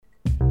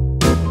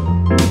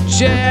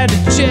Chad.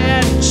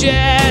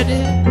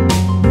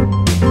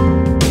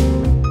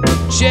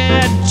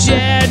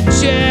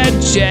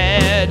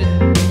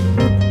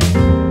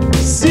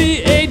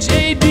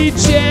 C-H-A-D,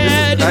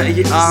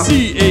 Chad.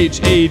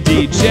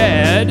 C-H-A-D,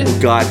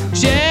 Chad. God.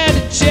 Chad.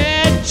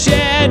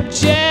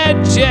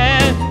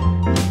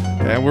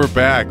 And we're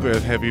back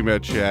with Heavy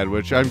Met Chad,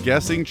 which I'm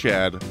guessing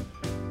Chad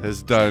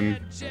has done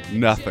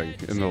nothing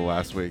in the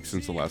last week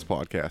since the last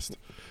podcast.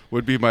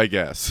 Would be my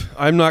guess.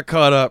 I'm not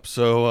caught up,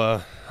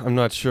 so I'm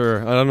not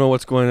sure. I don't know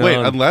what's going Wait,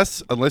 on.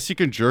 unless you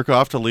can jerk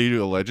off to League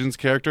of Legends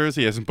characters,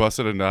 he hasn't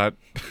busted a nut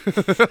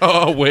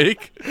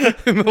awake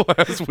in the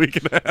last week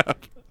and a half.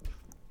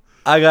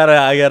 I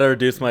gotta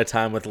reduce my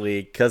time with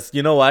League, because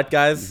you know what,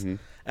 guys? Mm-hmm.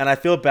 And I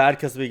feel bad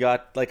because we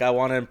got, I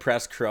want to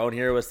impress Crone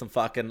here with some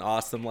fucking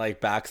awesome,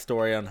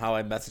 backstory on how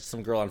I messaged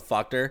some girl and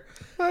fucked her.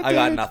 I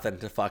got nothing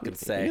to fucking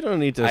say. You don't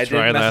need to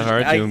try that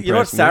hard to impress You know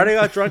what, Saturday me.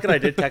 I got drunk and I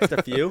did text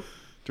a few.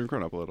 Turn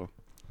Crone up a little.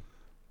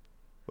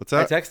 What's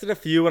that? I texted a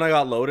few when I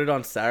got loaded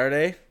on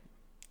Saturday.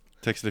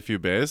 Texted a few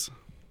bays?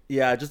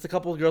 Yeah, just a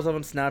couple of girls up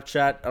on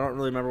Snapchat. I don't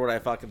really remember what I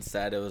fucking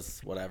said. It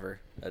was whatever.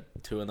 At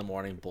 2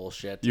 a.m.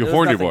 bullshit. You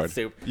horny boy.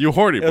 You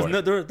horny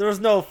boy. There was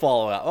no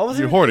follow-up.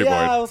 You horny boy.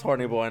 Yeah, I was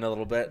horny boying a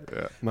little bit.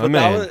 Yeah. My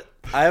man.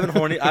 I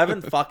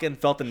haven't fucking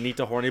felt the need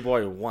to horny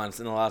boy once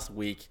in the last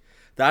week.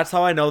 That's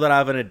how I know that I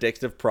have an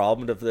addictive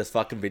problem to this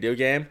fucking video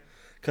game.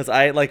 Because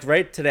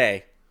right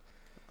today.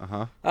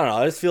 Uh-huh. I don't know.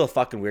 I just feel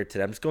fucking weird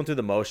today. I'm just going through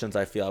the motions,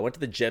 I feel. I went to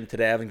the gym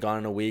today. I haven't gone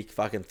in a week.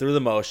 Fucking through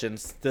the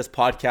motions. This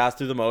podcast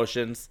through the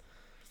motions.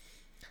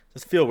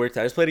 Just feel weird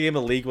today. I just played a game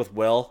of League with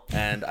Will,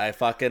 and I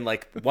fucking,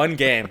 one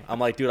game. I'm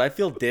like, dude, I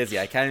feel dizzy.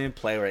 I can't even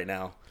play right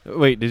now.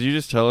 Wait, did you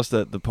just tell us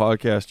that the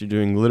podcast you're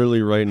doing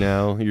literally right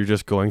now, you're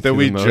just going through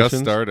the motions? That we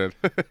just started.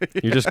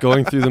 You're just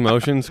going through the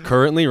motions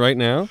currently right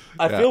now?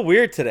 I feel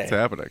weird today. It's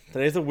happening.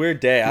 Today's a weird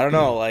day. I don't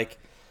know,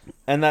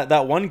 And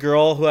that one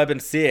girl who I've been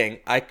seeing,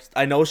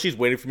 I know she's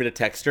waiting for me to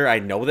text her. I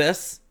know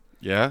this.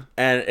 Yeah?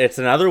 And it's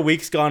another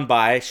week's gone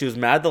by. She was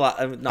mad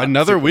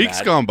another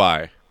week's gone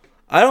by.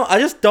 You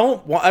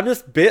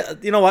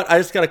know what? I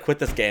just got to quit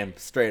this game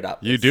straight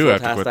up. You do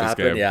have to quit this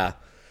game. Yeah.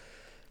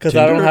 Because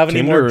I don't have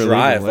any more Tinder or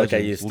drive League of like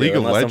I used to. League of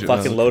unless Legends. I'm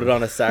fucking loaded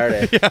on a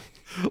Saturday. Yeah.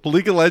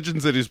 League of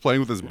Legends that he's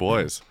playing with his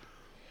boys.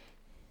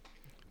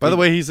 By the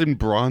way, he's in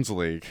Bronze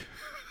League.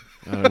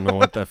 I don't know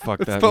what the fuck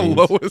that the means.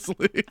 lowest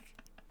league.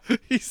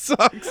 He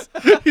sucks.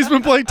 He's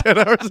been playing 10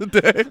 hours a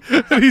day,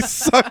 and he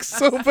sucks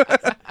so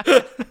bad.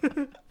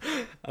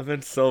 I'm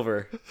in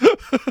silver.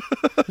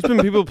 There's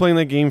been people playing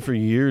that game for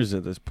years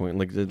at this point,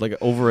 like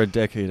over a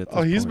decade at this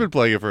point. Oh, he's been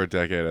playing it for a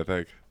decade, I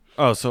think.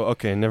 Oh, so,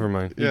 okay, never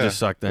mind. You just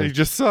suck then. He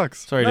just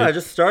sucks. Sorry, No, dude. I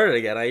just started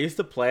again. I used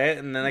to play it,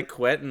 and then I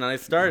quit, and then I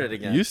started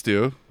again. Used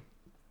to.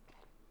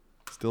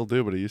 Still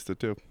do, but he used to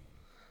too.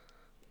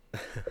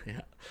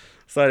 Yeah.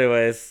 So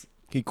anyways,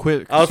 He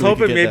quit. I was so he could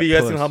hoping get maybe you that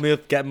guys can puss. help me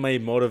with getting me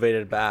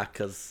motivated back,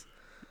 because...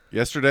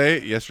 Yesterday,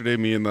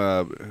 me and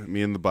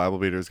the Bible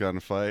beaters got in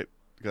a fight.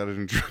 Got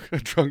in a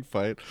drunk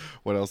fight.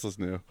 What else is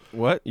new?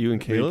 What? You and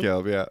Me and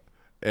Caleb? Caleb, yeah.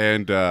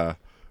 And I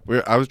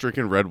was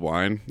drinking red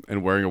wine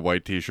and wearing a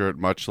white T-shirt,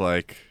 much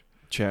like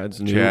Chad's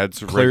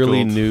clearly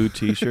wrinkled. new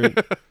T-shirt.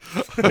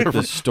 Like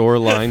the store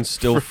line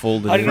still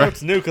folded. I in. don't know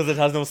it's new because it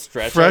has no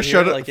stretch. fresh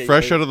out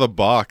out of the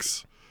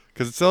box,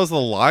 because it sells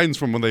the lines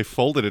from when they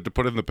folded it to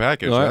put it in the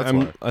package. No, That's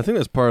why. I think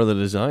that's part of the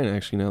design,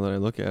 actually, now that I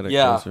look at it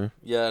closer.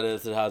 Yeah, it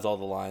is. It has all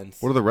the lines.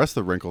 What are the rest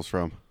of the wrinkles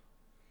from?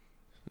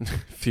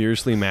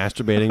 Fiercely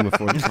masturbating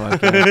before the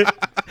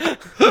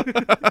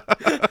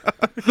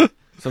podcast.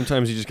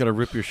 Sometimes you just got to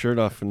rip your shirt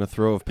off in a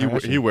throw of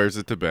passion. He wears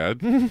it to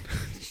bed.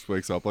 Just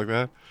wakes up like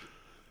that.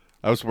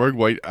 I was wearing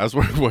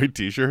white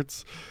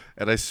T-shirts,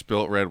 and I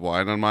spilt red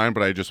wine on mine.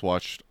 But I just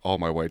washed all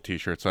my white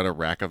T-shirts. I had a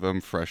rack of them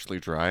freshly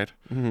dried.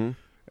 Mm-hmm.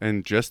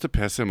 And just to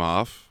piss him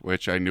off,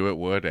 which I knew it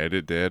would, and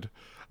it did,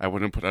 I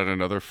went and put out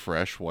another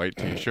fresh white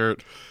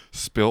T-shirt,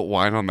 spilt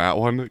wine on that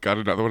one, got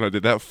another one. I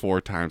did that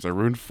 4 times. I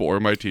ruined 4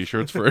 of my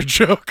T-shirts for a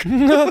joke.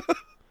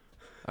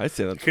 I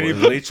say that's Can you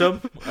worth it. bleach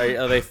them?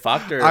 Are they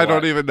fucked or I what?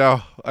 don't even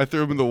know. I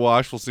threw them in the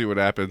wash. We'll see what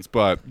happens.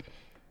 But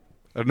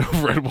I don't know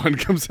if red one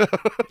comes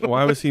out.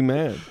 Why was he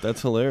mad?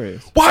 That's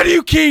hilarious. Why do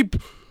you keep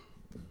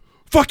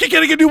fucking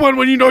getting a new one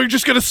when you know you're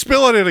just gonna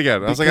spill on it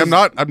again? I was like, I'm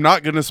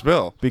not gonna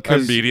spill.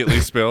 Because- Immediately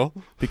spill.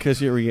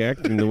 Because you're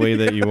reacting the way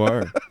that you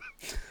are.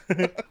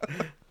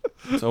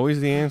 It's always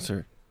the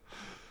answer.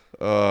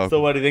 So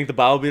what do you think? The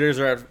Bible beaters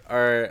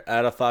are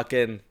at a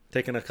fucking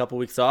taking a couple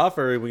weeks off,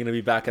 or are we gonna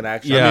be back in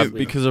action? Yeah, this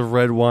week? because of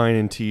red wine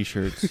and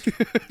T-shirts.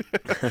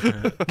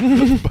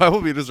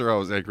 Bible beaters are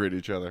always angry at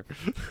each other.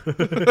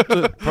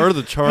 Part of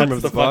the charm That's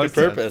of the the fucking podcast.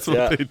 purpose. That's what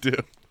Yeah. they do.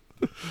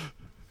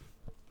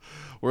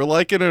 We're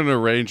like in an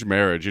arranged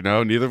marriage, you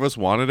know? Neither of us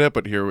wanted it,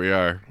 but here we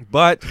are.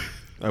 But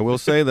I will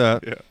say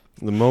that Yeah.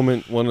 the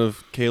moment one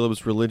of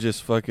Caleb's religious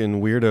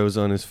fucking weirdos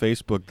on his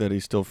Facebook that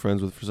he's still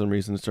friends with for some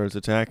reason starts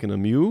attacking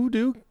him, you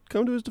do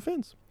come to his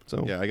defense.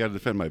 So Yeah, I gotta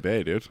defend my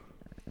bae, dude.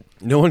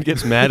 no one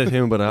gets mad at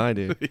him, but I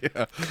do.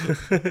 Yeah.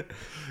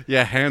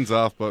 Yeah, hands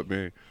off but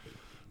me.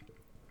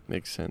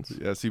 Makes sense.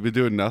 Yeah, so you've been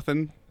doing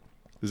nothing?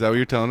 Is that what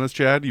you're telling us,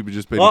 Chad? You've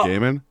just been Well,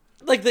 gaming?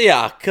 Like,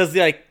 because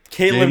Caitlin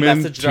Gaming,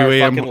 messaged our 2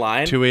 a.m. fucking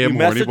line. 2 a.m.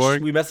 horny boy?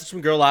 We messaged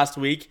some girl last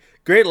week.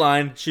 Great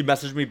line. She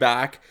messaged me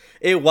back.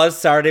 It was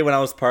Saturday when I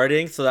was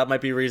partying, so that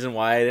might be a reason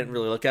why I didn't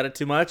really look at it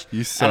too much.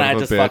 You son and I of a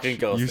just bitch. fucking You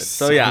ghosted.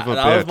 So son yeah, of a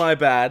that was bitch. my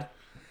bad.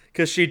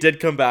 Because she did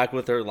come back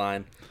with her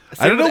line.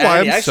 I don't know Same with why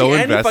Annie. I'm so Actually,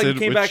 Annie invested fucking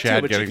came with back Chad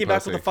too, but she getting came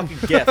back with a pussy.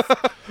 fucking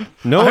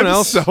gift. No one I'm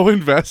else. so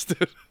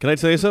invested. Can I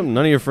tell you something?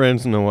 None of your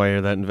friends know why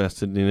you're that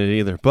invested in it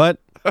either. But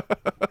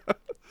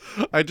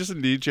I just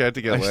need Chad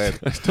to get laid.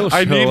 I still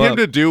I need show him up.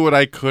 to do what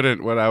I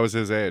couldn't when I was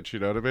his age. You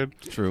know what I mean?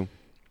 True.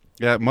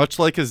 Yeah, much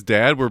like his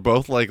dad, we're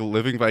both like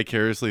living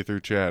vicariously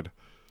through Chad.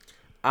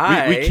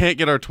 We can't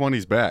get our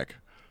 20s back.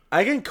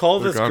 I can call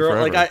They're this gone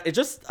girl forever.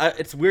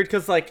 it's weird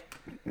because like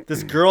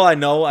this girl I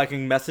know, I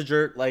can message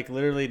her like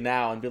literally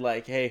now and be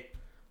like, hey,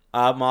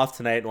 I'm off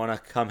tonight, want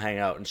to come hang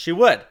out, and she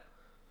would.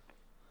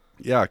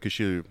 Yeah, because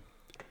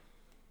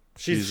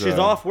She's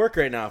off work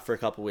right now for a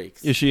couple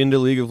weeks. Is she into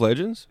League of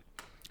Legends?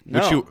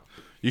 No.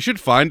 you should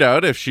find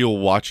out if she'll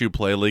watch you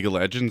play League of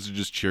Legends and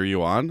just cheer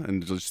you on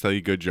and just tell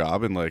you good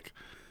job and like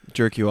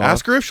Jerk you off?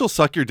 ask her if she'll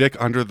suck your dick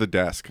under the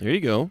desk There you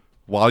go.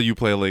 while you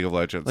play League of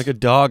Legends. Like a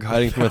dog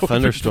hiding from a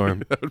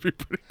thunderstorm. That would be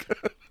pretty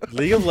good.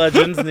 League of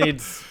Legends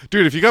needs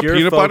Dude, if you got Pure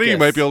peanut butter, you focus.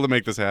 might be able to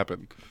make this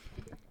happen.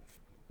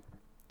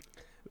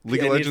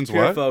 League it of needs Legends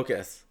pure what?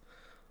 focus.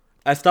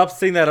 I stopped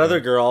seeing that other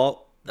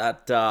girl.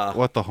 That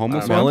What, the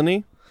homeless one?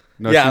 Melanie?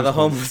 No, she yeah, was the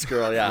homeless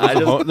girl. Yeah, I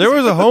Oh, just there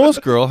was a homeless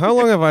girl. How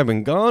long have I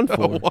been gone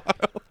for?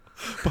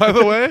 By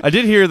the way? I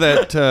did hear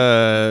that.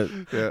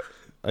 Yeah.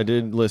 I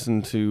did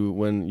listen to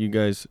when you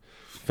guys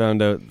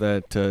found out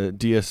that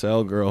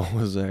DSL girl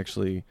was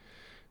actually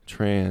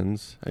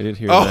trans. I did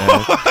hear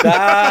that.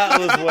 that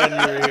was when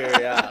you were here.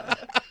 Yeah.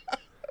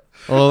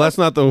 Although that's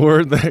not the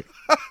word that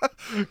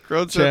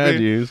Crone Chad sent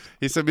me, used.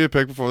 he sent me a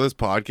pic before this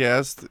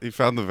podcast. He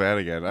found the van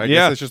again. I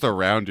Yeah. guess it's just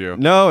around you.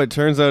 No, it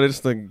turns out it's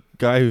the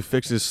guy who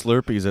fixes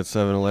Slurpees at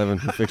 7-Eleven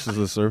who fixes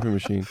the Slurpee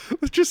machine.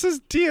 It just says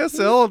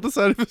DSL on the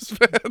side of his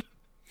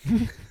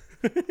van.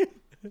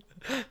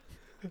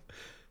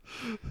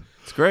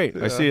 It's great.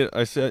 Yeah. I see it.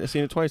 I've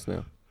seen it twice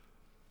now.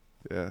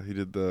 Yeah, he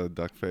did the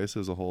duck face. It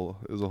was a whole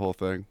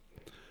thing.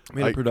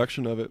 Made a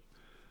production of it.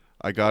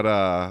 I got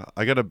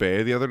a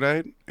bay the other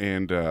night,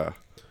 and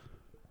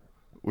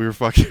we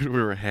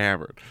were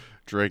hammered,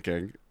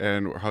 drinking,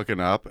 and we're hooking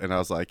up. And I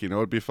was like, you know,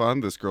 it'd be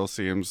fun. This girl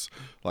seems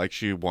like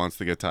she wants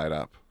to get tied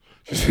up.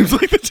 She seems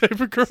like the type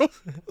of girl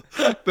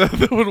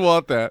that would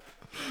want that.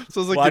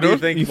 So I was like, Why you do know, you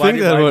think? You why think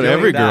do that like about doing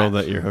every that? girl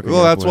that you're hooking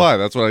well, up that's with. why.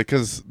 That's why.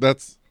 Because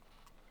that's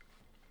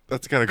the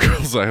kind of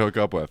girls I hook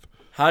up with.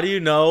 How do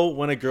you know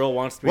when a girl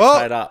wants to be Well-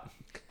 tied up?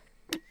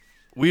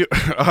 We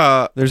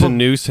There's a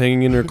noose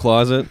hanging in her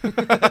closet.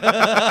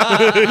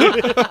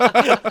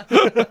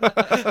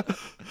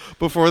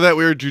 before that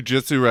we were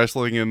jujitsu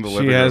wrestling in the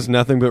living She has room.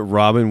 nothing but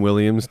Robin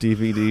Williams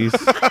DVDs.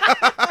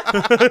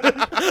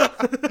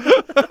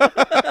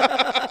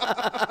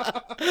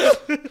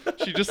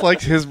 She just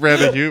likes his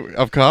brand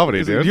of comedy,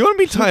 He's like, dude. do you want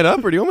to be tied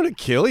up or do you want me to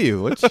kill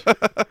you?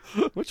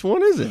 Which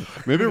one is it?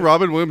 Maybe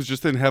Robin Williams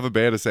just didn't have a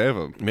band to save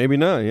him. Maybe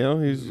not. You know,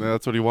 he's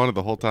That's what he wanted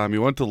the whole time. He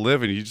wanted to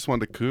live, and he just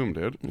wanted to coom,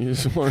 dude. he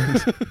just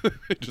wanted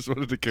He just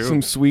wanted to coom.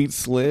 some sweet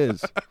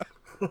sliz.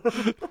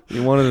 He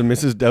wanted a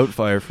Mrs.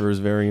 Doubtfire for his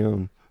very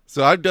own.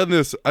 So I've done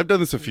this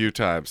a few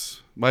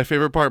times. My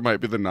favorite part might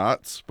be the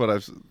knots,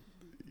 but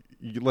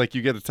you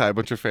get to tie a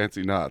bunch of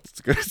fancy knots.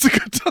 It's good. It's a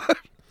good time.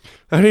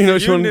 How do you know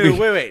she You wanted knew. to be?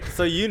 Wait.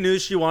 So you knew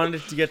she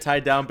wanted to get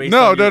tied down based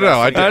No, on you no, no.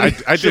 I wrestling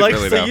her? I She did likes,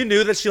 really so know. you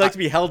knew that she liked to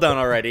be held down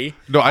already.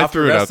 No, I after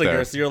threw it out wrestling there.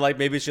 her, so you're like,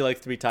 maybe she likes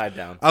to be tied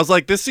down. I was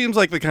like, this seems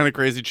like the kind of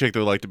crazy chick that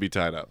would like to be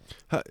tied up.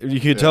 You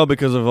could tell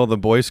because of all the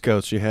Boy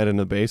Scouts she had in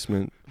the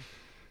basement.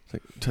 It's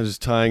like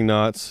just tying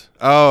knots.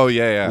 Oh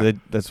yeah, yeah.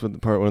 That's what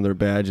one of their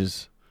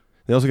badges.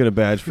 They also get a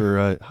badge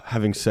for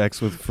having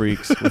sex with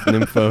freaks, with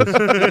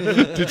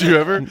nymphos. Did you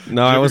ever? No, Did you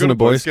I ever wasn't go a to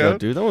Boy Scout,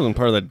 dude. That wasn't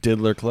part of that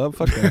diddler club.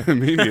 Fuck that.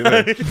 Me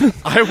neither.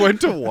 I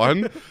went to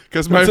one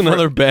because That's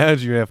another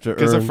badge you have to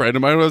Because a earn. friend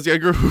of mine when I was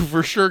younger who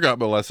for sure got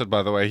molested,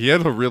 by the way. He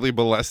had a really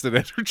molested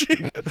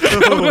energy.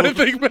 When I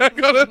think back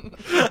on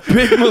it.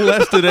 Big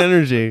molested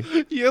energy.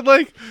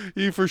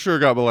 He for sure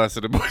got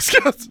molested in Boy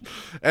Scouts.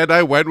 And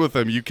I went with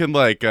him. You can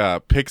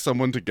pick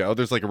someone to go.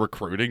 There's like a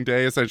recruiting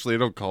day, essentially. They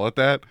don't call it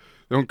that.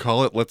 They don't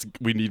call it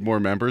we need more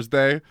members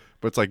day,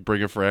 but it's like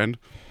bring a friend.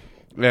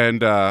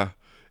 And I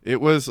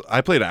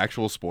played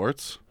actual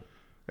sports.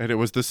 And it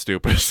was the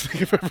stupidest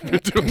thing I've ever been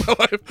to in my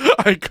life.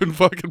 I couldn't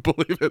fucking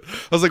believe it.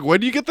 I was like, when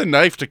do you get the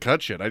knife to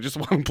cut shit? I just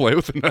want to play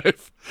with the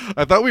knife.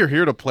 I thought we were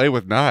here to play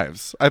with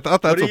knives. I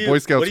thought that's what Boy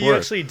Scouts What do you were.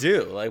 actually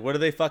do? Like, what do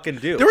they fucking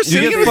do? They were You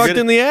sitting get in a- fucked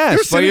in the They're ass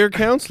by sitting- your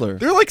counselor.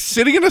 They're like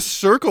sitting in a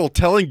circle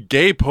telling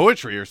gay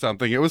poetry or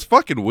something. It was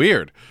fucking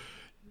weird.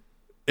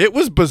 It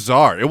was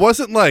bizarre. It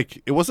wasn't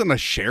a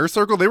share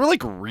circle. They were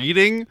like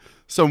reading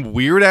some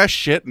weird ass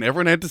shit and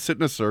everyone had to sit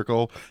in a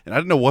circle and I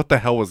didn't know what the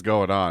hell was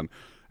going on.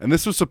 And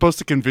this was supposed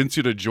to convince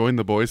you to join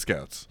the Boy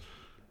Scouts.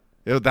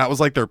 That was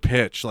like their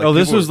pitch. Like Oh,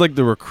 this people was like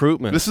the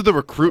recruitment. This is the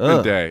recruitment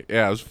Ugh. day.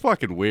 Yeah, it was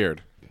fucking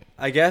weird.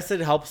 I guess it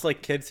helps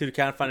like kids who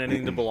can't find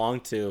anything to belong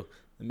to.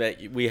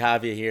 That we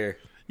have you here.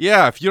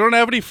 Yeah, if you don't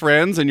have any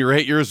friends and you're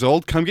 8 years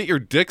old, come get your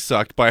dick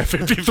sucked by a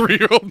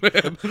 53-year-old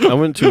man. I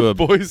went to a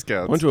Boy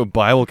Scouts. I went to a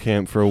Bible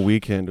camp for a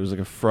weekend. It was like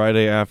a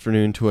Friday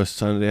afternoon to a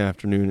Sunday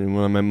afternoon, and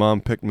when my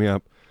mom picked me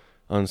up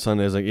on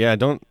Sunday, I was like, "Yeah,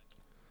 don't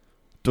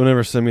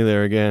ever send me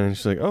there again." And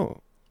she's like,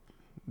 "Oh,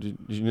 did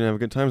you have a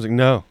good time?" I was like,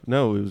 "No,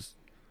 it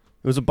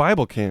was a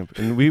Bible camp,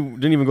 and we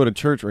didn't even go to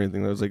church or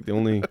anything. That was like the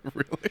only.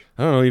 Really?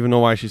 I don't even know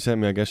why she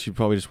sent me. I guess she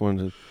probably just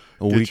wanted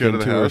a Get you out weekend of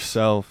the to house?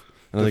 herself.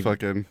 And I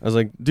To was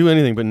like, do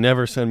anything, but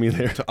never send me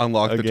there. to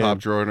unlock the Again. top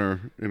drawer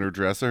in her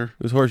dresser.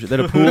 It was horseshit. They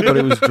had a pool, but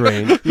it was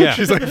drained. Yeah.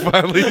 She's like,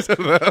 finally out of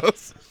the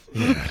house.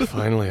 Yeah,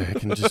 finally, I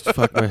can just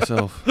fuck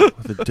myself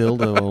with a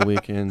dildo all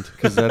weekend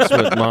because that's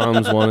what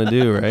moms want to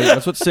do, right?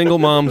 That's what single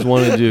moms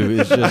want to do.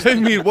 Is just I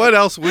mean, what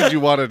else would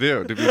you want to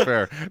do, to be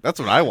fair? That's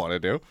what I want to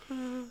do.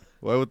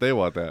 Why would they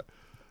want that?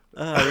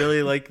 I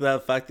really like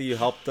the fact that you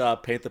helped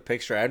paint the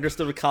picture. I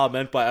understood what Kyle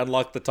meant by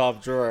unlock the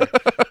top drawer,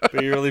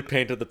 but you really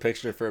painted the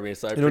picture for me.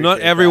 So I not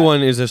appreciate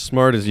everyone is as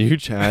smart as you,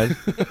 Chad.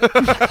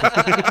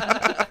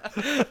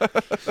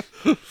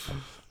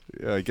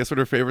 Yeah, I guess what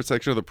her favorite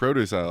section of the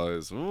produce aisle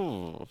is.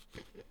 Ooh,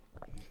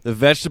 The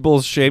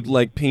vegetables shaped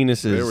like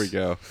penises. there we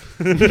go.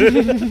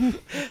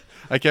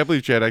 I can't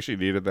believe Chad actually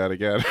needed that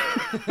again.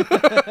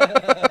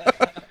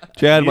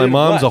 Chad, my Needed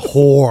mom's what? a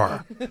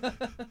whore.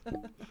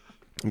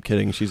 I'm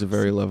kidding. She's a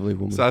very lovely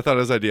woman. So I thought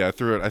of this idea. I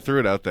threw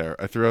it out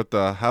there. I threw out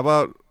the how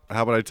about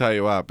I tie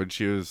you up, and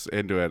she was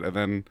into it. And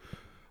then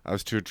I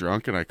was too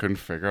drunk and I couldn't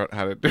figure out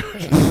how to do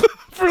it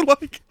for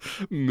like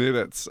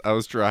minutes. I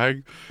was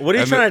trying. What are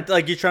you And trying to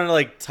like? You trying to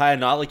like tie a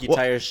knot like you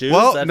tie your shoes?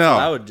 well, That's no.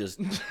 what I would just.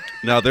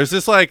 No, there's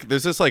this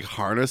like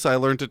harness I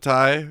learned to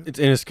tie. It's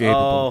inescapable.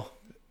 Oh,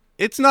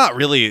 It's not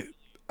really.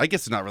 I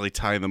guess it's not really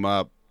tying them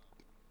up.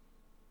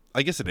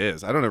 I guess it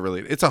is. I don't know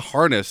really. It's a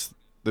harness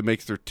that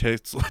makes their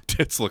tits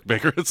look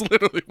bigger. It's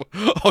literally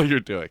all you're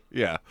doing.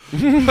 Yeah. I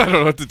don't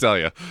know what to tell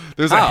you.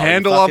 There's a Ow,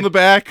 handle on the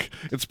back.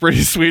 It's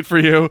pretty sweet for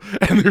you,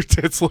 and their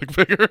tits look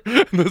bigger.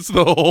 And that's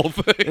the whole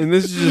thing. And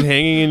this is just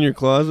hanging in your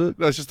closet?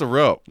 That's just a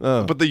rope.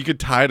 Oh. But then you could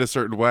tie it a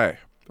certain way.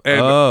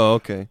 And Oh,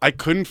 okay. I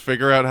couldn't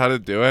figure out how to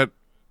do it.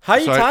 how are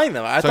you So I- tying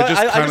them? so I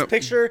just I kinda- just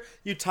picture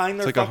you tying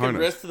their It's like a fucking harness.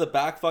 wrist to the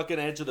back fucking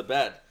edge of the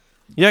bed.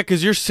 Yeah,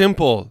 because you're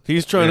simple.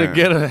 He's trying Yeah. to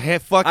get a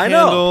fuck I know.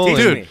 handle. Teach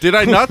and- me. Dude, did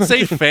I not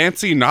say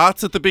fancy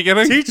knots at the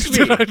beginning? Teach me.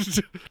 Did I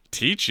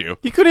teach you?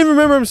 He couldn't even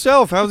remember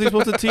himself. How was he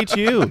supposed to teach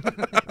you?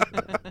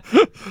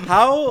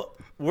 How?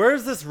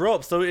 Where's this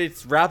rope? So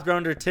it's wrapped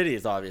around her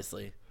titties,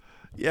 obviously.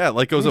 Yeah,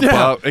 like goes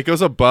above. It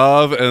goes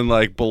above and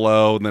like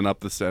below, and then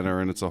up the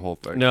center, and it's a whole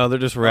thing. No, they're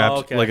just wrapped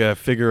okay. like a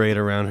figure eight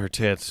around her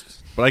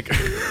tits. But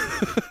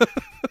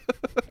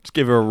Just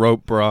give her a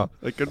rope bra.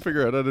 I couldn't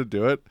figure out how to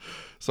do it,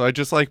 so I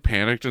just like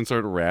panicked and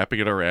started wrapping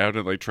it around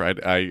and like tried.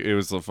 It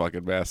was a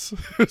fucking mess.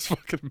 It was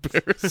fucking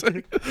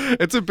embarrassing.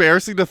 It's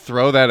embarrassing to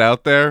throw that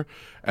out there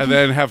and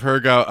then have her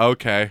go,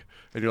 okay,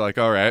 and you're like,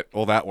 all right,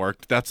 well that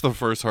worked. That's the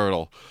first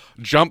hurdle.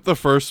 Jump the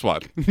first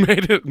one.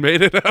 Made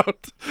it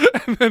out,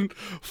 and then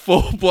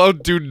full blown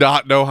do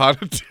not know how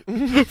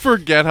to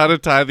forget how to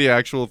tie the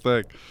actual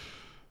thing.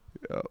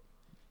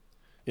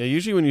 Yeah,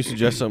 usually when you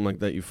suggest something like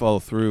that, you follow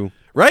through.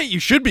 Right? You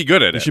should be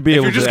good at it. should be if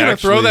able you're just to gonna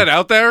throw actually- that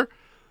out there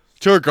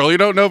to a girl you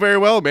don't know very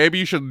well, maybe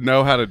you should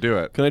know how to do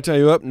it. Can I tie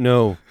you up?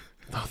 No.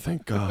 Oh,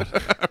 thank God.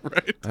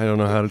 Right? I don't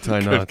know how to tie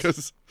knots.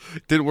 Because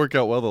it didn't work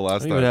out well the I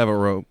last don't time. even have a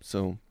rope,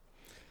 so.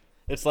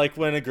 It's like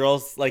when a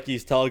girl's like you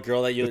tell a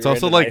girl that you're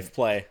also in a like- knife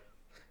play.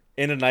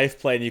 In a knife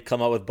play, and you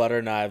come out with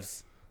butter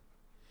knives.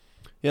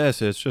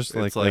 Yes, it's just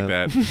It's like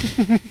that.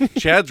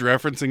 Chad's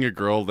referencing a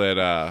girl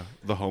that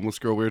the homeless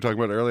girl we were talking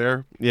about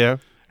earlier Yeah.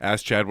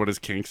 asked Chad what his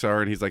kinks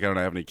are, and he's like, I don't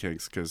have any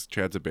kinks because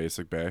Chad's a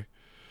basic bae.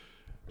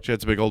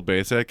 Chad's a big old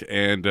basic,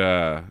 and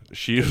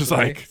she was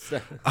like,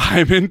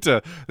 I'm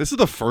into. This is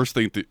the first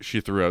thing she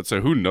threw out, so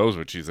who knows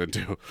what she's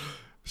into.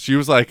 She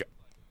was like,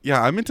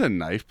 yeah, I'm into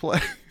knife play.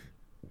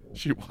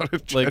 She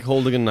wanted Chad. Like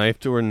holding a knife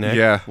to her neck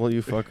Yeah. while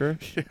you fuck her?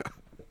 Yeah.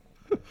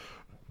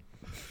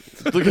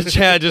 Look at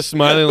Chad just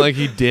smiling like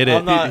he did it.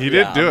 I'm not- He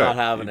didn't do I'm it. not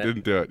having he it.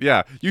 didn't do it.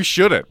 Yeah, you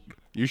shouldn't.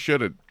 You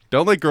shouldn't.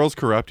 Don't let girls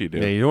corrupt you,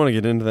 dude. Yeah, you don't want to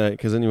get into that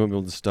because then you won't be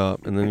able to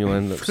stop, and then you'll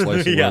end up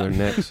slicing Yeah. one of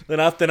their necks. Then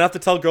I have to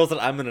tell girls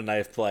that I'm in a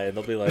knife play, and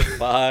they'll be like,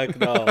 "Fuck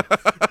no."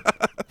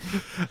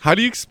 How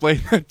do you explain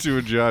that to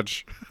a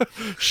judge?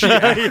 She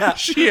Yeah.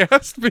 she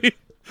asked me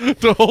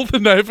to hold the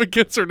knife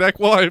against her neck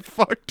while I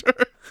fucked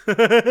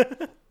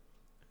her.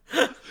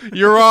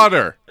 Your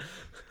Honor,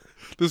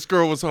 this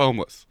girl was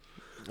homeless.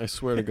 I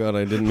swear to God,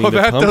 I didn't mean Oh, to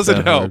that pump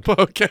doesn't that help. hard.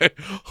 Okay,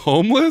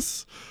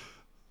 homeless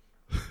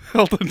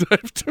held a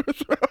knife to her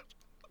throat.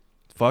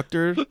 Fucked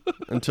her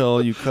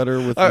until you cut her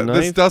with the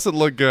This knife. doesn't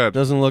look good.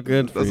 Doesn't look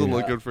good for Doesn't you.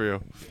 look good for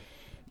you.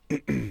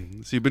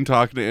 So you've been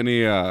talking to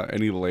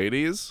any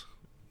ladies?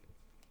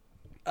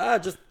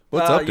 Just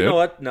What's up, You dude? know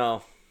what?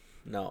 No.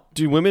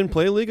 Do women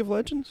play League of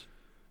Legends?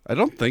 I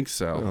don't think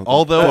so. don't think-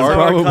 Although That's our,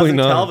 how probably cousin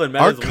not. Calvin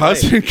met our his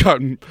wife.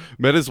 cousin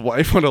met his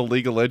wife on a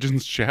League of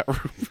Legends chat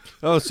room.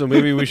 Oh, so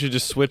maybe we should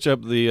just switch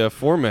up the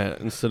format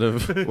instead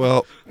of.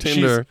 Well,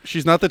 Tinder.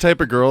 She's not the type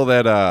of girl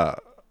that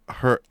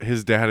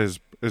his dad is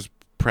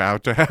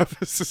proud to have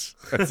as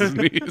his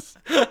niece.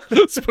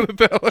 Let's put it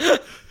that way.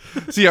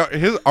 See,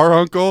 our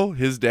uncle,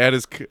 his dad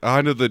is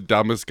kind of the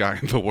dumbest guy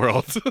in the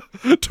world,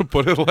 to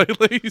put it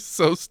lightly. He's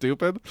so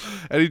stupid,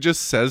 and he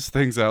just says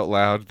things out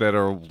loud that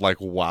are like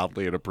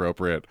wildly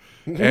inappropriate.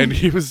 And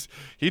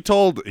he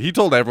told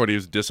everyone he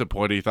was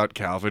disappointed. He thought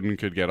Calvin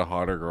could get a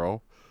hotter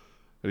girl,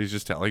 and he's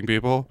just telling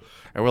people.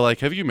 And we're like,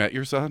 "Have you met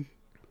your son?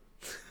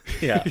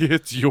 Yeah.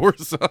 It's your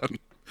son.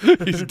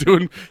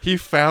 He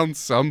found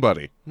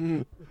somebody.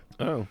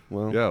 Oh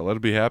well. Yeah, let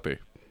him be happy."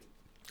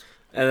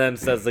 And then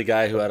says the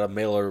guy who had a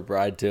mail order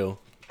bride too.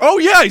 Oh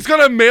yeah, he's got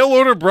a mail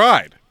order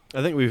bride.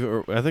 I think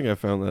I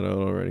found that out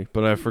already,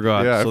 but I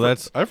forgot. Yeah,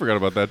 So I forgot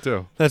about that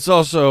too. that's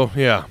also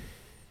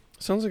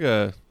sounds like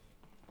a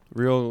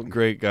real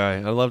great guy.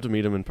 I'd love to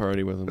meet him and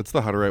party with him. It's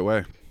the Hutterite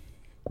way.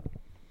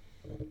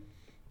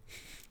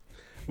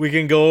 We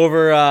can go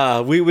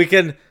over. We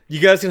can. You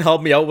guys can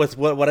help me out with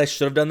what I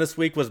should have done this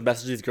week was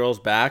message these girls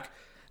back.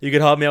 You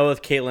can help me out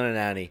with Caitlin and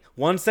Annie.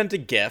 One sent a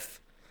GIF,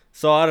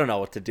 so I don't know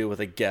what to do with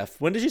a GIF.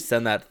 When did you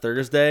send that?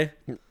 Thursday?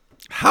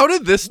 How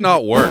did this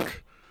not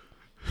work?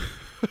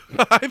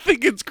 I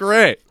think it's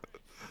great.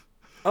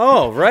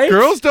 Oh, right.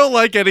 Girls don't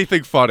like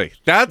anything funny.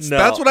 That's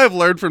No. what I've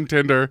learned from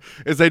Tinder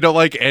is they don't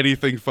like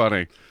anything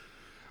funny.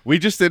 We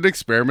just did an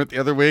experiment the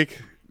other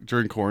week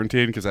during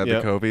quarantine because I had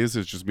Yep. the Covies.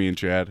 It's just me and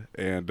Chad,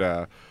 and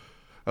I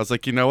was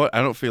like, you know what?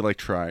 I don't feel like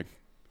trying.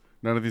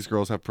 None of these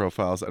girls have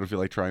profiles. I don't feel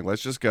like trying.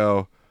 Let's just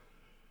go,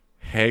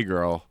 hey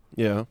girl,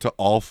 Yeah. to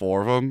all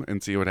four of them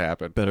and see what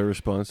happened. Better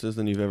responses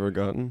than you've ever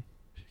gotten.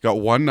 Got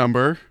one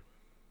number,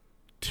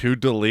 2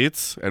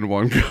 deletes, and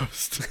 1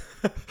 ghost.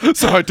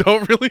 So I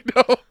don't really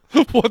know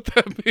what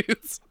that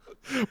means.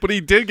 But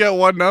he did get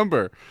 1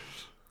 number.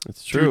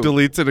 It's 2 true.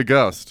 deletes and a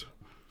ghost.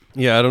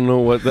 Yeah, I don't know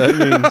what that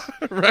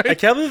means. Right? I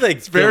can't believe they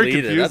Very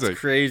deleted. confusing. That's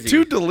crazy.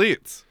 2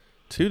 deletes.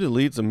 2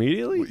 deletes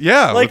immediately?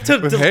 Yeah. Like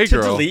to hey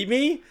girl. delete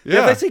me?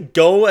 Yeah. If I say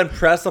go and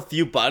press a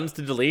few buttons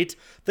to delete,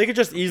 they could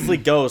just easily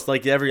ghost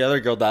like every other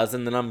girl does,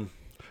 and then I'm.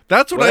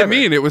 That's what Whatever. I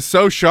mean. It was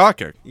so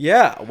shocking.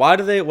 Yeah. Why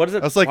do they? What is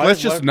it? I was like, why-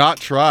 let's just why- not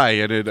try.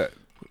 And it.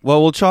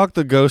 Well, we'll chalk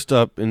the ghost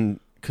up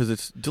because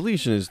it's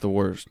deletion is the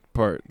worst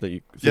part that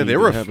you. Yeah, think they could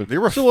were happen. they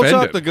were So we'll chalk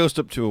offended. the ghost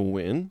up to a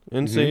win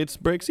and say it's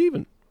breaks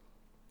even.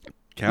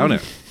 Count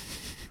it.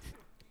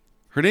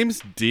 Her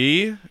name's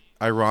D.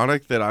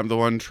 Ironic that I'm the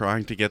one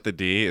trying to get the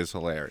D is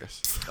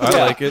hilarious. I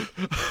Yeah. like it.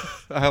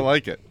 I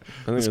like it.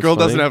 I think This it's girl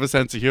doesn't funny. have a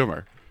sense of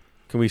humor.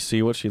 Can we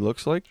see what she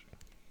looks like?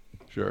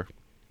 Sure.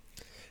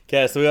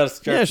 Okay, so we got to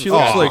start. Yeah, some she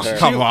looks stuff like there.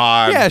 come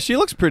on. Yeah, she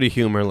looks pretty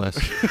humorless.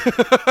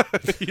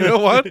 You know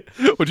what?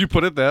 Would you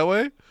put it that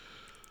way?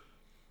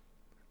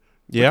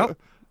 Yeah.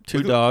 Two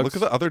Look at- dogs. Look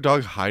at the other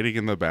dog hiding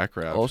in the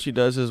background. All she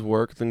does is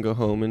work, then go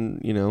home and,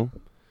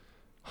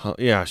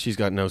 yeah, she's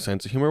got no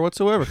sense of humor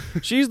whatsoever.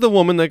 She's the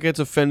woman that gets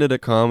offended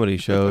at comedy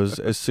shows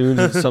as soon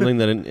as something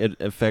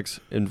that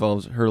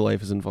involves her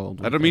life is involved.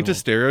 I don't with mean at to all.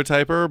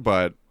 stereotype her,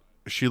 but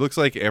she looks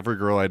like every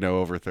girl I know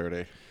over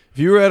 30. If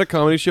you were at a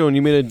comedy show and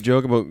you made a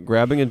joke about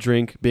grabbing a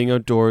drink, being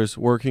outdoors,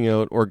 working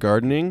out, or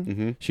gardening,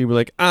 Mm-hmm. she'd be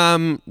like,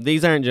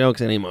 these aren't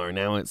jokes anymore.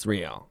 Now it's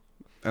real.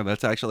 And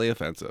that's actually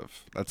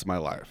offensive. That's my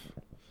life.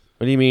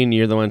 What do you mean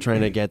you're the one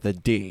trying to get the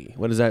D?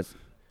 What is that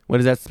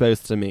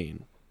supposed to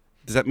mean?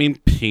 Does that mean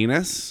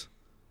penis?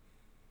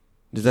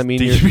 Does that mean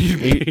Do you're, you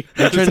mean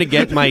you're trying to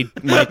get my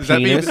Does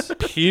that mean penis?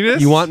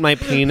 penis? You want my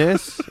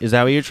penis? Is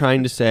that what you're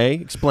trying to say?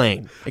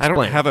 Explain. I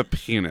don't have a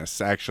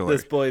penis, actually.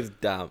 This boy's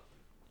dumb.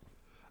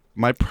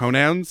 My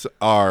pronouns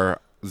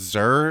are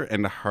zer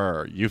and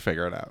her. You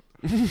figure it out.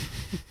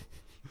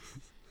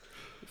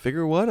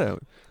 Figure what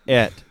out?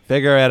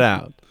 Figure it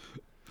out.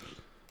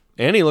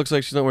 Annie looks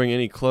like she's not wearing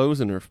any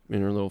clothes in her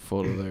little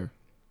photo there.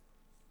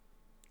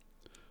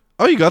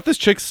 Oh, you got this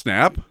chick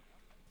snap?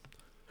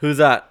 Who's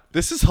that?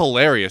 This is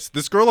hilarious.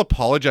 This girl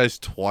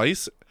apologized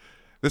twice.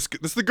 This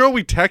is the girl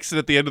we texted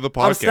at the end of the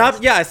podcast.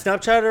 I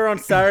Snapchatted her on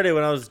Saturday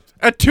when I was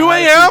At 2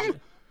 a.m.?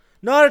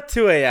 not at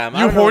 2 a.m. I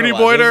You don't know what horny it was.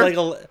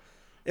 boyder?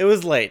 It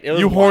was late. It was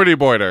You 1. horny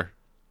boyder.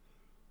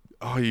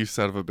 Oh, you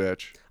son of a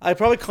bitch. I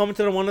probably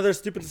commented on one of their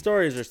stupid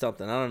stories or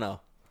something. I don't know.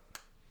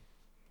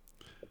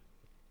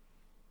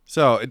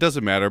 So, it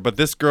doesn't matter. But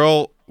this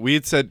girl, we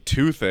had said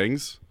 2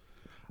 things.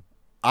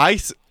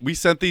 We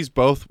sent these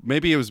both.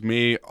 Maybe it was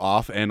me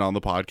off and on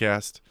the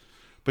podcast.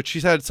 But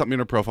she's had something in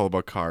her profile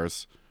about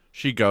cars.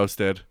 She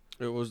ghosted.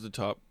 It was the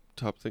top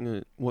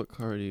thing. What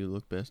car do you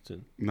look best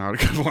in? Not a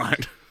good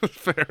line.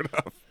 Fair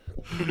enough.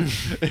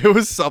 It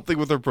was something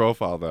with her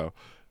profile though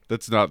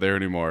that's not there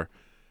anymore.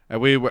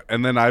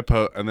 And then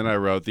I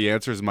wrote, the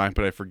answer is mine,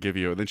 but I forgive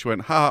you. And then she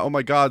went, oh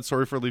my God,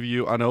 sorry for leaving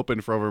you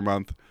unopened for over a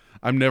month.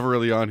 I'm never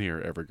really on here.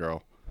 Every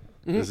girl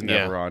is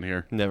never on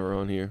here. Never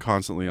on here.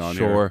 Constantly on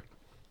here. Sure.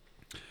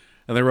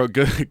 And they wrote,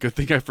 good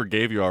thing I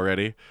forgave you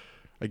already.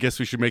 I guess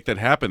we should make that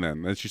happen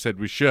then. And she said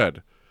we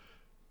should.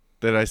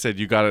 Then I said,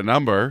 you got a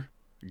number,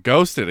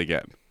 ghosted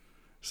again.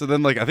 So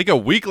then, like, I think a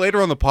week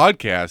later on the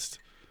podcast,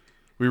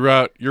 we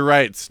wrote, you're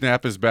right,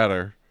 Snap is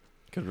better.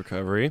 Good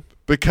recovery.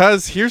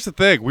 Because here's the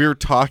thing. We were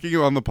talking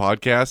on the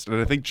podcast,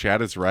 and I think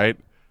Chad is right.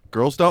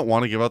 Girls don't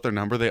want to give out their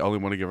number. They only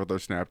want to give out their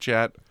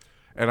Snapchat.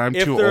 And I'm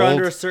If too they're old.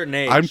 under a certain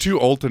age. I'm too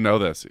old to know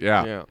this.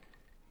 Yeah. Yeah.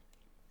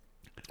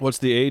 What's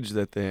the age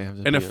that they have?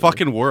 To And be it under?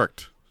 fucking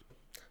worked.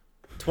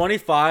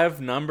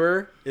 25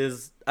 number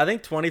is, I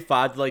think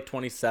 25 to like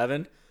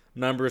 27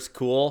 number is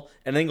cool.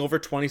 Anything over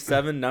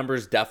 27 number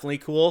is definitely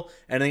cool.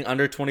 Anything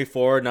under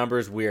 24 number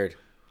is weird.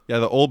 Yeah,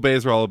 the old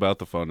bays were all about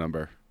the phone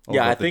number. All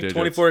Yeah, I about the think digits.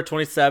 24 to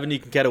 27 you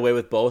can get away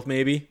with both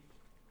maybe.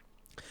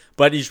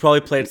 But you should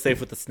probably play it safe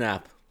with the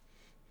Snap.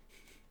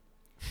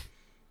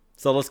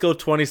 So let's go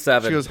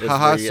 27. She goes, is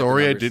haha, where you get the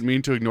sorry, I numbers. didn't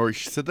mean to ignore you.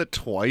 She said that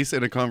twice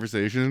in a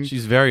conversation.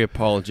 She's very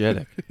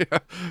apologetic.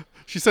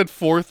 She said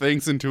 4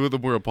 things and 2 of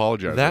them were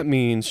apologizing. That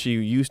means she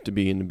used to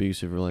be in an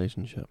abusive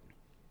relationship.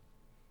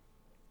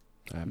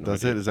 I have no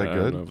Does idea. it? Is that I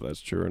good? don't know if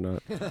that's true or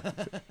not.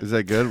 Is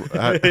that good?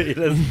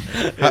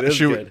 It is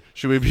good.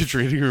 Should we be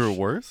treating her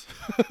worse?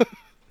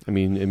 I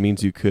mean, it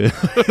means you could.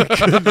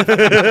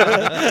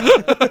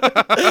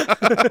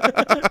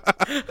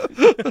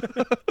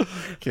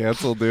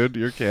 Cancel, dude.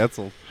 You're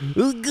canceled. It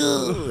was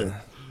good.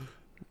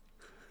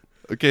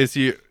 Okay,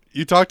 so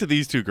you talked to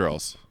these 2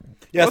 girls.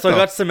 Yeah, What so I the-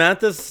 got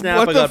Samantha's Snap,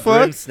 what I the got fuck?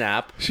 Bryn's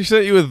Snap. She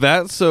sent you with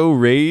that so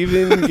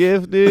Raven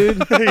gift, dude.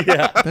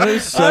 Yeah. That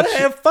is such.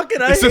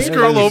 I Is this hate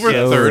girl her. over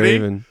so 30?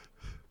 Raven.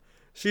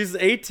 She's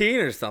 18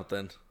 or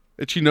something.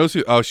 And she knows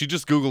who. Oh, she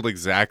just Googled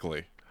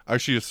exactly. Or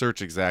she just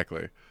searched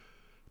exactly.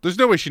 There's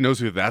no way she knows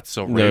who That's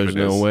So Raven There's is.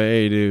 no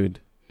way, dude.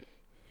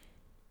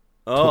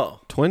 Oh.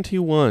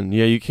 21.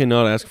 Yeah, you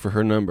cannot ask for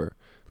her number.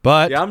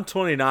 But Yeah, I'm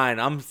 29.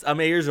 I'm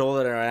 8 years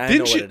older than her. I know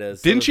Didn't she? what it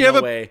is. so Didn't she there's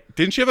have no a? way.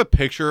 Didn't she have a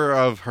picture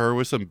of her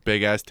with some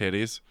big ass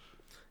titties?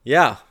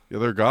 Yeah. Yeah,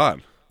 they're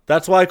gone.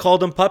 That's why I called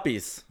them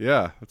puppies.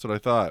 Yeah, that's what I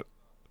thought.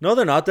 No,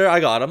 they're not there.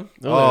 I got them.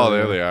 Oh,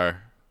 there they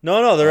are.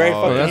 No, they're right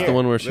Oh, fucking Oh, that's here. the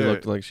one where she There.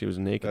 looked like she was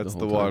naked That's the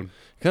the whole time. one.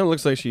 Kind of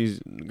looks like she's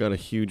got a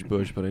huge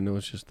bush, but I know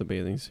it's just the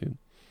bathing suit.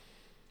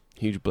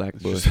 Huge black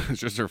bush.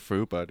 It's just her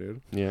fupa,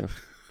 dude. Yeah.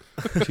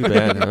 Too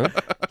bad, huh?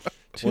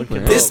 Too One can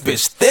bad. This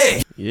bitch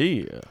thick.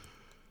 Yeah.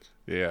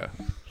 Yeah.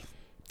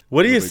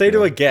 What do you Really say to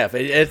good. a GIF?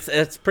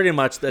 It's pretty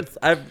much that's.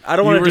 I don't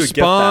You want to do a GIF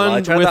battle. I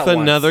respond tried with that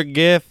once. another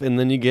GIF, and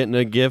then you get in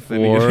a GIF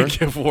Then you war. get a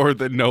gift war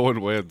that no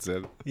one wins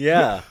in.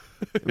 Yeah.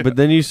 But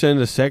then you send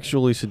a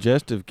sexually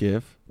suggestive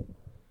GIF,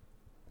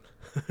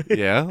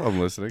 Yeah, I'm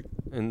listening.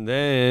 and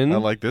then I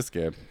like this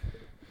game.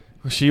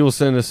 she will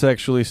send a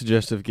sexually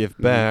suggestive GIF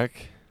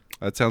back.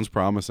 That sounds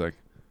promising.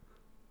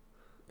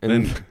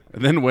 And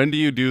And then when do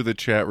you do the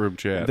chat room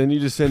chat? then you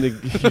just send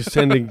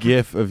a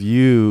GIF of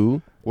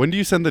you. When do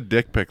you send the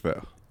dick pic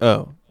though?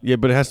 Oh, yeah,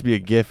 but it has to be a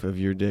GIF of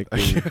your dick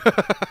being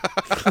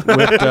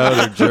whipped out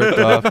or jerked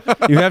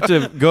off. You have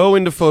to go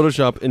into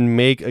Photoshop and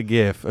make a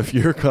GIF of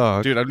your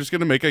cock. Dude, I'm just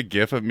gonna make a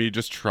gif of me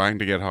just trying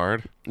to get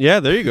hard. Yeah,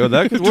 there you go.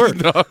 That could work.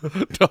 not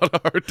a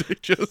hard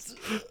dick, just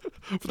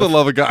for the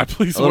love of God,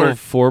 please A little work.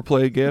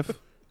 foreplay GIF.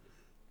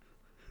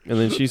 And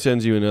then she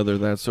sends you another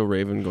That's So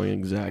Raven going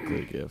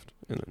exactly gift.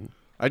 And then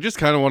I just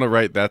kind of want to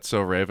write That's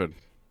So Raven.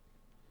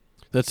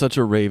 that's such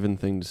a Raven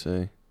thing to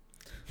say.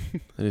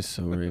 That is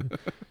so Raven. Do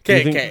Okay,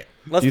 you think- okay.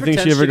 Let's Do you think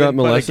pretend she ever got didn't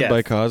put a molested GIF.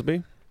 by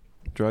Cosby?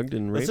 Drugged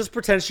and Let's raped? just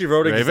pretend she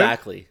wrote Raven?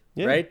 exactly.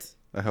 Yeah. Right?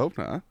 I hope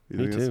not. You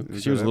Me think it's- too. 'Cause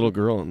is she was that a little it?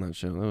 girl on that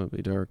show. That would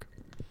be dark.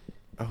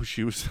 Oh,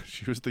 she was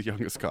the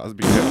youngest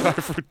Cosby. I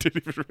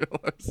didn't even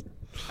realize.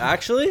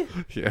 Actually?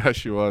 Yeah,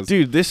 she was.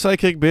 Dude, this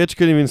psychic bitch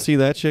couldn't even see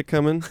that shit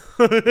coming.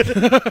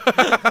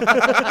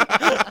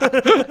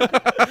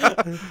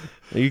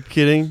 Are you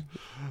kidding?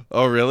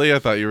 Oh, really? I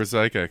thought you were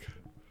psychic.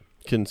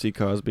 Couldn't see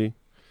Cosby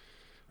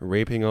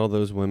raping all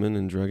those women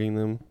and drugging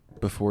them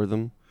before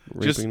them.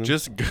 Raping them.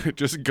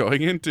 Just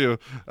going into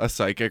a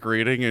psychic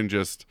reading and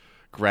just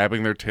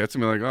grabbing their tits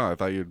and be like, "Oh, I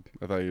thought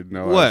you'd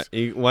know." What?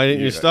 Why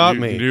didn't you stop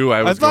you me? knew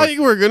I was thought going-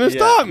 you were gonna Yeah.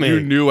 stop me. You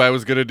knew I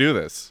was gonna do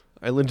this.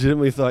 I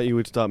legitimately thought you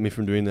would stop me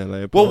from doing that.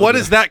 I Well, what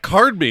apologize. does that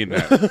card mean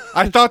then?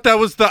 I thought that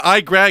was the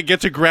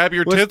get to grab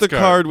your What's tits the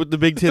card with the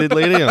big titted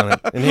lady on it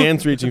and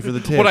hands reaching for the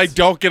tits? What, I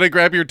don't get to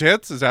grab your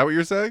tits? Is that what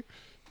you're saying?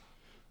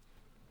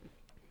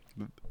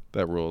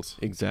 That rules.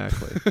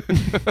 Exactly.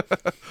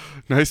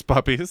 Nice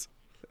puppies.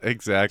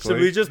 Exactly. Should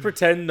we just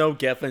pretend no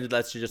GIF and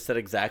that she just said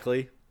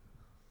exactly?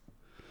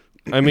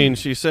 I mean,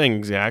 she's saying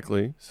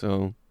exactly,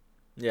 so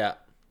Yeah.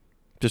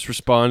 just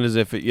respond as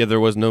if there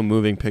was no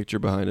moving picture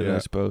behind it. Yeah. I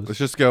suppose. Let's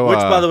just go. Which,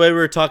 by the way, we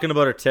were talking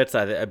about her tits,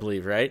 I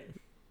believe, right?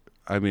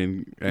 I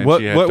mean, and What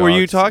she had were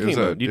you dogs. talking It was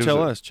about? You it was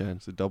tell a- us, Chad.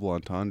 It's a double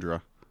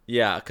entendre.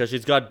 Yeah, because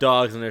she's got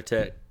dogs in her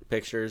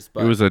pictures.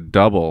 But It was a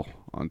double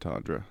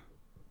entendre.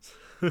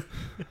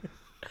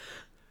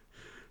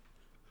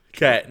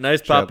 okay,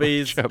 nice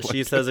puppies. Chad She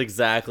liked says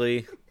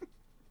exactly.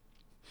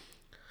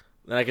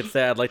 Then I could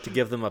say I'd like to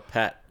give them a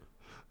pet.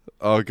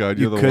 Oh God,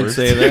 You you're the could worst.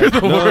 say You're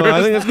that. the No, I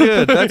worst. think that's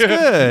good. That's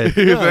good.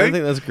 You No, I think?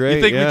 think that's great.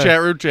 You think yeah. the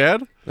chat room,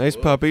 Chad? Nice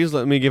puppies.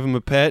 Let me give him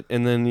a pet,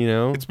 and then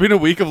It's been a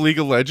week of League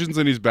of Legends,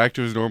 and he's back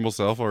to his normal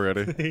self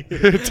already.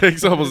 It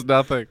takes almost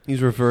nothing.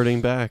 he's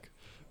reverting back.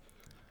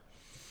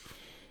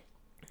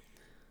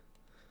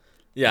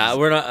 Yeah,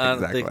 we're not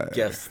Exactly. the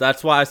gifts.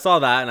 That's why I saw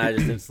that, and I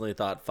just instantly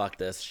thought, "Fuck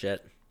this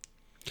shit."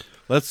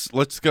 Let's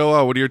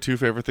go. What are your 2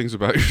 favorite things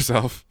about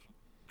yourself?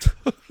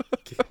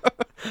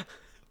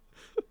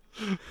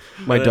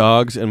 My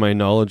dogs and my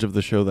knowledge of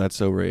the show That's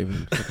So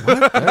Raven.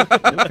 What?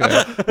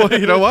 Okay. Well,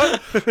 you know what?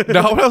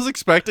 Not what I was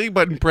expecting,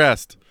 but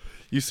impressed.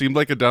 You seemed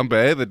like a dumb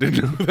bae that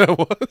didn't know who that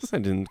was. I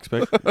didn't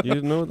expect you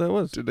didn't know what that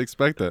was. Didn't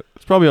expect that.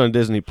 It's probably on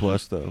Disney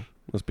Plus though.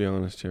 Let's be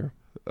honest here.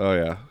 Oh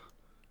yeah.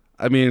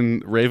 I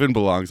mean, Raven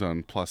belongs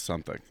on Plus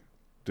something.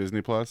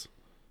 Disney Plus.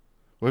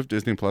 What if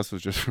Disney Plus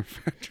was just for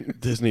veterans?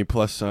 Disney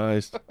Plus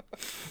sized.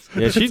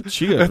 Yeah, she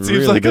got That seems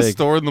really like a big.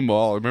 store in the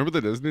mall. Remember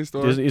the Disney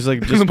store? Disney's like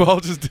In the just mall,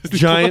 just Disney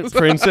giant Plus.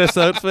 princess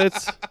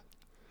outfits.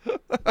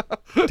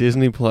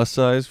 Disney Plus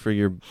size for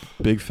your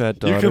big fat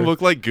daughter. You can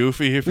look like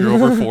Goofy if you're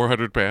over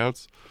 400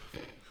 pounds.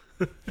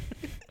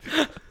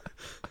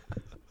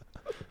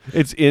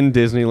 It's in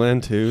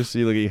Disneyland too, so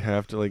you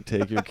have to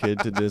take your kid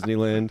to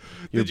Disneyland.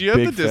 Your Did you have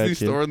the big fat Disney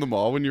kid. store in the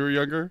mall when you were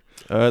younger?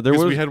 There Because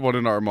was we had one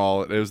in our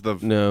mall. It was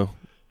no.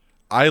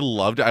 I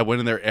loved it. I went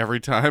in there every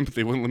time.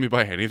 They wouldn't let me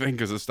buy anything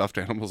because the stuffed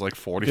animal was like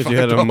 $45. Because you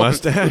had a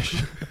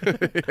mustache.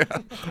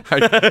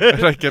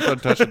 I kept on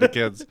touching the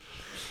kids.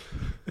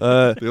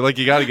 They're like,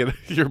 you got to get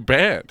your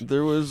banned.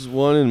 There was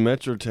one in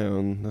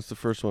Metrotown. That's the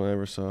first one I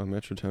ever saw.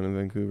 Metrotown in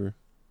Vancouver.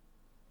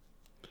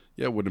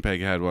 Yeah,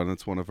 Winnipeg had one.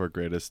 That's one of our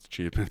greatest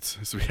achievements.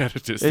 Is we had a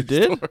Disney It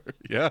did? store.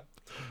 Yeah.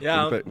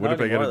 Yeah,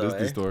 Winnipeg had a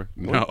Disney store.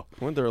 No.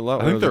 Went there a lot.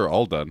 I when think was they're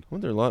all done.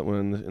 Went there a lot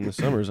when in the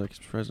summers. I'm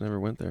surprised I never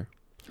went there.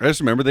 I just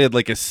remember they had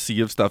like a sea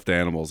of stuffed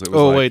animals. It was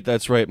Oh like, wait,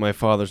 that's right. My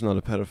father's not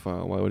a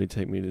pedophile. Why would he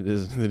take me to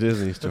the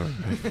Disney store?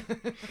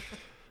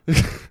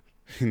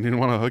 He didn't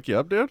want to hook you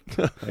up, dude?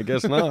 I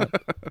guess not.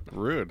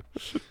 Rude.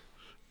 Do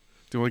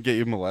you want to get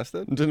you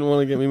molested? Didn't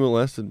want to get me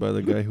molested by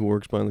the guy who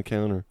works behind the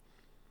counter.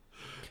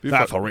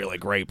 That's a really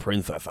great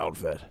princess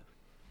outfit.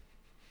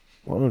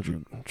 Why don't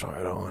you try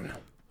it on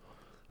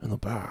in the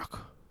back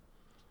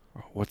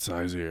What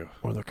size are you?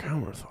 where the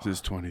camera's This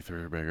is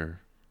 23 or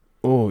bigger.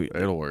 Oh,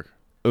 It'll work.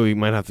 you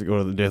might have to go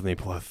to the Disney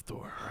Plus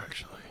store,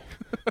 actually.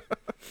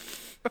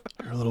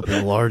 You're a little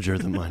bit larger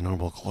than my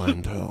normal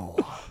clientele.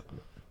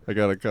 I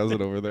got a cousin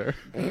over there.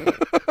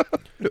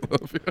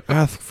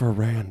 Ask for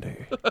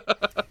Randy.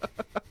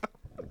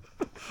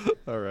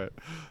 All right.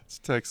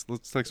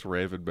 Let's text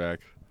Raven back.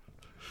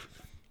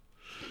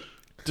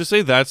 Just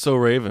say That's So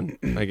Raven,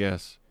 I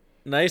guess.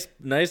 nice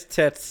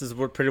tits is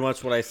pretty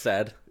much what I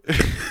said.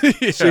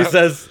 Yeah.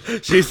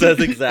 She says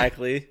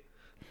exactly.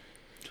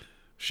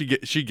 She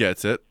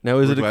gets it. Now,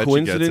 is We're it a glad she gets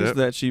coincidence it.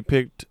 that she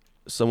picked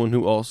someone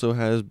who also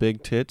has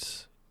big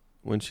tits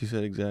when she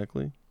said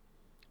exactly?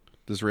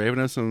 Does Raven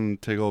have some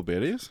tickle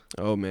bitties?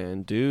 Oh,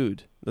 man,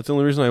 dude. That's the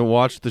only reason I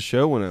watched the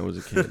show when I was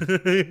a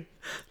kid.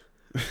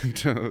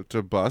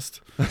 to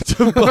bust?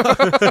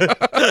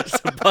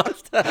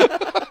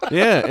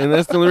 Yeah, and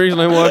that's the only reason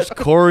I watched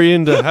Corey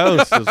in the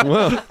House as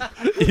well.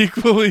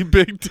 Equally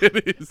big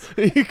titties.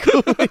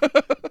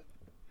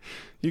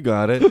 You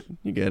got it.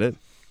 You get it.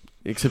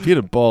 Except he had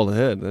a bald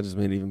head. That just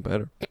made it even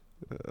better.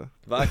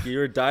 Fuck, you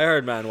were a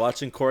diehard man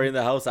watching Corey in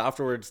the House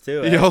afterwards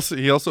too.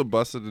 He also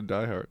busted in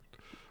Die Hard.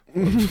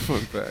 Fun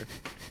fact.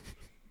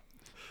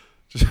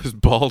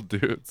 Just bald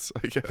dudes,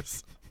 I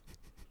guess.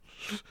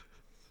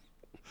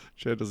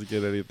 Chad doesn't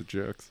get any of the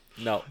jokes.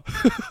 No.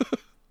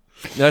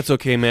 That's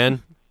okay,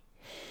 man.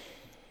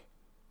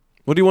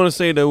 What do you want to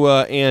say to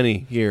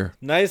Annie here?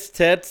 Nice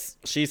tits.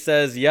 She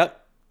says,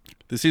 "Yep."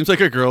 This seems like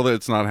a girl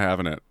that's not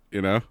having it,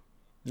 you know?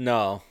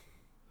 No.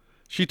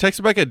 She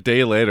texted back a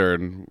day later,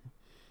 and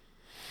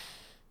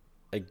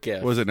A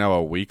gift. what is it now,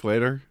 a week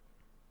later?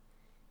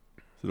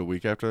 Is it a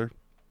week after?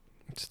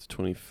 It's the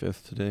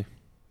 25th today.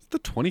 It's the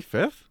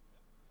 25th?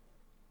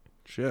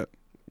 Shit.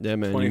 Yeah,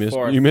 man.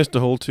 24th. You missed a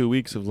whole 2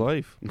 weeks of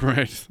life.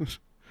 Right.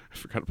 I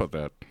forgot about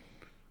that.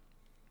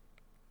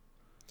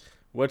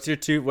 What's your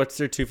two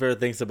favorite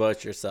things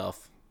about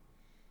yourself?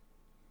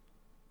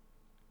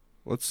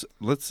 Let's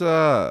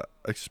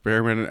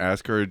experiment and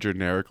ask her a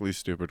generically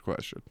stupid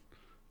question.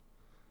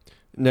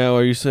 Now,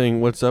 are you saying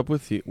what's up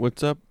with you?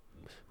 What's up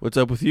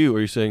with you? Or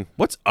are you saying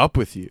what's up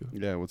with you?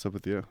 Yeah, what's up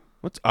with you?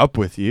 What's up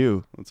with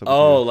you? What's up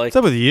Oh, with like What's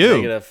up with you?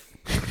 negative.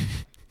 you?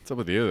 What's up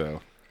with you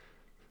though?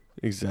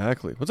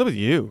 Exactly. What's up with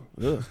you?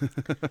 Ugh.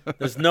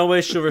 There's no way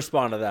she'll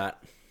respond to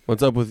that.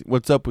 What's up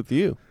with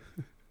you?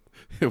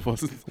 It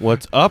wasn't.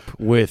 What's up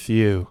with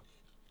you?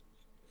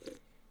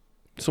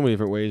 So many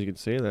different ways you could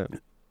say that.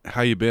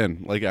 How you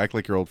been? Like, act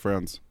like your old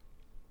friends.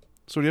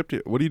 So what are you up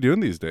to? What are you doing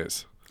these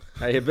days?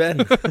 How you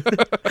been?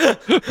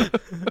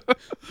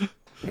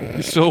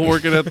 You still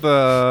working at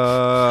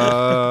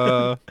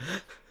the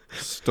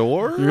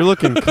store? You're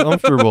looking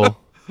comfortable.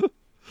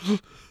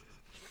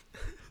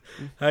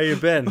 How you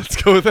been?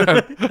 Let's go with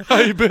that. How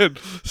you been?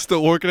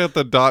 Still working at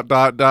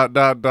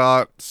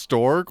the ...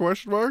 store?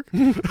 Question mark.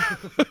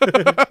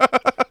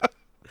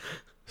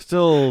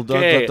 still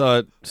Okay.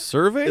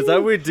 survey? Is that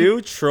what we do?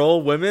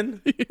 Troll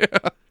women? Yeah.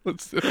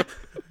 Let's do it.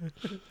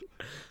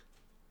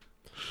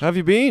 How have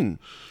you been?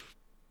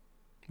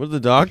 What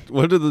did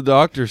the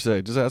doctor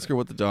say? Just ask her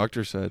what the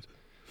doctor said.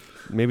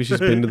 Maybe she's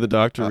been to the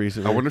doctor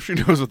recently. I wonder if she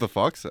knows what the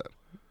fox said.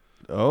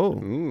 Oh.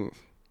 Ooh.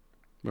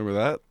 Remember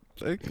that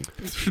thing?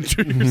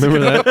 Remember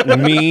that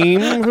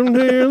meme from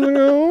 2 years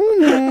ago?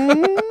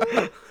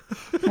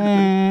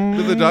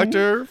 To the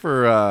doctor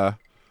for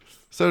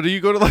so do you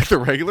go to like the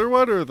regular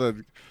one or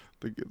the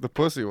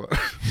pussy one?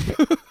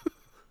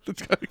 The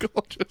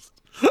gynecologist.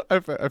 I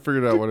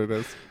figured out what it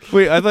is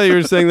Wait, I thought you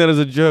were saying that as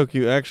a joke.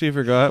 You actually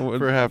forgot what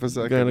for half a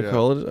second.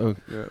 gynecologist? Oh.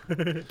 Yeah.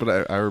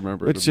 But I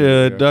remember. Which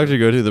it doctor you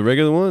go to? The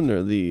regular one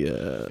or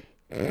the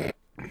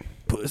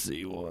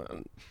pussy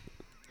one?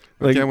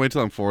 I can't wait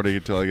till I'm 40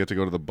 until I get to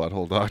go to the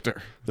butthole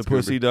doctor. The It's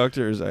gonna pussy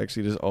doctor is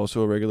actually just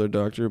also a regular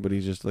doctor, but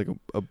he's just like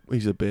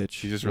he's a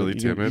bitch. He's just really you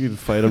timid. You can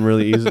fight him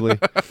really easily.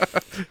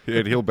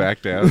 And he'll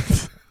back down.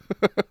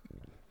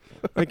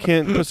 I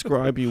can't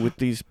prescribe you with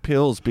these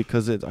pills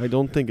because I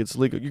don't think it's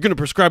legal. You're gonna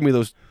prescribe me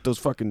those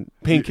fucking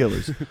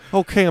painkillers.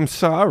 Okay, I'm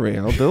sorry.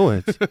 I'll do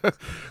it.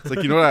 It's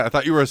like, you know what? I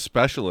thought you were a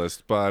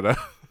specialist, but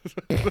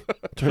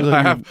Turns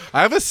out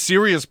I have a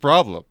serious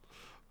problem.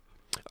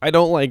 I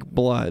don't like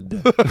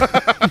blood.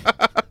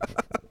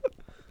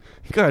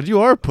 God, you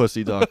are a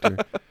pussy doctor.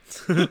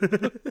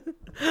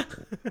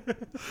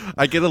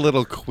 I get a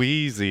little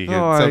queasy and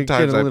Oh, I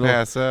sometimes get a I little-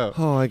 pass out.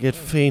 Oh, I get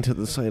faint at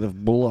the sight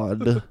of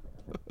blood.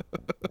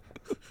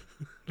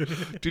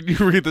 Did you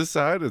read the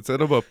sign? It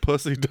said I'm a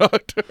pussy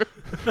doctor.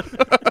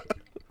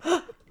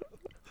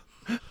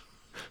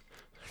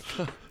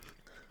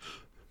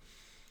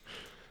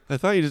 I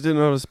thought you just didn't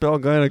know how to spell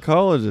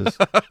gynecologist.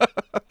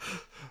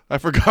 I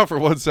forgot for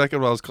 1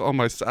 second what I was calling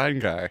my sign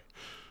guy.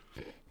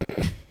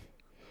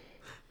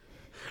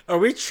 Are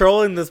we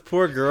trolling this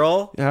poor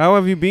girl? How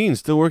have you been?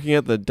 Still working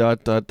at the ...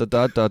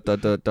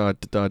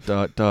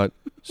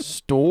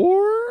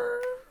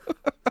 store?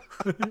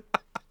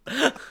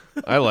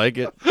 I like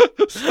it.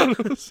 So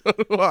do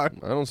I. I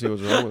don't see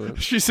what's wrong with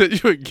it. She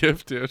sent you a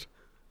gift, dude.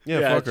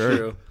 Yeah, fuck her.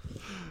 true.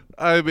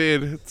 I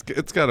mean,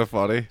 it's kind of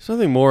funny. There's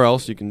nothing more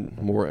else you can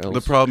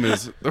The problem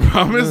is There's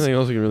nothing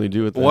else you can really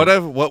do with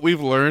that. what we've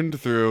learned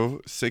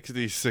through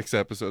 66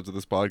 episodes of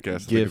this podcast, I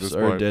think at Gifts this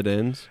are point, dead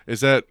ends.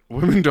 is that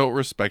women don't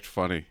respect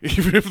funny,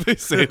 even if they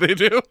say they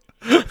do.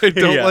 They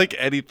don't Yeah. like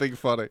anything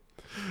funny.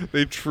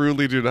 They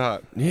truly do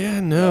not. Yeah,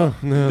 no.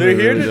 They're they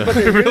here really to, don't. but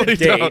they're here Really to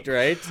date, don't.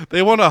 right?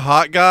 They want a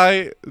hot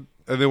guy,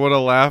 and they want to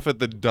laugh at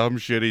the dumb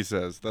shit he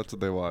says. That's what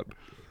they want.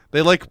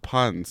 They like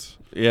puns.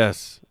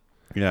 Yes.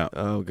 Yeah.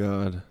 Oh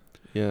God.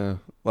 Yeah.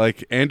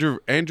 Like Andrew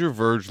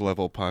Verge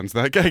level puns.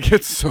 That guy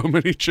gets so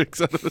many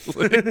chicks out of his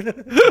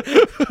league.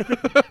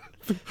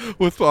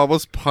 With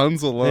almost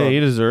puns alone. Hey, he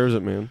deserves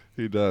it, man.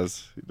 He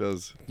does. He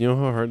does. You know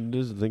how hard it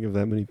is to think of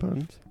that many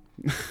puns?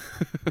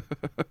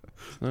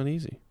 It's not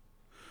easy.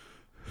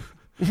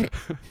 I think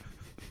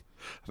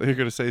you're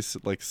gonna say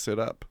like sit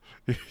up.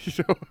 You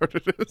know how hard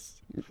it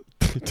is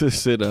To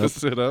sit to up.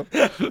 sit up.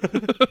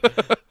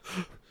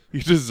 He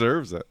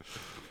deserves it.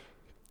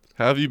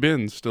 How have you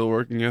been? Still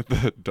working at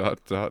the ...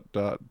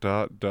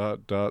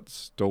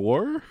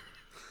 store?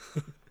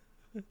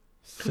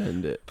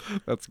 Send it.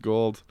 That's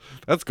gold.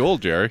 That's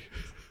gold, Jerry.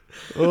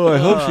 Oh, I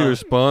hope she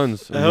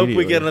responds. I hope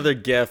we get immediately. another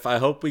GIF. I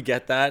hope we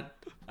get that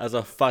as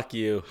a fuck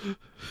you.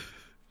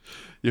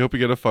 You hope you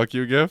get a fuck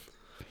you gif?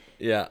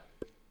 Yeah.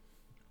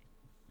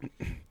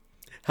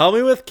 Help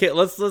me with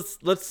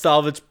let's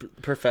salvage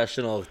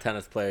professional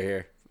tennis player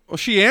here. Well,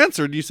 she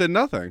answered. You said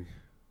nothing.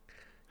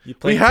 You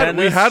play We had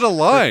tennis? a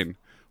line.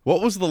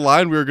 What was the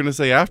line we were going to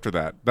say after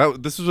that?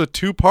 This was a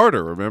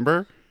two-parter,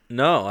 remember?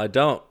 No, I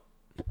don't.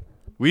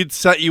 We'd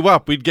set you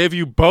up. We'd give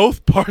you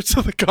both parts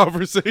of the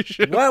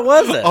conversation. What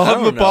was it? I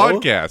On the don't know.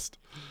 podcast.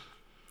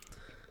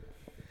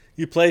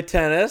 You play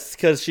tennis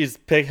because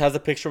has a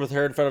picture with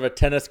her in front of a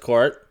tennis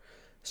court.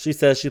 She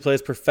says she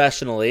plays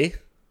professionally.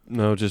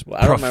 No, just Well,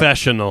 I don't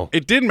professional.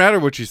 It didn't matter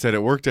what she said.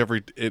 It worked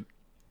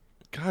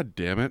God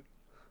damn it.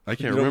 I You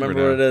can't don't remember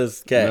remember now. what it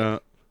is? Okay. No.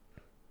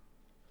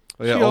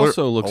 Oh, yeah, She all her-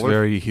 also looks all her-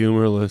 very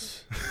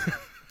humorless.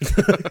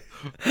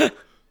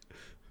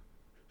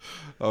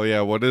 Oh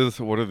yeah, what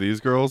are these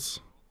girls?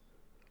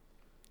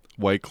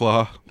 White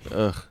Claw.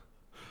 Ugh.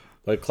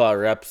 White Claw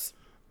reps.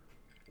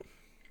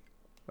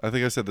 I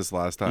think I said this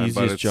last time,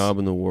 but Easiest job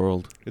in the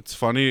world. It's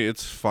funny.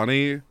 It's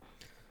funny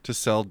to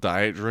sell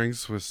diet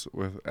drinks with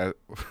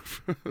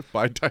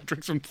buy diet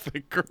drinks from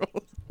thick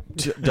girls.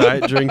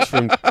 Diet drinks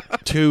from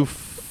two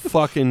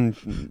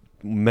fucking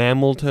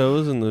mammal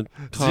toes in the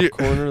top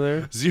corner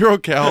there. 0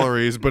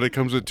 calories, but it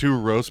comes with 2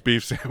 roast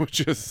beef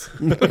sandwiches.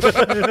 Every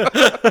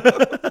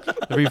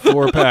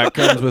 4-pack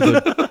comes with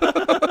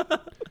a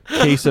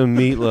case of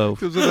meatloaf.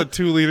 Comes with a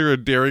 2-liter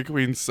of Dairy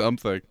Queen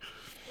something.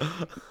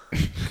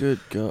 Good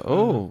God.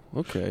 Oh,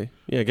 okay.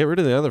 Yeah, get rid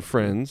of the other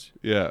friends.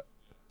 Yeah,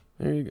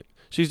 There you go.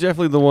 She's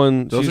definitely the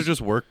one. those she's- are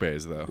just work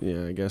bays though.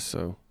 Yeah, I guess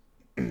so.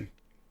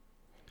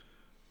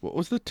 What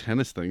was the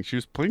tennis thing? She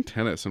was playing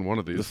tennis in one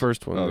of these. The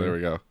first one. Oh, yeah. there we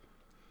go.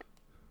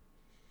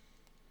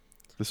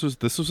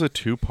 This was a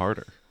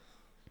 2-parter.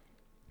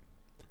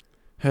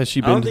 Has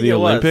she I don't been to think the it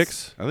was.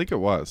 Olympics? I think it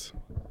was.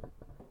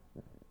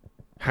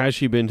 Has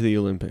she been to the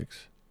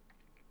Olympics?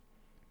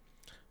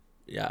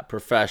 Yeah,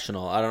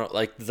 professional. I don't know.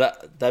 Like, does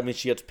that means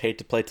she gets paid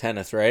to play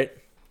tennis, right?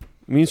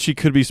 It means she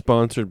could be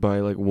sponsored by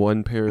like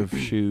one pair of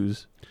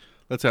shoes.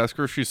 Let's ask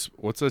her if she's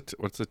what's a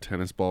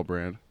tennis ball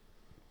brand.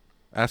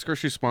 Ask her if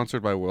she's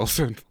sponsored by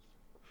Wilson.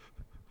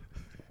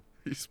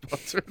 He's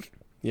sponsored.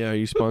 Yeah, are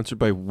you sponsored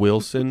by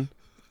Wilson?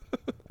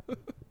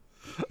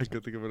 I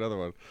could think of another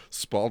one.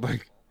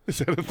 Spalding. Is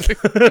that a thing?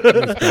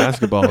 It's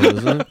basketball,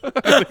 isn't it?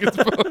 I think it's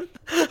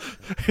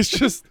both. It's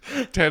just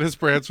tennis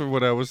brands from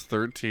when I was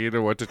 13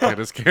 and went to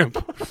tennis camp.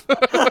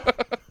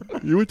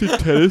 You went to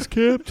tennis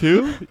camp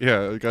too?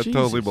 Yeah, I got Jesus.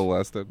 totally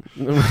molested.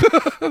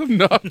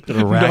 Got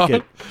a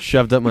racket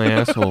shoved up my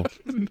asshole.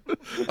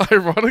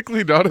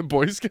 Ironically, not at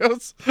Boy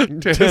Scouts.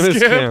 Tennis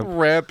camp.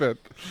 Rampant.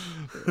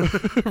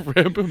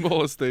 Rampant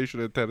molestation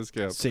at tennis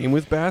camp. Same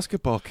with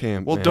basketball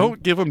camp. Well, man.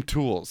 don't give them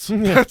tools.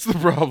 That's the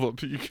problem.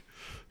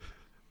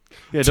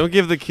 Yeah, don't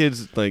give the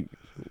kids like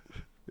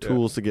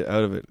tools to get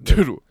out of it.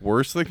 Dude,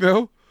 worst thing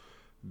though,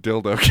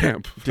 dildo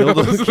camp.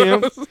 Dildo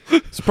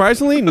camp.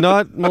 Surprisingly,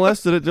 not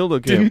molested at dildo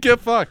camp. Didn't get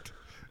fucked.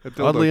 At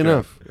dildo Oddly camp.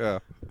 enough. Yeah.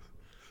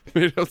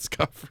 Made out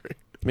scot-free.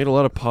 Made a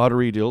lot of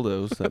pottery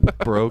dildos that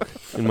broke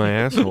in my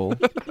asshole,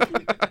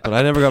 but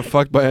I never got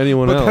fucked by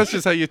anyone But else. that's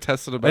just how you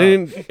tested them I out.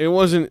 didn't. It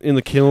wasn't in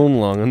the kiln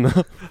long enough,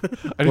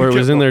 I or it didn't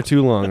was get in there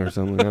too long, or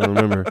something. I don't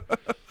remember.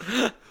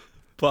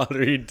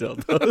 Pottery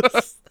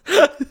dildos.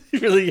 You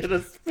really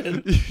gonna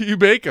spin? You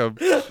make them.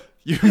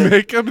 You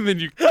make them and then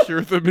you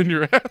cure them in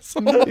your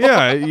asshole.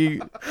 Yeah.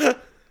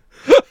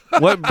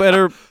 What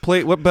better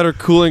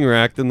cooling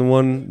rack than the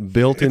one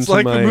built It's into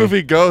like my the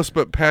movie Ghost,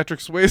 but Patrick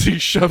Swayze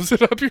shoves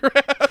it up your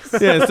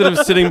ass. Yeah, instead of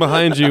sitting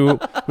behind you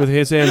with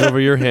his hands over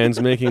your hands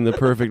making the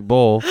perfect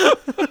bowl,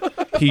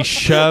 he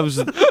shoves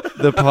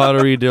the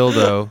pottery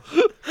dildo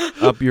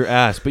up your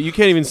ass. But you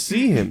can't even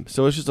see him,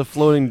 so it's just a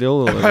floating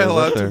dildo. that Am I goes up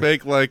allowed to there.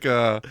 make like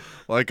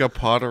a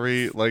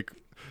pottery like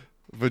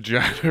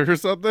vagina or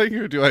something,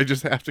 or do I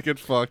just have to get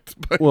fucked?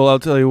 Well, I'll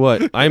tell you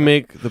what. I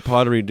make the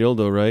pottery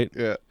dildo, right?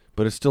 Yeah.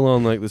 But it's still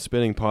on like the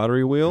spinning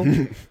pottery wheel.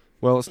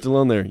 Well, it's still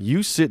on there.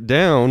 You sit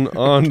down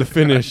on the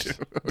finished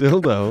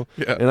dildo,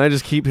 Yeah. and I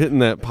just keep hitting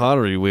that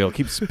pottery wheel,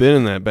 keep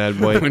spinning that bad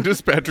boy. When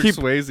does Patrick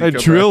Swayze I come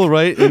drill back?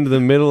 right into the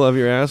middle of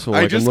your asshole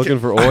like I'm looking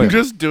for oil. I'm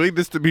just doing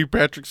this to be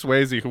Patrick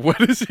Swayze.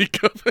 When is he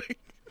coming?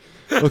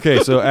 Okay,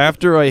 so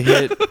after I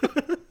hit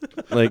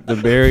like the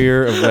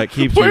barrier of that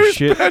keeps your Where's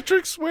shit,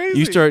 Patrick Swayze?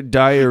 you start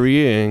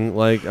diarrheaing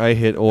like I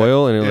hit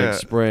oil and it Yeah. like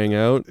spraying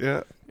out.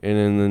 Yeah.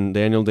 And then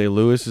Daniel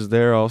Day-Lewis is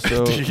there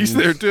also. He's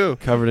there too.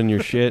 Covered in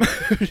your shit.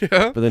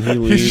 Yeah. But then he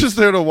leaves. He's just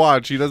there to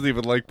watch. He doesn't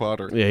even like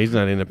pottery. Yeah, he's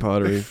not into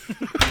pottery.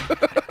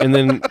 And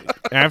then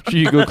after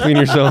you go clean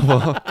yourself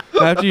off,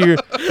 after you're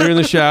in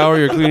the shower,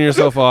 you're cleaning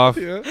yourself off,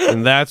 Yeah.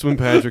 and that's when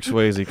Patrick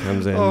Swayze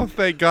comes in. Oh,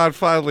 thank God!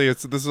 Finally,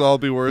 this will all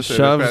be worth it.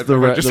 Shoves Patrick, the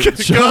I'm ra- just the-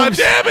 kidding. God shoves-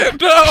 damn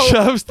it! No,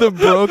 Shoves the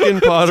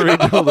broken pottery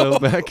dildo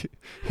back.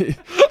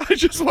 I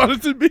just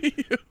wanted to be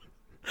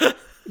you.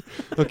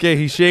 Okay,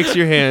 he shakes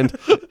your hand,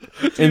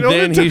 and know what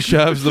then it he took-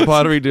 shoves the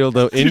pottery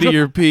dildo into know-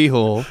 your pee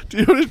hole. Do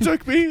you know what it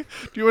took me? Do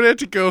you know what I had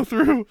to go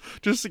through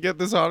just to get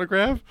this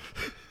autograph?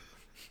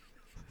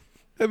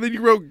 And then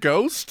you wrote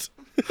Ghost?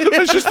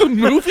 That's just the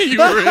movie you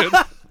were in.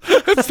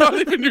 That's not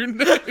even your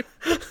name.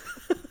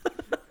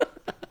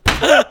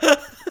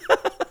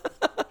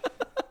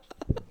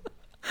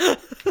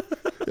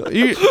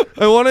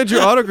 I wanted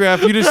your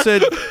autograph. You just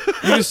said.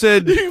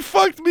 You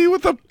fucked me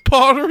with a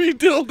pottery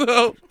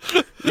dildo.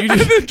 You And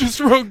just. then just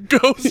wrote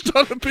Ghost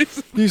on a piece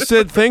of... You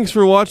said thanks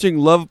for watching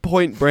Love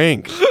Point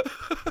Break.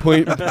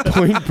 Point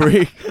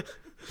Break.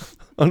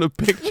 On a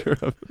picture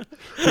of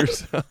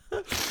yourself.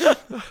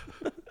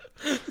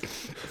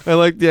 I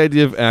like the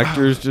idea of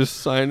actors just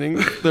signing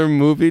their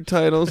movie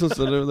titles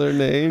instead of their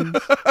names.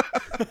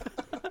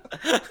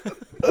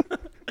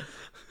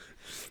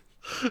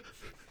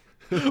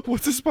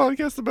 What's this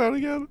podcast about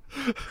again?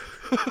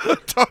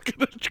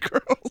 Talking to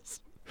girls.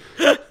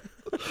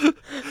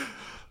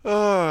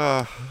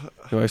 No,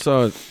 I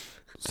saw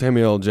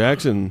Samuel L.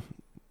 Jackson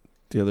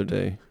the other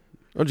day.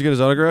 Oh, did you get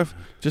his autograph?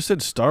 Just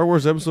said Star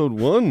Wars Episode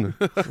 1.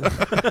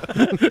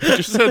 It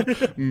just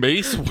said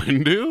Mace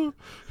Windu.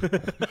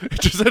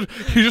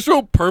 He just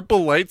wrote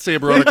purple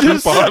lightsaber on a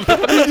coupon.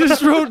 He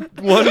just wrote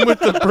one with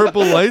the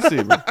purple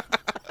lightsaber.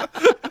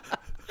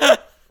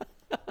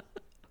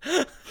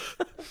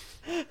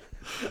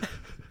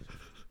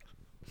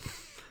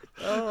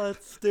 Oh,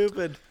 that's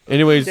stupid.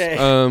 Anyways,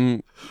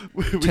 Okay.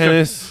 We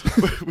tennis.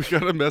 we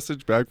got a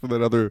message back from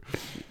the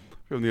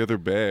other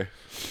bay.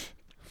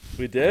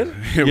 We did?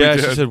 Yeah, Yeah,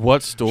 we she did. said,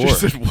 what store? She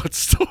said, "What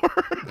store?"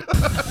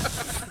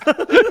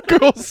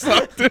 Girl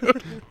suck,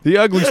 dude. The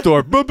ugly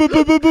store. Boo, boo,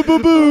 boo, boo, boo, boo,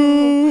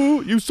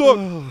 boo. You suck.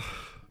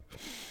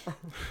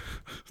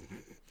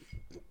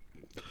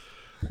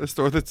 The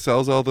store that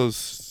sells all those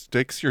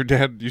sticks your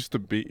dad used to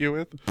beat you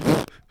with.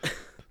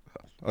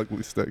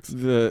 Ugly sticks.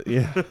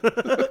 Yeah.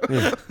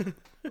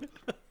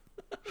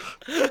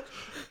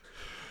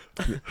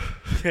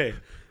 Okay.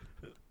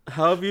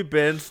 How have you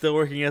been? Still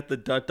working at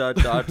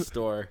the ...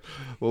 store.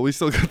 Well, we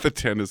still got the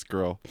tennis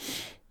girl.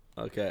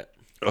 Okay.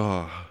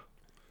 Oh,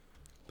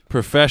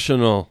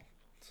 Professional.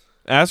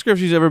 Ask her if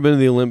she's ever been to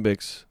the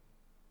Olympics.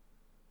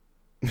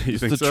 you It's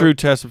think the so? true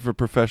test for a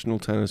professional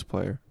tennis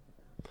player.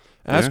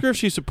 Ask Yeah. her if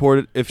she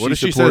supported. What if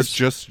she says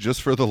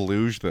just for the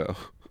luge though?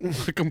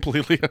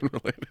 Completely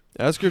unrelated.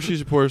 Ask her if she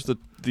supports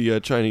the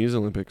Chinese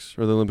Olympics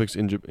or the Olympics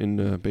in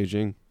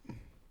Beijing.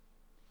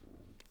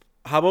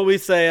 How about we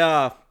say,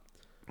 I've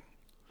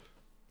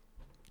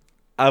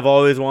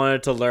always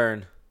wanted to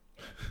learn.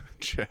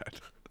 Chad,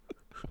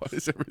 why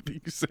does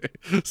everything you say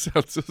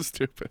sound so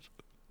stupid?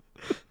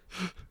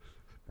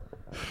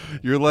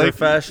 You're like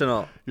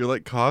Professional. You're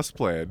like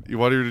cosplaying. You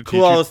want her to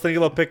Cool, teach I you. was thinking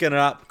about picking it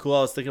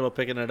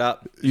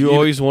up. You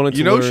always wanted to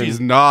You know learn she's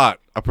not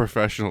a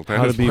professional how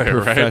tennis to be a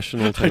player,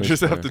 professional right? I tennis just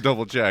player. have to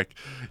double check.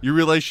 You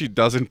realize she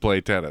doesn't play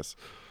tennis.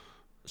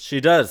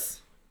 She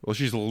does. Well,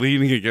 she's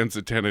leaning against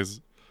a tennis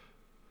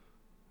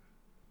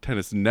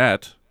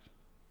net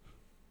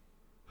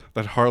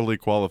that hardly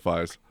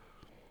qualifies.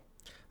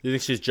 You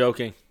think she's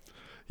joking?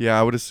 Yeah,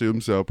 I would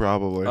assume so,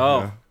 probably. Oh.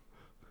 Yeah.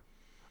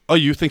 Oh,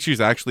 you think she's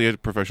actually a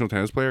professional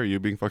tennis player? Are you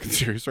being fucking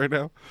serious right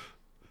now?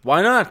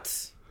 Why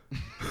not?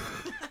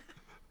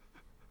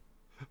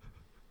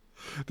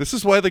 This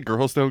is why the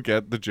girls don't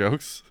get the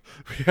jokes.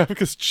 Yeah,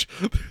 because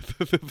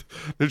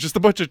there's just a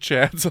bunch of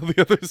Chads on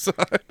the other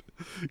side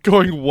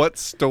going, what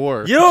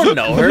store? You don't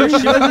know her.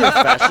 She might be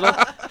professional.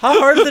 How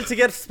hard is it to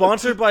get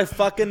sponsored by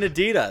fucking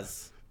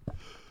Adidas?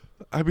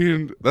 I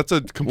mean, that's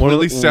a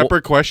completely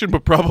separate question,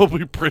 but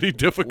probably pretty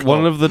difficult.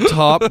 one of the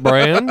top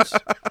brands.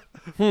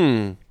 I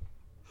don't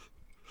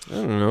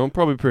know.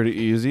 Probably pretty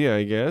easy,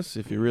 I guess.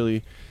 If you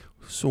really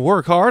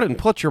work hard and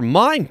put your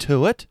mind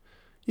to it,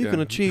 you can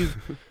Yeah. achieve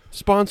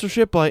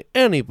sponsorship by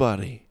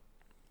anybody.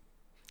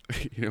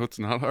 You know, it's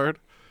not hard.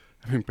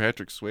 I mean,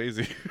 Patrick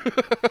Swayze.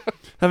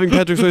 Having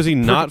Patrick Swayze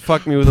not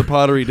fuck me with a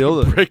pottery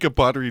dildo. Break a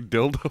pottery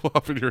dildo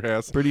off in your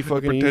ass. Pretty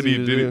fucking Pretend easy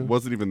he to do.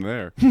 wasn't even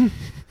there.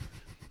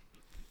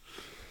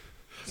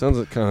 Sounds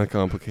like kind of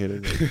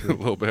complicated. A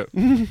little bit.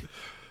 I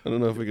don't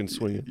know if we can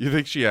swing it. You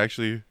think she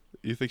actually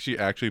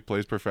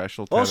plays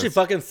professional Well, tennis? she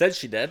fucking said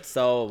she did,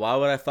 so why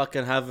would I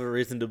fucking have a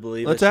reason to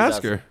believe Let's that she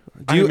ask doesn't? her.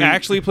 Do you I mean-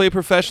 actually play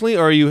professionally,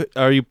 or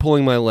are you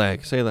pulling my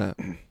leg? Say that.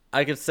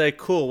 I could say,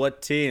 cool,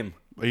 what team?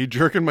 Are you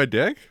jerking my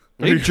dick?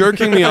 Are you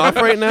jerking me off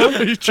right now?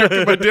 Are you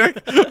jerking my dick?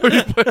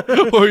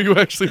 Or are you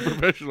actually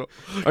professional?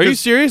 Are you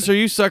serious? Or are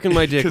you sucking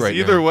my dick 'Cause right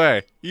either now?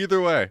 way.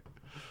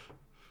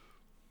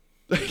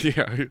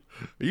 Yeah. Are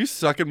you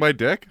sucking my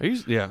dick? Are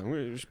you? Yeah, I'm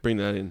gonna just bring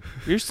that in.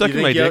 You're You sucking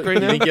think my you dick right you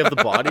now. think you have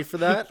the body for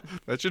that?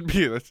 That should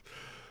be.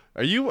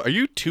 Are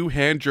you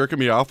two-hand jerking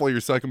me off while you're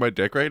sucking my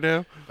dick right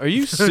now? Are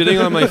you sitting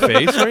on my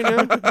face right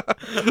now?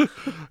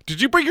 Did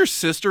you bring your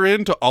sister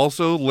in to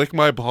also lick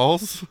my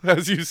balls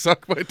as you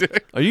suck my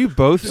dick? Are you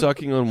both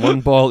sucking on one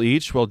ball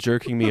each while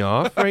jerking me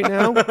off right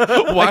now?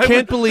 I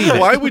can't believe it.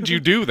 Why would you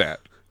do that?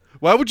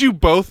 Why would you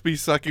both be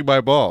sucking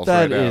my balls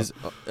That right now? is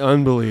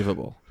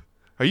unbelievable.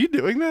 Are you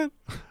doing that?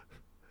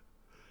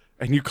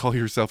 And you call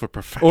yourself a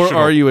professional? Or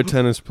are you a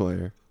tennis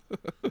player?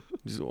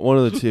 Just one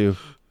of the two.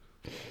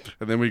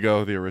 And then we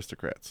go the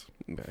aristocrats.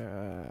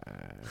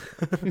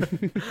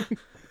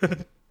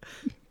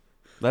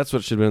 That's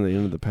what should have been the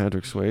end of the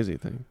Patrick Swayze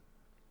thing.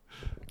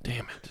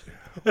 Damn it.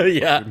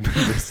 Yeah.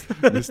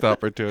 Missed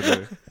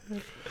opportunity.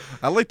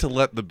 I like to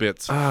let the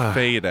bits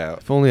fade out.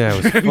 If only I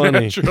was funny.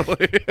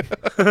 Naturally.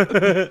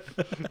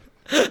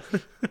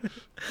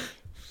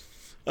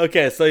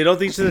 Okay, so you don't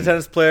think she's a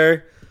tennis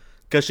player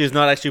because she's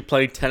not actually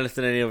playing tennis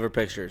in any of her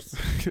pictures.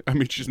 I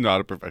mean, she's not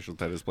a professional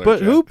tennis player. But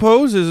Chad. who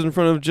poses in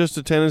front of just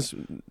a tennis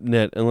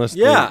net unless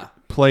Yeah. they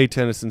play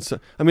tennis?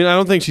 I mean, I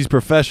don't think she's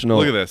professional.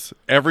 Look at this.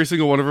 Every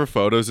single one of her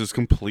photos is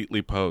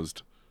completely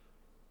posed.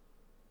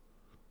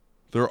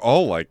 They're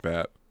all like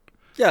that.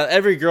 Yeah,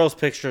 every girl's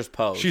picture is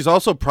posed. She's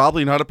also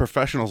probably not a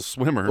professional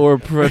swimmer. Or a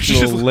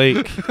professional She's-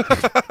 lake.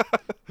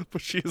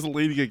 But she is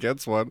leaning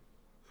against one.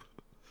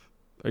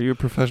 Are you a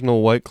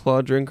professional White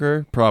Claw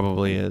drinker?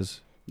 Probably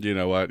is. You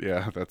know what?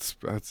 Yeah, that's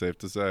safe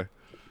to say.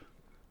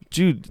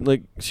 Dude,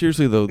 like,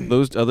 seriously, though,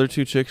 those other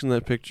two chicks in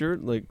that picture,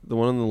 like, the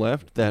one on the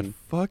left, that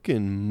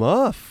fucking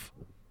muff.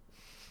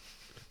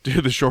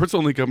 Dude, the shorts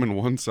only come in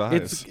one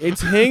size.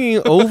 It's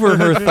hanging over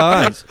her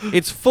thighs.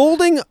 It's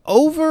folding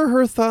over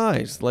her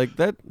thighs. Like,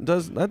 that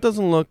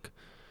doesn't look...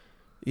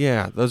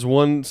 Yeah, there's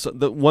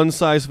the one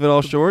size fit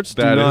all shorts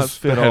do not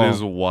fit all. That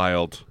is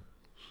wild.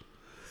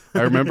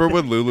 I remember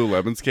when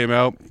Lululemons came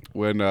out,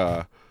 when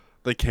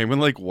they came in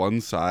like one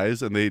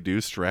size and they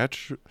do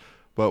stretch,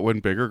 but when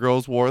bigger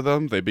girls wore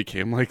them, they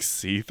became like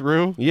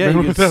see-through. Yeah,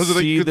 Remember you that? could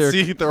see You could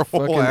see their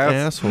whole fucking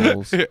ass.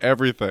 assholes.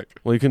 Everything.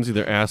 Well, you couldn't see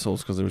their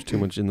assholes because there was too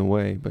much in the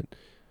way, but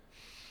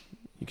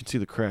you could see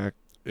the crack.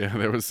 Yeah,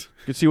 there was.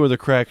 You could see where the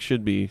crack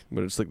should be,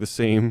 but it's like the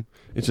same.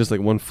 It's just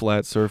like one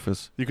flat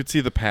surface. You could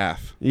see the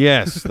path.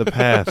 Yes, the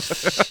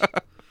path.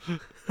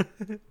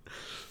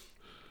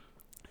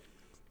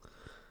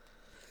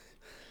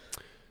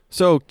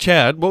 So,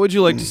 Chad, what would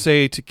you like to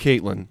say to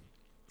Caitlin?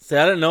 See,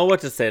 I didn't know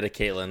what to say to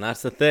Caitlin.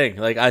 That's the thing.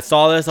 Like, I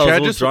saw this. I was a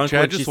little drunk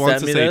when she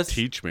sent me this.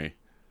 Teach me.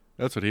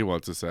 That's what he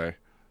wants to say.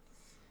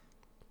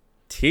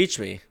 Teach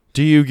me.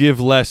 Do you give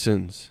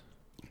lessons?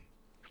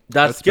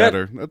 That's good.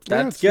 Better.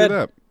 That's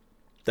good.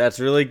 That's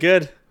really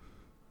good.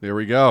 There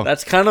we go.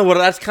 That's kind of what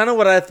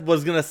I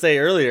was gonna say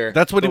earlier.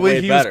 That's what he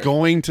was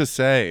going to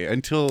say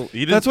until he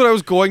didn't. That's what I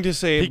was going to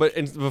say, but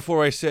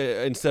before I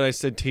said, instead I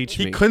said, teach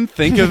me. He couldn't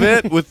think of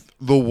it with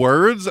the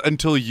words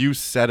until you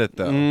said it,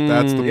 though.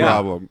 That's the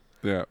problem.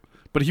 Yeah.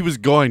 But he was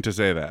going to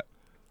say that.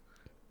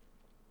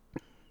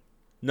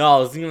 No, I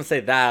wasn't going to say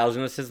that. I was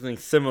going to say something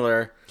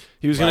similar.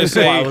 He was going to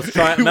say, I was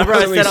trying. Remember,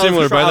 I said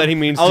similar. By that he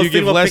means, do you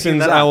give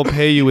lessons? I will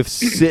pay you with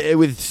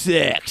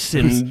sex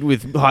and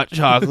with hot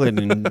chocolate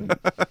and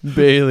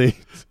Bailey.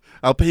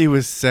 I'll pay you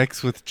with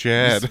sex with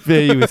Chad.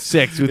 Pay you with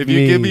sex with me. If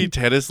you give me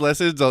tennis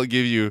lessons, I'll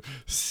give you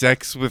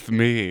sex with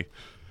me.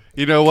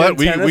 You know what?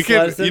 We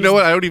could. You know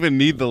what? I don't even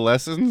need the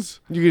lessons.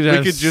 We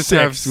could just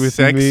have sex with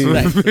me.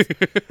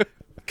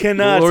 Can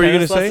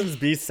tennis lessons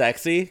be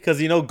sexy? Because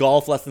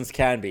golf lessons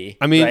can be.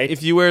 I mean, right?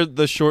 if you wear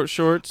the short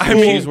shorts,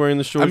 she's wearing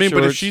the short shorts.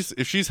 But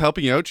if she's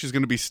helping you out, she's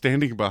going to be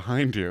standing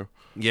behind you.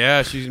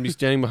 Yeah, she's going to be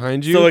standing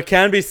behind you. So it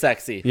can be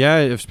sexy. Yeah,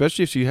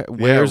 especially if she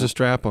wears a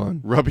strap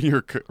on, rubbing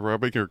your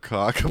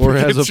cock, or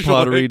has a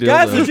pottery dildo.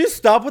 Guys, would you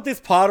stop with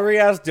these pottery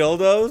ass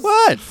dildos?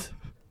 What?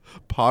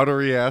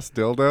 Pottery ass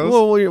dildos?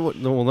 Well,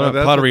 not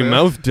pottery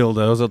mouth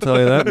dildos. I'll tell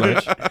you that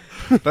much.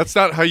 That's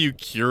not how you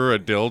cure a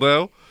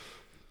dildo.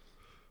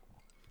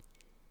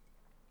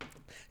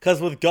 Because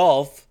with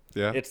golf,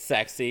 yeah, it's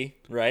sexy,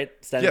 right?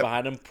 Standing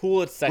behind him.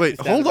 Pool, it's sexy. Wait,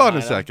 hold on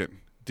a second.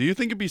 Do you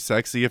think it'd be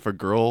sexy if a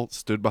girl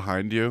stood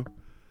behind you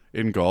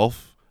in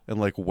golf and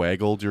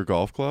waggled your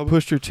golf club?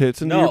 Pushed your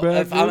tits into your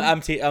bag?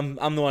 I'm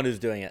the one who's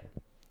doing it.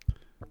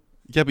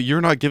 Yeah, but you're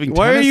not giving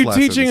Why tennis lessons. Why are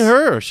you teaching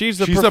her? She's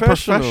a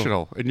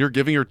professional. And you're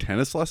giving her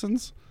tennis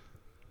lessons?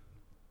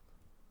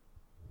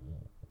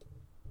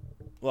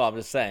 Well, I'm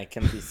just saying,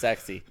 can it be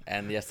sexy?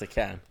 And yes, it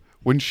can.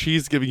 When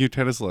she's giving you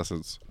tennis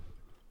lessons.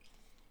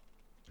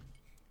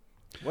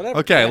 Whatever.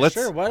 Okay, yeah,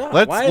 sure. Why not?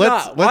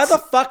 Why the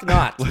fuck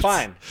not?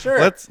 Fine.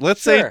 Sure.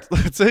 Let's say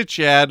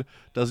Chad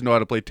doesn't know how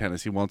to play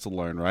tennis. He wants to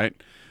learn, right?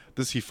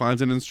 He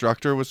finds an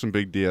instructor with some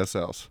big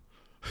DSLs.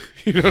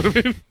 You know what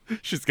I mean?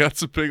 She's got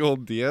some big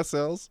old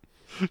DSLs.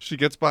 She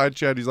gets behind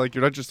Chad. He's like,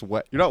 you're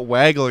not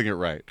waggling it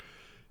right.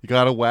 You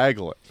gotta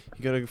waggle it.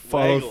 You gotta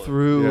follow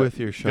through with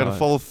your shot. You gotta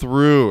follow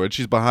through, and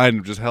she's behind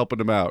him, just helping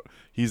him out.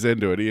 He's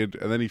into it,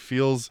 and then he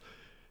feels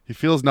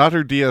not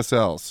her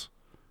DSLs.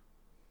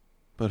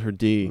 But her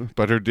D.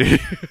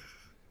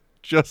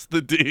 Just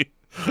the D.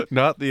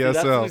 Not the SL.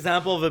 That's an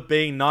example of it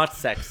being not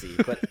sexy.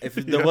 But if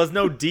there was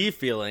no D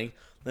feeling,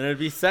 then it'd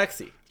be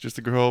sexy. Just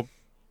a girl,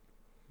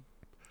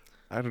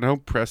 I don't know,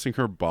 pressing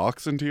her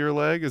box into your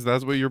leg? Is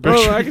that what you're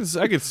picturing? Well,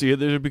 I could see it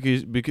there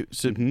because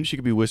she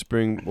could be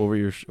whispering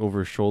over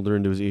her shoulder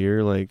into his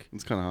ear.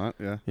 It's kind of hot,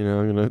 yeah.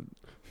 I'm going to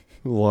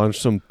launch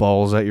some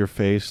balls at your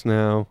face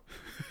now.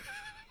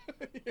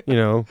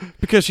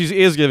 Because she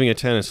is giving a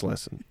tennis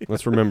lesson.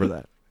 Let's remember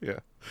that. Yeah.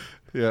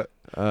 Yeah.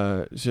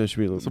 So she'll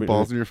be some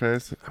balls in your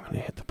face. I'm gonna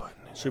hit the button.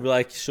 She'll be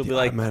like,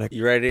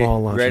 you ready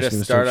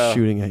to start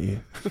shooting at you?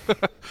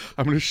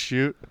 I'm gonna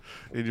shoot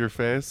in your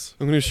face.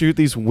 I'm gonna shoot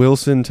these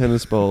Wilson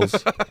tennis balls.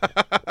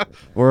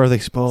 Or are they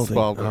Spalding?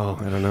 Spalding. Oh,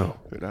 I don't know.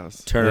 Who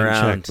knows? Turn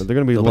around. But they're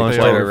gonna be launched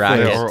like out a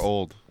racket. They are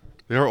old.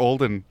 They are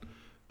old and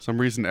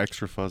some reason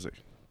extra fuzzy.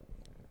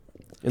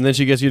 And then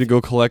she gets you to go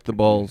collect the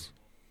balls,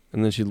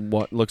 and then she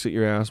looks at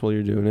your ass while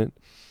you're doing it.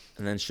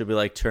 And then she'll be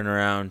like, turn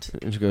around.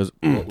 And she goes,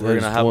 it's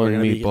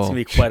gonna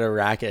be quite a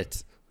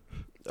racket.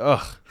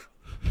 Ugh.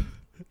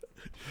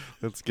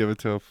 Let's give it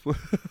to him. Someday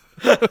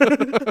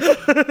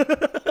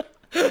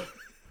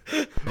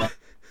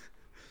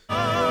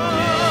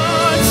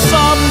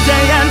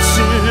and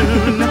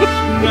soon,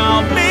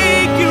 I'll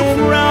make you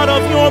proud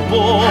of your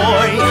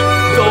boy.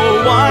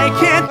 Though I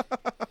can't.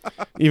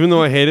 Even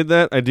though I hated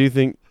that, I do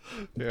think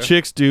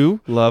chicks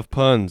do love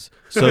puns.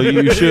 So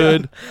you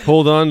should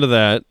hold on to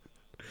that.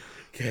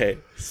 Okay.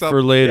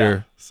 For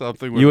later.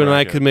 Something you and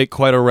I could make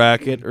quite a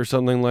racket or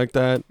something like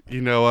that.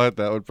 You know what?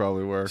 That would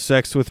probably work.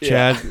 Sex with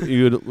Chad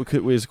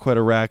is quite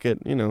a racket,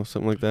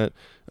 something like that.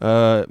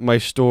 My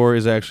store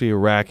is actually a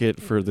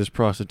racket for this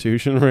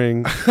prostitution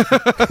ring.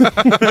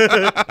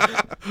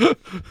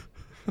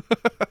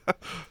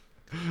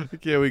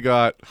 Okay, we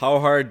got... How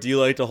hard do you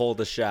like to hold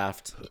the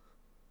shaft?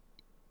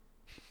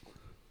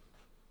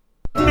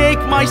 Make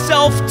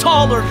myself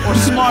taller or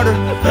smarter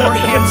or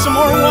handsome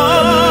or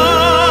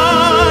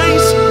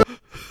wise.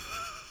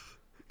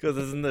 Because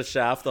isn't the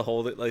shaft the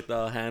hold it like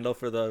the handle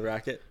for the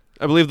racket?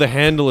 I believe the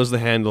handle is the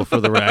handle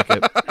for the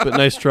racket. But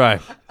nice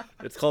try.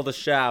 It's called a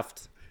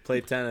shaft.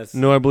 Play tennis.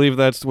 No, I believe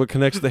that's what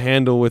connects the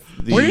handle with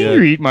the Where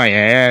do you eat my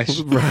ass?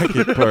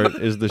 racket part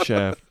is the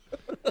shaft.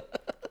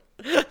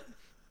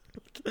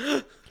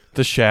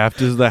 The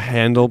shaft is the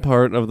handle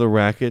part of the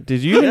racket. Do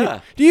you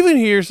even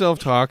hear yourself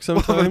talk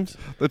sometimes?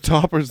 The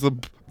top is the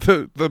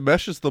The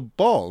mesh is the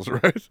balls,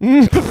 right?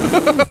 No,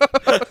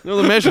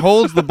 the mesh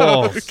holds the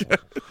balls.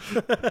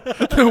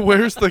 Then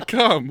where's the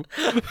cum?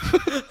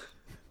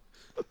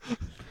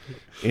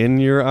 In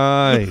your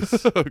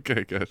eyes.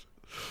 Okay, good.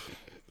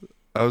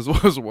 I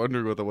was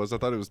wondering what that was. I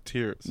thought it was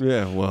tears.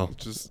 Yeah, well,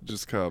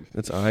 Just cum.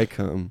 it's eye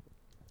cum.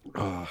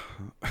 Okay.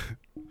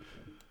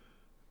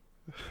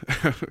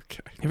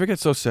 You ever get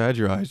so sad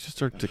your eyes just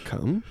start to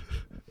cum?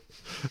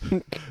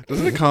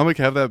 Doesn't a comic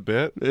have that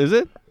bit? Is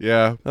it?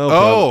 Yeah.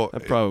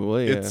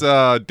 Probably. Yeah. It's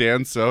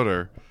Dan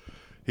Soder.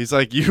 He's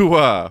like, he's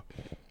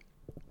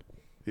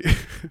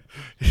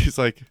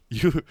like,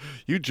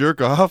 you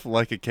jerk off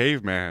like a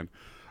caveman.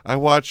 I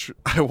watch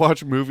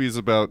movies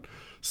about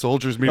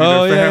soldiers meeting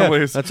their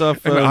families. That's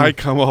off. And I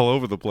come all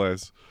over the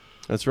place.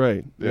 That's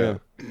right. Yeah.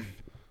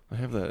 I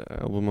have that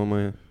album on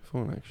my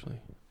phone actually.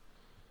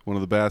 One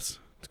of the best.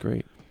 It's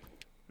great.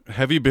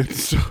 Have you been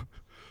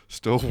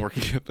still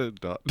working at the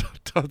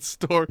dot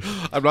store?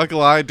 I'm not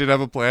gonna lie, I didn't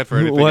have a plan for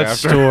anything What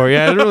after. store?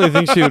 Yeah, I didn't really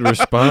think she would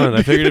respond.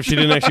 I figured if she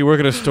didn't actually work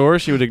at a store,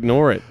 she would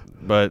ignore it.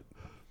 But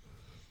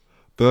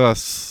The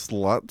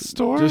slut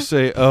store? just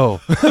say, "Oh,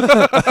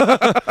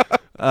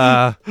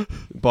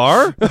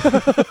 bar."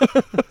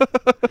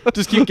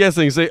 Just keep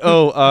guessing. Say,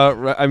 "Oh,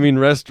 I mean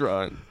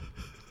restaurant."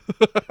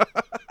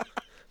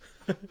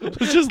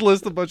 Just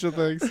list a bunch of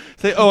things.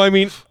 Say, "Oh, I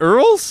mean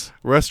Earl's."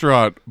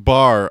 Restaurant,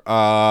 bar,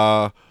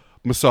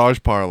 massage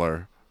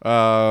parlor.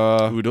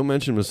 Ooh, don't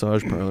mention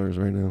massage parlors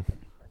right now.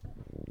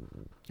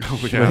 Oh,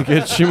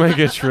 She might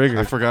get I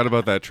triggered. forgot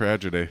about that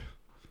tragedy.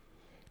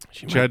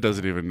 Chad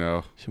doesn't even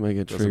know. She might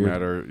get Doesn't triggered.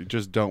 matter.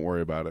 Just don't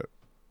worry about it.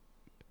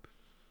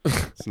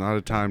 It's not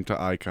a time to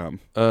eye cum.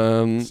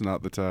 Um, It's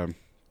not the time.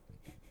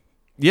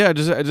 yeah,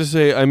 just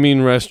say, "I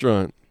mean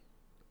restaurant."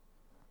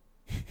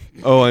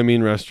 Oh, I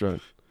mean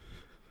restaurant.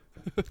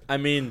 I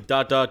mean, ...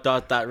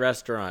 that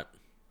restaurant.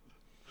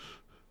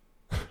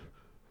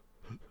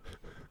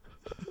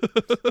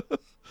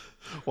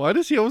 Why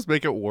does he always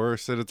make it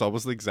worse and it's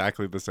almost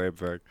exactly the same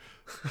thing?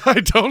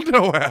 I don't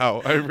know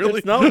how. I really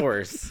It's not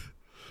worse.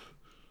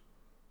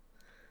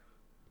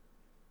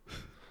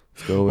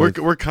 Let's go with.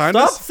 we're kind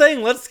Stop of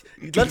saying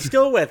let's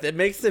go with it.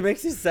 Makes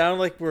you sound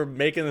like we're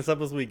making this up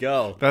as we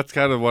go. that's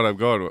kind of what I'm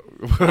going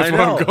with. That's I what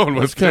know. I'm going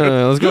with.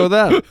 Let's go with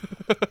that.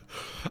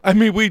 I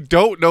mean, we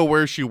don't know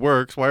where she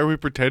works. Why are we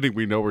pretending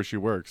we know where she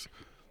works?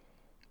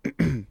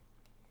 How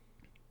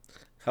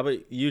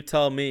about you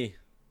tell me?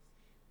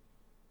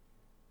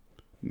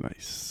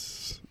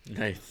 Nice.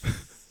 Nice.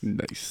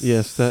 Nice.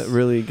 Yes, that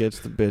really gets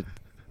the bit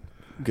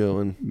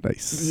going.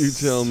 Nice. You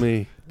tell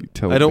me. You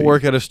tell I don't me.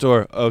 work at a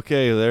store.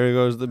 Okay, there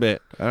goes the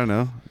bit. I don't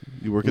know.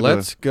 You work at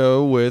Let's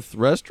go with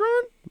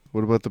restaurant.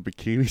 what about the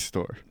bikini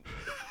store?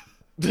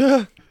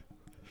 Do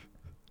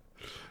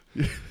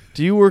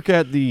you work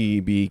at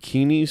the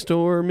bikini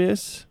store,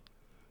 miss?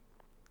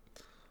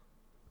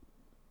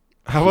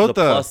 How about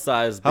the plus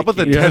size? how about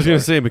the Yeah, I was ten- gonna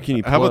say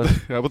bikini how plus.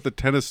 about the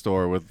tennis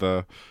store with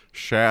the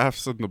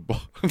shafts and the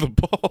the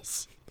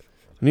balls?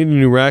 I need a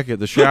new racket.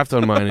 The shaft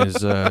on mine is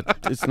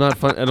it's not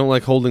fun. I don't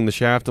like holding the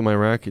shaft on my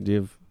racket. Do you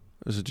have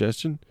a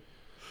suggestion?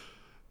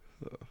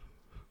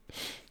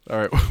 All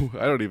right,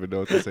 I don't even know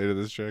what to say to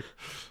this chick.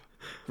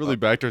 Really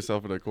backed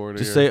herself in a corner.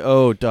 Just here. say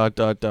oh ...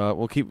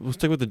 We'll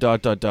stick with the ...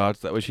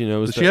 That way she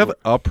knows. Does that she have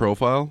a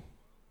profile?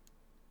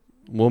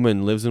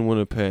 woman lives in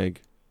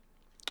Winnipeg.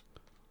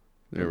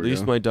 There At we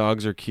least go. my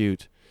dogs are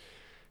cute.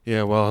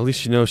 Yeah, well, at least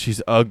she knows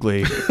she's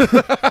ugly. That's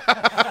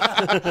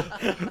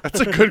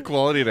a good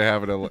quality to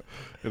have in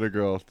a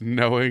girl,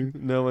 knowing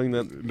Knowing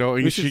that.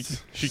 knowing We she should-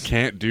 she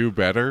can't do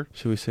better.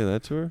 Should we say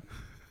that to her?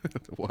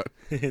 What?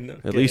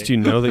 At least you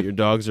know that your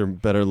dogs are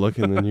better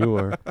looking than you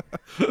are.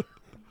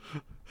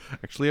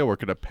 Actually, I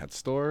work at a pet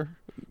store.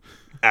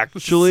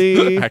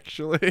 Actually,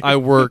 Actually, I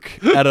work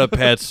at a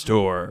pet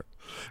store.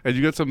 and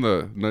you got some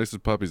of the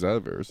nicest puppies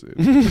I've ever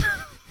seen.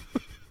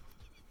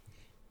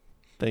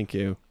 Thank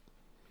you.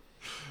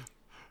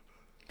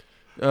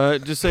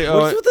 Just say,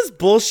 What's with this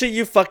bullshit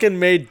you fucking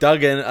made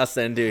Doug and us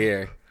into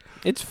here?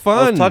 it's I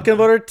fun. was talking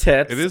about her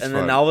tits, It is and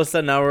fun. then all of a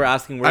sudden now we're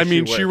asking where I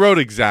mean, she she works. wrote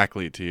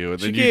exactly to you, and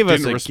She then you gave us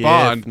didn't a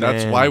respond. gift,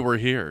 That's man. why we're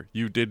here.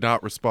 You did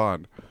not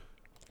respond.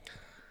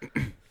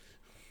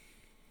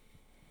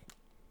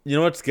 You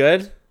know what's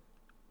good?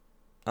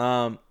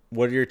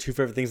 What are your two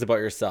favorite things about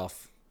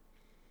yourself?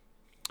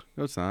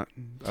 No, it's not.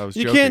 I was.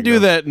 You joking, can't do though.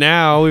 that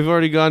now. We've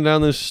already gone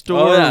down this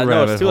store Oh yeah, no,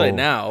 rabbit it's too late hole.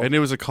 now. And it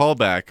was a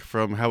callback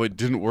from how it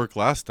didn't work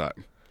last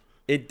time.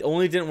 It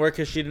only didn't work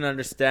because she didn't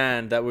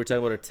understand that we were talking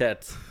about her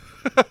tits,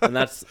 and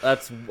that's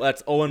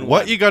Owen.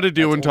 What you got to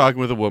do That's when Owen. talking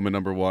with a woman,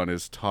 number one,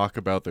 is talk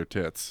about their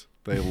tits.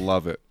 They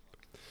love it.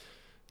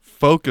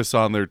 Focus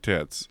on their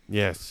tits,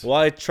 Yes. Well,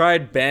 I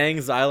tried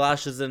bangs,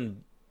 eyelashes,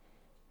 and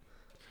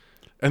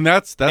and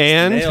that's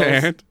And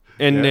nails.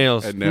 And yeah,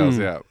 nails. and nails.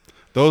 Hmm. Yeah,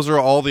 those are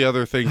all the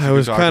other things. I you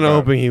was can talk kind of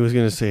about. hoping he was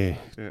going to say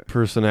Yeah.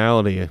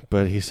 personality,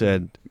 but he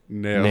said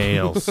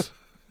nails.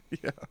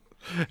 nails.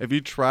 Have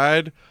you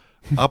tried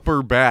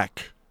upper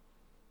back,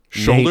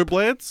 shoulder Nape.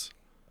 blades,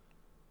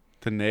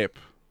 to nape,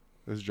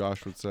 as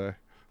Josh would say?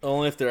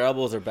 only if their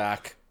elbows are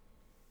back.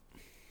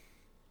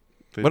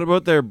 What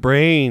about their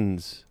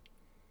brains?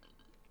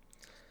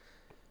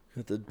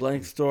 At the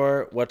blank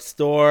store. What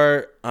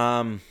store?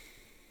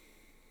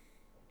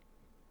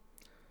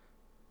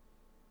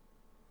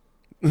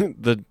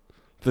 the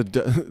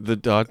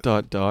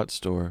dot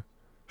store.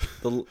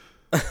 The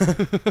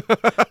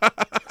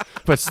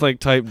But it's like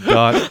type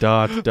dot.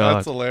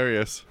 That's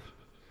hilarious.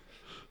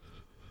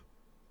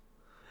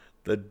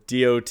 the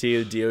DOT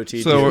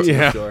So,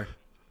 yeah. store.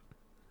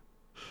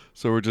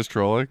 So we're just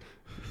trolling.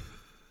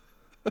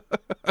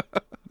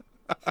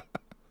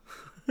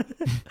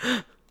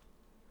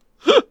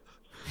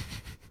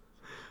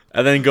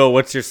 And then go,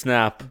 what's your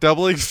snap?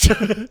 Doubling.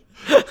 The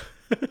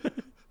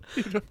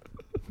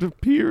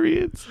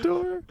period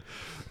store.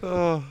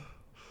 Oh,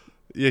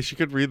 yeah. She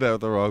could read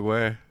that the wrong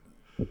way.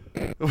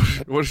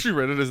 What if she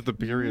read it as the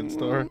period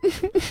store?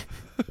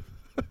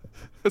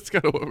 That's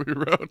kind of what we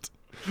wrote.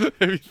 If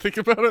you think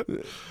about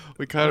it,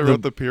 we kind of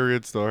wrote the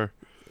period store.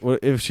 What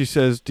if she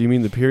says, "Do you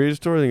mean the period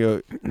store?" They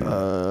go,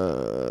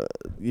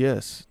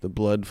 "Yes, the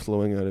blood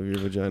flowing out of your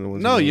vagina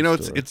was." No, in you that know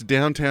store." it's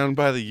downtown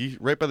by the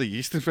right by the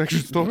yeast infection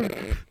store,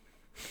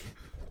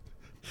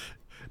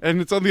 and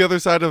it's on the other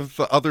side of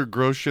the other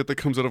gross shit that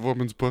comes out of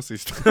women's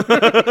pussies.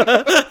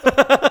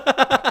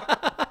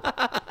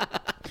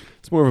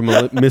 It's more of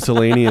a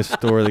miscellaneous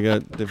store. They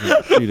got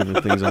a few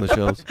different things on the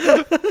shelves.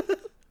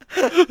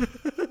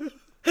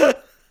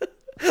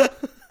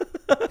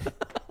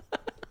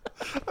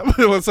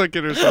 Let's not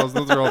kid ourselves.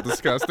 Those are all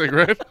disgusting,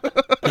 right?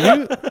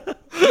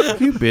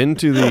 Have you been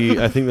to the?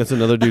 I think that's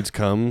another dude's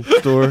cum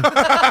store.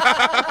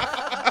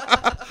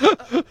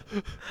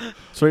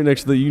 It's right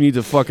next to the. You need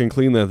to fucking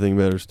clean that thing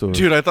better store.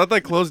 Dude, I thought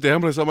that closed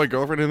down, but I saw my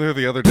girlfriend in there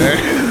the other day.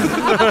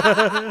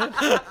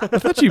 I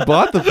thought she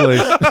bought the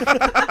place.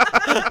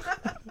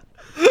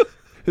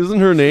 Isn't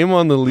her name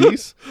on the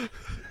lease?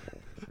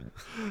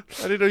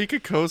 I didn't know you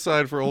could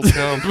co-sign for old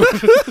cum.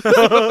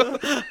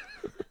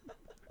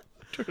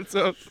 Turns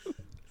out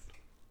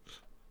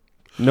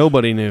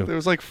Nobody knew. there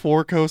was like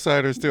 4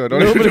 co-signers too. I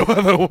don't even know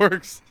how that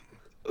works.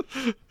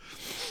 It's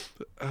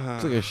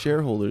like a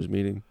shareholders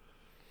meeting.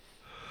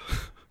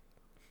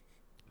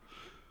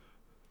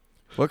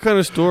 What kind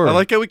of store? I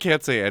like how we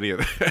can't say any of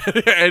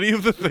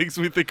the things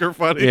we think are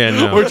funny. Yeah,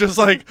 no. We're just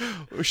like,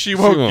 she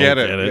won't get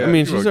it. Yeah, I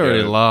mean, she she's won't get already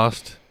it.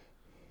 lost.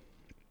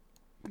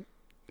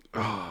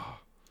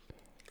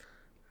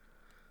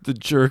 The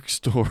jerk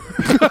store.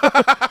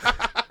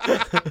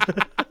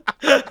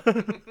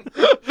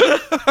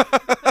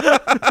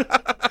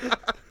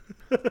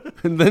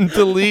 And then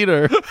delete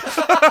her.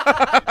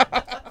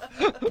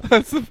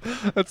 That's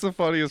the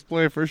funniest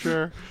play for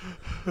sure.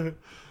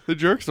 The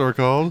jerk store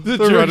called. The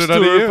They're jerk running out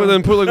of store, you. but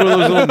then put like one of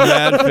those little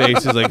mad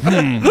faces, like,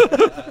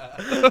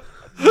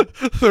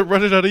 They're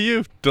running out of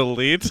you.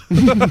 Delete.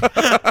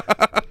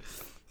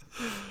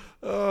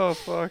 Oh,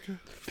 fuck.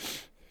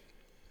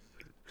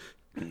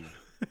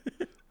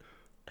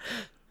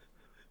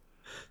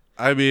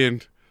 I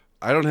mean,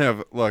 I don't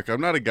have... Look,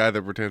 I'm not a guy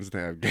that pretends to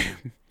have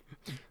game.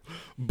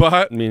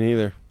 But Me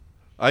neither.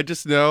 I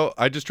just know...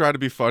 I just try to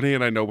be funny,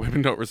 and I know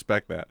women don't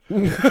respect that.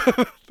 Those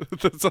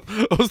are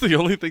the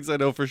only things I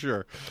know for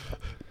sure.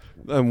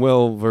 I'm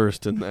well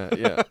versed in that,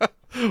 yeah.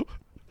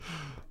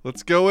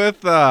 Let's go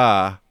with...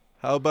 how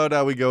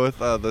about we go with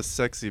the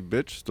sexy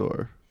bitch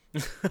store?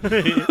 I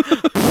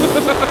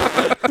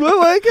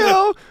like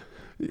how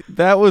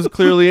that was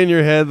clearly in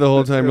your head the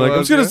whole time. You're like, I'm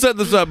was, just going yeah. to set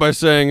this up by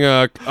saying,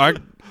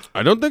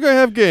 I don't think I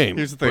have game.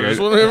 Here's the thing, I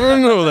just want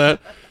everyone to know that.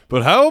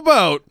 But how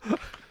about...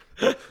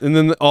 And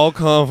then all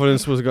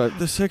confidence was gone.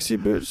 The sexy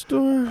bitch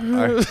store?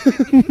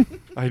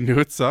 I knew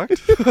it sucked.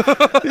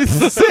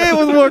 Say it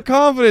with more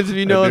confidence if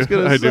you know it's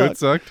going to I suck. knew it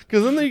sucked.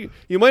 Because then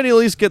you might at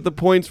least get the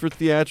points for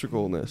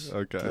theatricalness.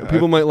 Okay.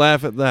 People might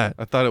laugh at that.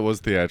 I thought it was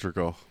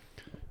theatrical.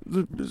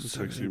 The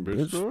sexy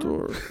bitch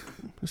store?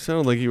 It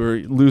sounded like you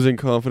were losing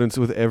confidence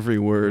with every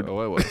word. Oh,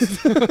 I was.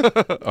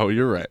 Oh,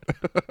 you're right.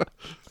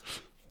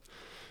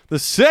 The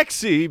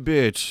sexy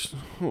bitch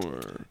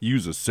store.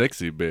 Use a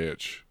sexy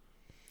bitch.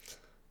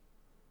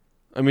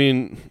 I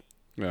mean,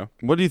 Yeah.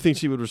 what do you think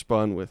she would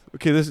respond with?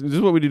 Okay, this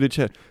is what we do to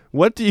chat.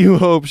 What do you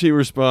hope she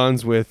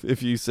responds with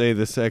if you say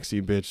the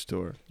sexy bitch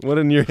store? What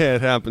in your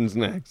head happens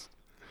next?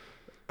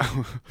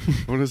 I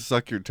want to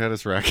suck your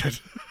tennis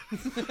racket.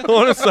 I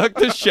want to suck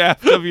the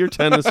shaft of your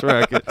tennis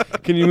racket.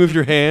 Can you move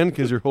your hand?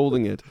 Because you're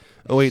holding it.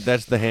 Oh, wait,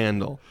 that's the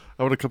handle.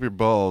 I want to cup your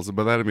balls, and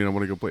by that I mean I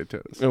want to go play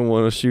tennis. I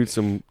want to shoot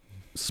some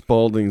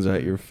Spaldings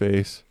at your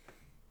face.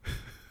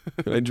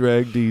 Can I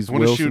drag these I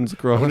want to Wilsons shoot. I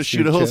across want to shoot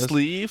your a whole chest?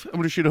 sleeve. I'm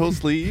going to shoot a whole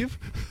sleeve.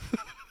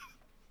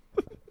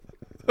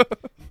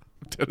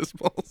 Tennis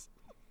balls.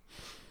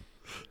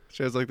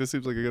 Chad's like, this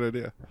seems like a good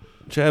idea.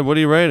 Chad, what are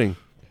you writing?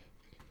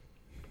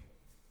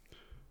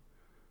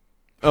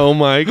 Oh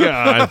my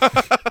God.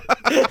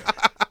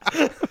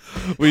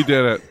 We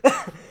did it.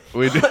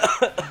 We did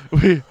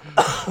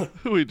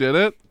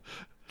it.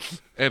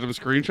 And I'm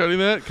screenshotting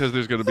that because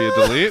there's going to be a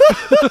delete.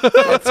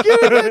 It's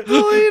gonna get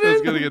deleted.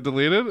 It's going to get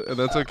deleted, and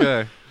that's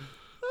okay.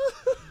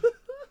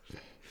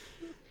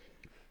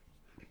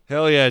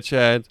 Hell yeah,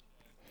 Chad.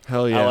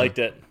 Hell yeah. I liked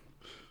it.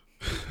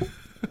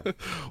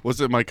 Was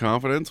it my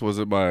confidence? Was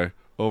it my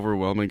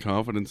overwhelming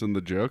confidence in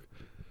the joke?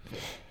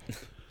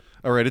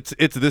 All right,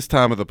 it's this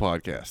time of the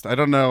podcast. I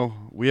don't know.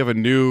 We have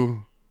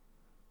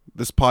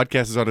this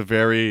podcast is on a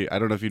very, I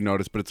don't know if you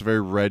noticed, but it's a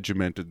very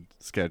regimented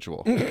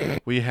schedule.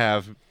 We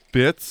have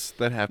bits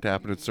that have to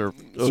happen at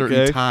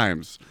certain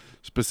times,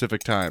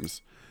 specific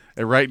times.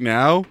 And right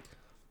now,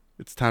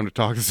 it's time to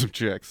talk to some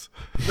chicks.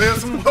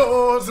 There's some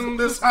hoes in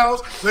this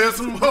house. There's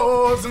some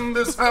hoes in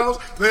this house.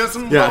 There's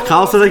some Yeah,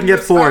 Kyle said they can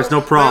get 4. It's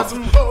no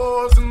problem. There's some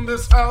hoes in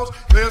this house.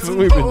 There's some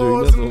We've been doing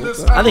hoes this in all this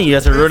the time. I think you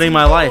guys are ruining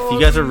my life. You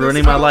guys are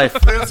ruining my life.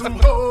 There's some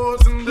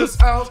hoes in this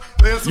house.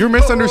 There's some You're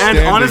hoes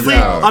misunderstanding. And honestly,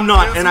 now. I'm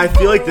not. And I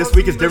feel like this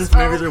week is different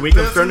from every other week.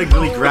 I'm starting to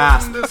really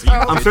grasp.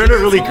 I'm starting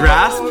to really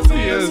grasp.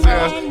 He is,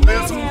 yeah.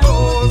 There's some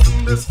hoes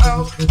in this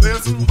house.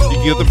 There's some You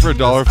can get them for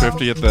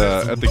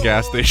 $1.50 at the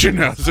gas station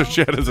now. So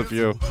Chad has a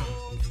few.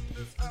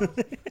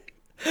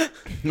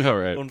 All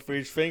right. One for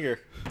each finger.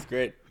 It's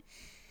great.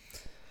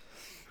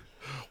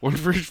 One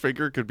for each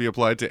finger could be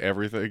applied to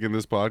everything in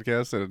this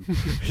podcast, and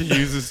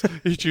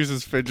he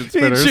chooses fidget He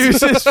spinners.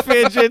 chooses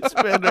fidget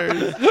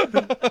spinners.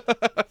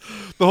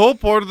 The whole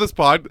point of this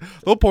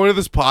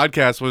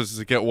podcast was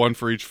to get one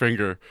for each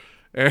finger,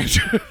 and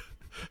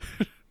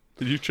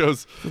you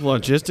chose. The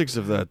logistics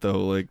of that,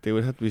 though, like they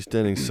would have to be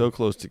standing so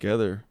close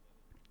together.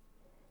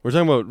 We're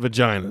talking about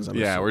vaginas. I'm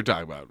Yeah, assuming. we're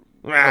talking about.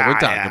 We're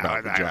talking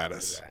about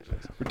vaginas.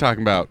 We're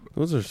talking about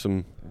Those are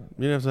some.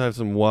 You have to have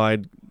some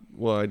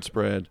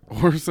widespread.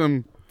 or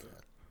some.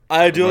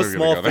 I do have We're gonna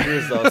small go there.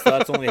 fingers though, so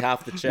that's only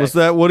half the check. Was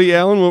that Woody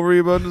Allen? What were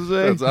you about to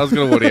say? I was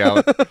gonna Woody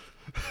Allen.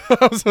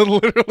 I was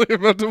literally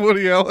about to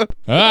Woody Allen.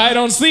 I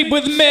don't sleep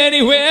with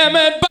many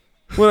women, but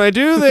When I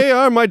do, they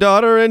are my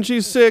daughter, and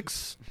she's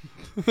 6.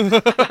 what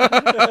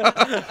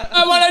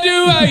I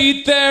do, I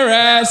eat their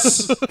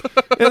ass.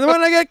 And when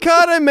I get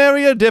caught, I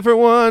marry a different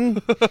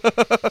one.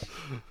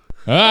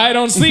 I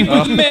don't sleep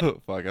with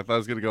men. Fuck, I thought I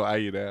was gonna go I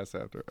eat ass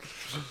after.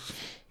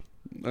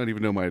 I don't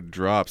even know my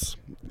drops.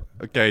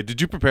 Okay, did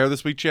you prepare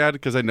this week, Chad?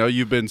 Because I know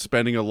you've been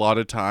spending a lot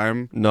of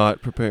time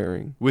Not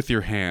preparing. with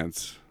your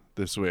hands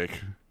this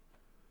week.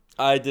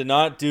 I did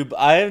not do.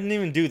 I didn't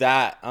even do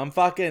that. I'm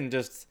fucking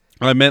just.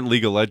 I meant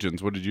League of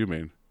Legends. What did you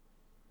mean?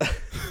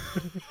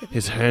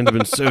 His hand's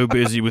been so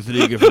busy with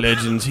League of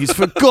Legends, he's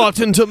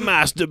forgotten to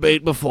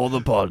masturbate before the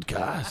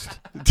podcast.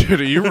 Dude,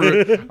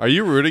 are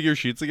you rooting your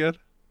sheets again?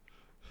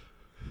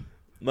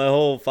 My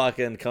whole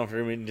fucking comfort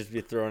room can just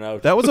be thrown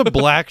out. That was a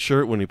black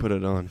shirt when he put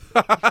it on.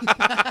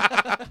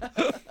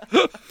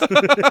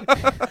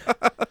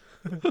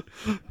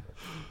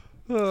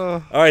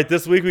 All right,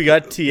 this week we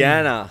got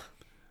Tiana.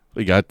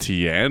 We got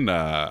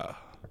Tiana.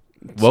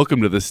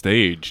 Welcome to the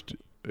stage.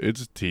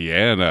 It's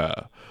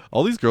Tiana.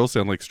 All these girls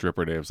sound like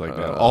stripper names like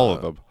that. All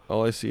of them.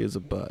 All I see is a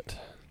butt.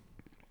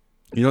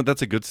 You know,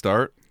 that's a good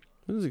start.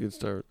 This is a good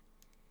start.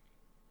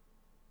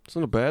 It's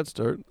not a bad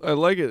start. I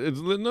like it. It's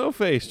no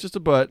face, just a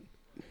butt.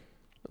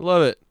 I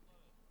love it.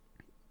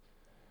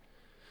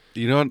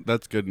 You know what?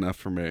 That's good enough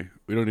for me.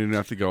 We don't even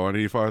have to go on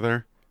any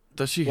farther.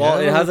 Does she Well,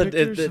 have it has other a.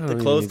 pictures? I The don't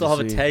even clothes need still to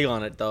have a see. tag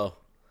on it though.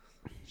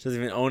 She doesn't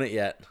even own it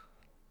yet.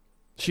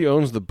 She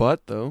owns the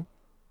butt, though.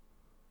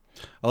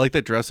 I like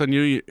that dress on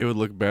you. It would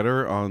look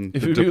better on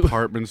If the you do-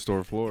 department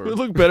store floor. It would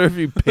look better if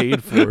you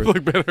paid for it.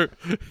 Look better.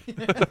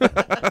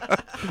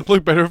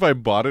 Look better if I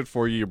bought it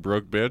for you, you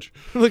broke bitch.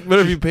 It would look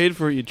better if you paid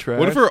for it, you trash.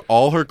 What if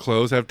all her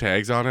clothes have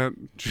tags on it?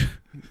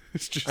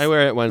 It's just. I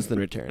wear it once, then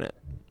return it.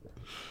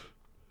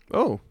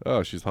 Oh.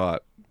 Oh, she's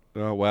hot.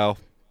 Oh well.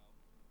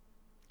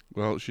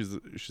 Well, she's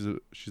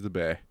a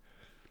bae.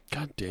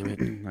 God damn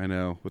it. I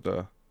know with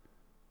the.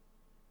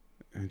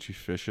 And she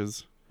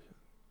fishes.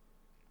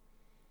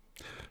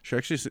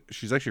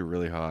 She's actually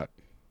really hot.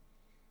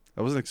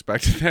 I wasn't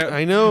expecting that.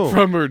 I know.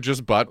 From her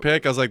just butt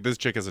pic. I was like, this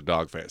chick has a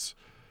dog face.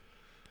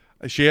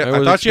 I was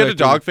thought she had a expecting-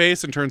 dog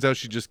face, and turns out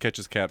she just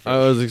catches catfish. I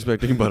was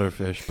expecting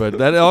butterfish, but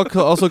that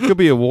also could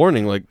be a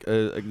warning. Like,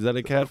 is that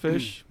a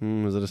catfish?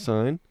 Is it a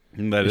sign?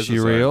 That Is is she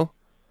a sign. real?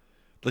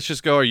 Let's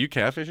just go. Are you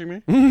catfishing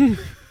me?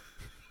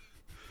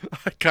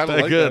 I kind of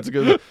like That's that.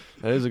 good.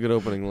 That is a good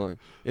opening line.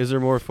 Is there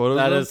more photos?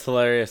 That though? is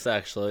hilarious,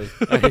 actually.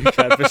 Are you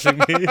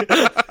catfishing me?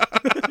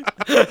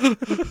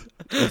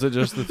 Is it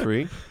just the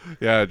 3?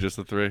 Yeah, just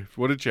the 3.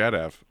 What did Chad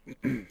have?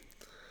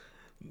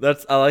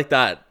 I like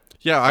that.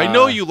 Yeah, I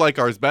know you like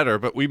ours better,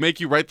 but we make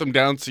you write them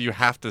down so you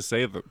have to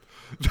say them.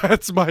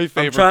 That's my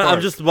favorite part.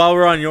 I'm just while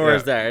we're on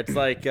yours Yeah. there. It's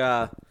like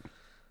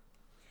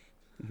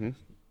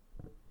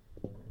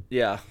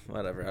yeah,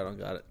 whatever. I don't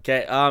got it.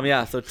 Okay,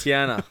 yeah, so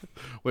Tiana.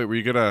 Wait, were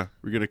you gonna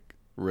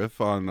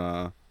riff on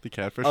the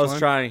catfish I was line?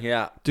 trying,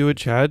 yeah. Do it,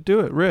 Chad. Do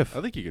it. Riff.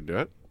 I think you can do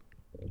it.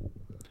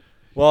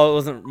 Well, it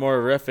wasn't more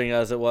riffing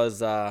as it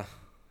was Are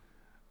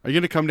you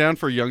gonna come down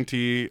for Young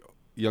T,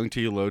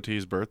 Low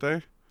T's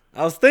birthday?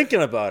 I was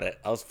thinking about it.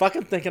 I was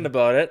fucking thinking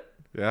about it.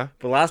 Yeah.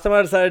 But last time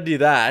I decided to do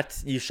that,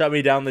 you shut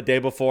me down the day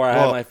before I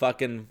had Well, my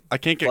fucking I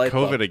can't get flight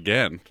COVID booked.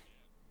 again.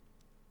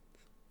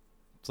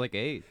 It's like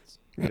AIDS.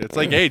 It's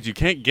like AIDS. You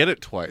can't get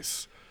it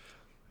twice.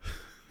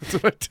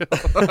 That's what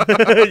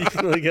I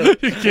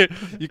do.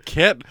 You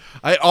can't.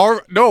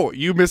 No,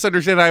 you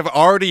misunderstand. I've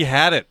already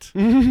had it.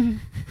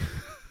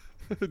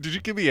 Did you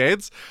give me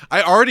AIDS?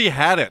 I already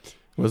had it.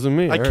 Wasn't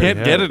me. I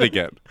can't get it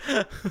again.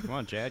 Come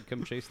on, Chad,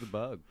 come chase the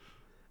bug.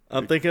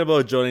 I'm thinking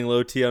about joining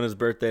Low T on his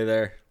birthday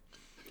there.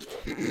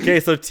 Okay,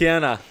 so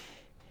Tiana,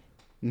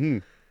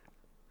 What'd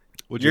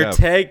you your have?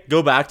 tag.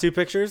 Go back 2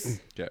 pictures.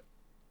 Okay.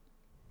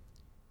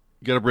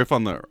 You got a riff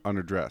on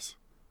her dress.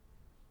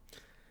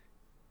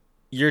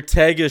 Your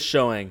tag is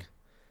showing.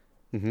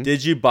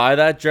 Did you buy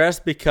that dress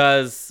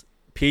because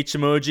peach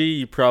emoji?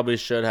 You probably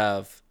should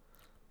have.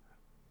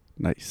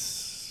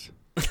 Nice.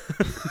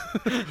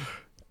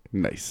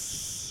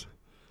 Nice.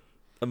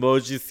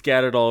 Emojis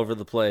scattered all over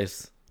the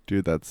place.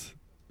 Dude, that's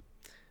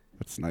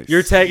nice.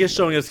 Your tag is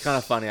showing is kind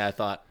of funny, I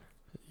thought.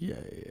 Yeah,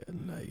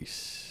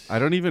 nice. I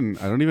don't even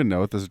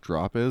know what this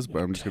drop is,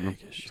 but I'm just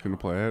gonna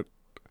play it.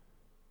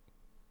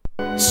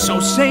 So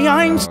say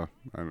I'm Oh,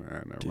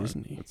 never mind.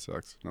 Disney. It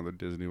sucks. Another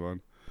Disney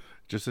one.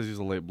 Just says he's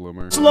a late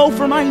bloomer. slow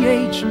for my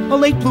age, a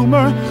late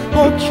bloomer.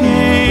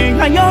 Okay,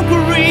 I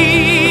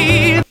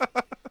agree.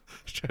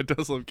 Chad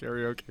does love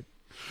karaoke.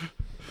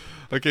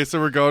 Okay, so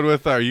we're going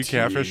with are you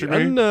catfishing me?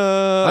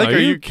 Tiana, I think, are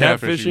you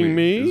catfishing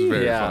me? It's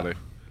very Yeah. funny.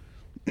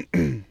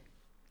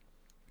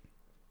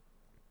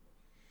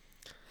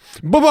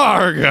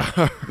 Babarga.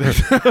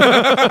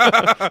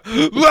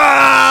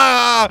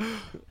 Ah!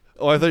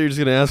 Oh, I thought you were just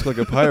gonna ask like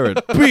a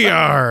pirate.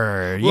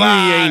 BR, you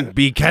ain't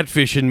be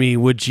catfishing me,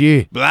 would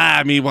ye?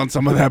 Blah, me want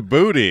some of that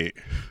booty.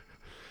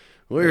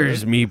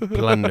 Where's me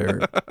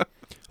plunder?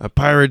 A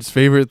pirate's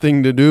favorite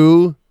thing to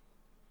do?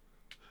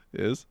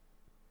 Is?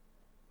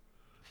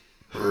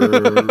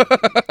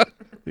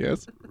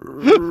 Yes.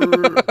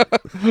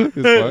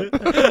 Is what?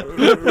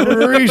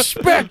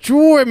 Respect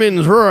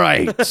women's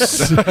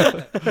rights.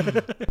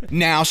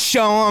 Now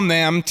show 'em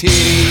them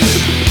titties.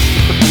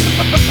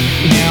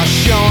 Now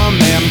show 'em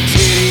them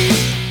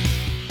titties.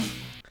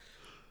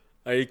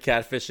 Are you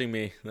catfishing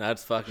me?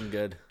 That's fucking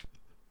good.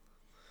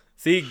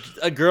 See,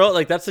 a girl,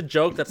 like, that's a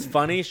joke that's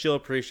funny. She'll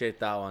appreciate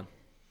that one.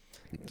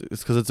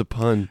 It's because it's a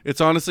pun.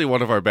 It's honestly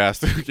one of our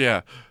best.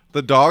 Yeah.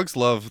 The dogs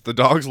love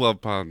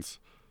puns.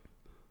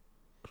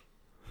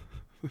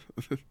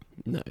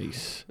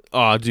 Nice.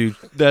 Oh, dude,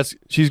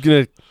 she's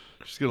gonna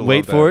She's gonna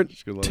wait love for that.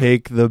 She's gonna it. love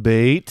Take the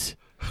bait.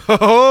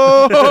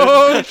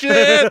 Oh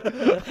shit!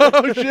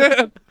 Oh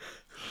shit!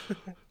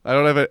 I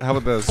don't have it. How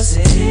about this?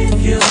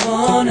 If you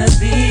wanna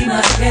be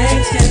my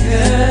gangster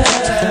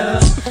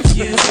girl,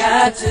 you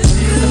got to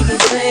do the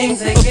things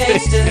that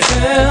gangster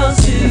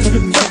girls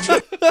do.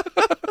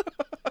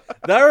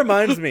 That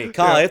reminds me,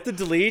 Kyle, I have to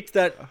delete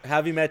that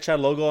Have You Met Chad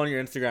logo on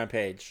your Instagram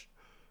page.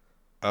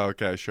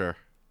 Okay, sure.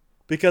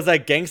 Because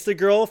that gangsta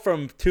girl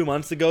from 2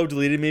 months ago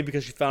deleted me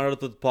because she found out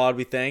about the pod,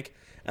 we think.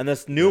 And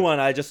this new one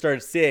I just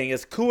started seeing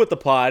is cool with the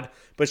pod,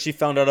 but she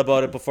found out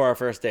about it before our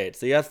first date.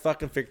 So you have to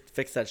fucking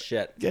fix that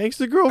shit.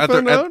 Gangsta girl At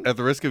found the, out. at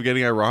the risk of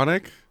getting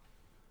ironic,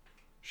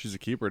 she's a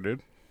keeper,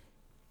 dude.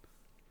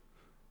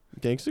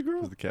 Gangsta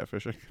girl. The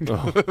catfishing.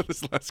 Oh.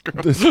 This last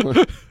girl. This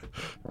one.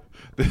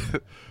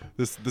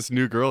 This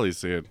new girl he's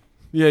seeing.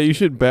 Yeah, you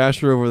should bash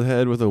her over the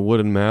head with a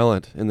wooden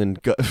mallet and then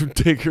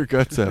take her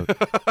guts out.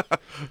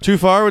 Too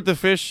far with the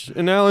fish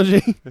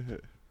analogy?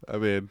 I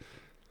mean,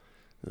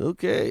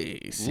 Okay,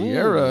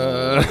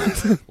 Sierra.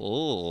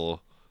 oh,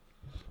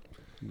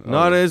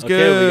 Not as Okay,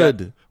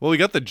 good. well, we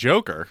got the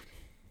Joker.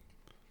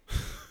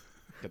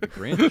 Got the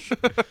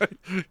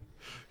Grinch.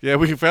 Yeah,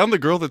 we found the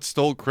girl that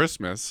stole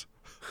Christmas.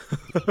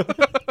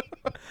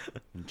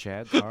 And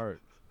Chad's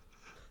heart.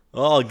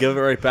 Oh, I'll give it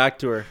right back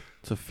to her.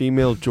 It's a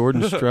female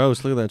Jordan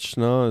Strauss. Look at that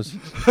schnoz.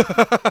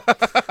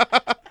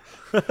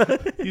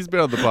 He's been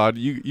on the pod.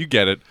 You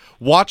get it.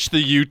 Watch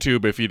the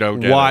YouTube if you don't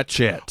get Watch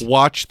it.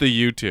 Watch the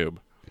YouTube.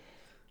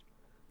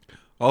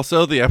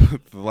 Also, the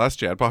last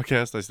Chad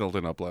podcast, I still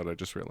didn't upload. I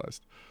just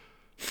realized.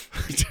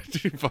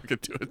 Did you fucking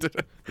do it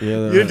today?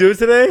 Yeah, You didn't do it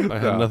today? I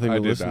had nothing I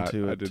to did listen not.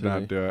 to. I did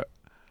not do it.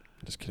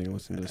 Just kidding.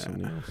 Listen to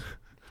somebody else.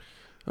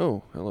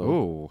 Oh, hello.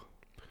 Oh,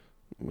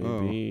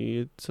 Maybe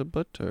it's a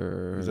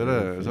butter. is that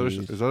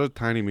a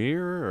tiny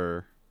mirror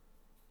or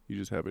you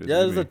just happy to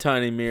Yeah, see there's me? a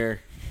tiny mirror.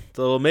 It's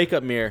a little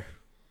makeup mirror.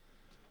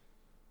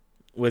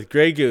 With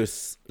Grey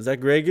Goose. Is that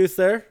Grey Goose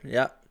there?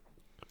 Yeah.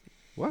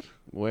 What?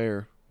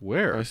 Where?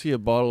 Where? I see a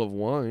bottle of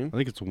wine. I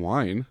think it's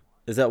wine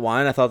Is that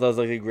wine? I thought that was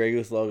like a Grey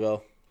Goose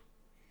logo.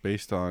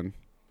 based on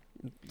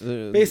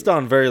Based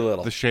on very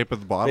little. the shape of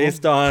the bottle.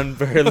 Based on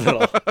very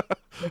little.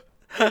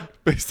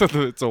 Based on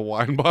it's a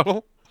wine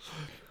bottle.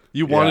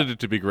 You wanted it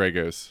to be Grey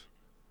Goose.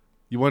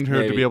 You wanted her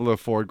to Maybe. be able to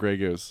afford Grey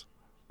Goose.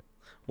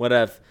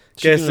 Whatever.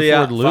 She Okay, can so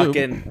yeah, afford lube.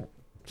 fucking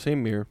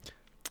Same mirror.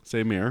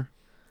 Same mirror.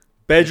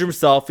 bedroom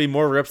selfie,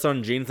 more rips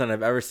on jeans than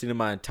I've ever seen in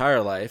my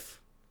entire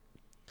life.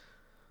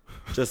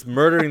 Just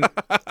murdering.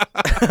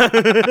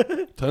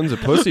 Tons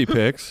of pussy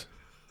pics.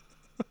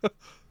 Yeah,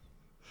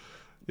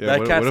 That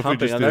what cat's if we humping.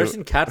 just I've never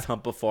seen cats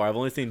hump before. I've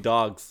only seen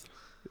dogs.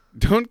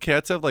 Don't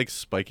cats have like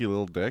spiky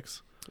little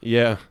dicks?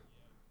 Yeah.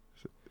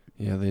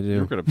 Yeah, they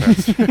You're do. gonna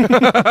pass.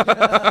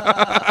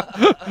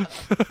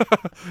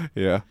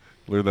 Yeah,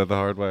 learned that the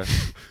hard way.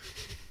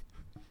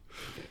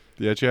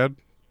 Yeah, Chad.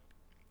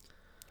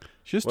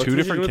 She has What's two she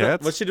different doing with that-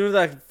 cats. What's she doing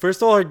with that?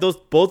 First of all, like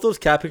both those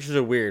cat pictures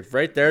are weird.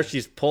 Right there,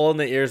 she's pulling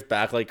the ears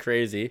back like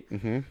crazy.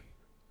 Mm-hmm.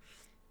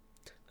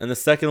 And the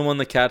second one,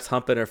 the cat's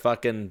humping her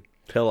fucking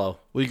pillow.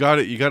 Well, you got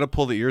it. You got to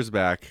pull the ears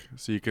back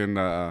so you can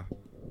find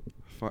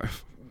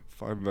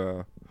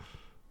the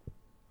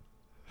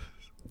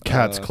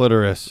Cat's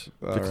clitoris.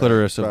 The all right,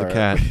 clitoris of all the right.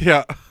 cat.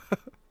 Yeah.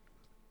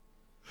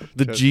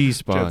 The Chad- G Chad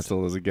spot.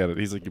 still doesn't get it.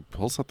 He's like, you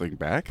pull something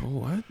back. Oh,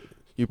 what?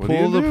 You What do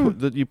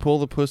pull you you pull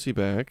the pussy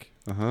back.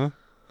 Uh huh.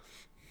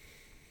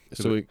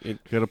 So it You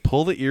got to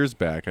pull the ears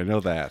back. I know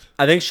that.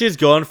 I think she's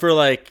going for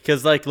like,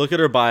 cause like look at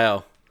her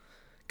bio,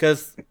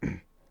 cause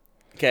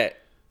okay,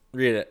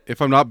 read it.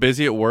 If I'm not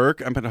busy at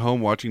work, I'm at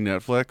home watching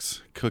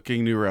Netflix,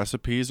 cooking new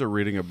recipes, or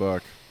reading a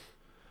book.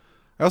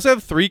 I also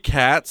have 3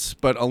 cats,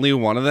 but only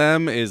one of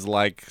them is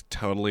like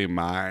totally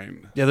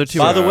mine. the other two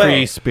By are the way,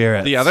 free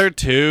spirits. The other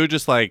 2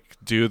 just like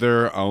do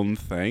their own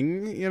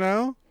thing, you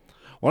know?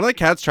 One of the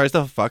cats tries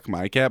to fuck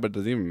my cat, but it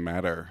doesn't even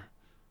matter.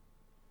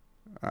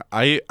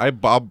 I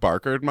Bob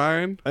Barkered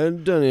mine. I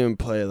don't even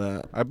play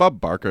that. I Bob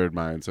Barkered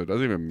mine, so it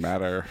doesn't even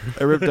matter.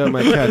 I ripped out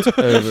my cat's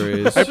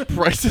ovaries.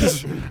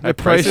 I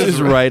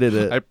prices righted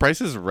it. I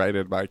prices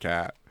righted my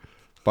cat.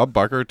 Bob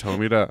Barker told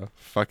me to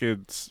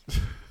fucking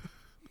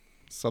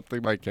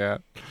something my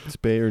cat.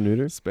 Spay or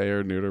neuter? Spay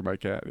or neuter my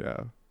cat,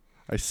 yeah.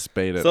 I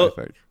spayed it, So- I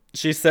think.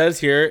 She says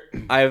here,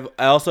 I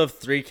also have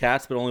 3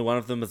 cats, but only one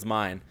of them is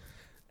mine.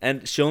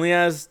 And she only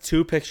has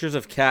 2 pictures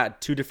of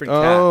two different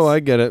cats. Oh, I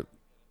get it.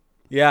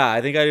 Yeah,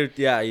 I think I do.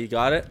 Yeah, you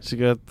got it. She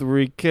got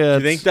 3 Do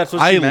cats. you think that's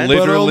what I she meant? lit-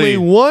 but only literally-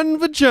 one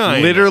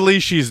vagina. Literally,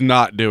 she's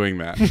not doing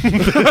that.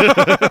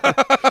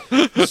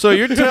 So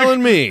you're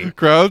telling me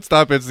Crowd,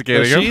 stop that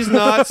instigating him. she's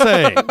not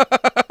saying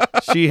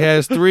she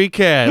has 3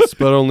 cats,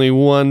 but only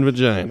one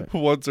vagina.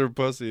 What's her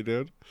pussy,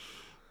 dude?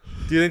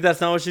 Do you think that's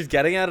not what she's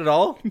getting at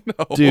all?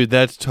 Dude,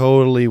 that's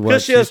totally what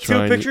Because she has she's 2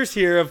 trying to- pictures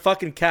here of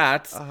fucking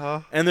cats,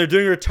 and they're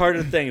doing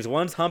retarded things.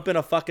 One's humping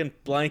a fucking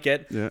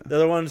blanket. Yeah. The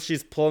other one,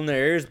 she's pulling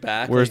their ears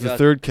back. Where's like, the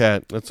third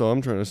cat? That's all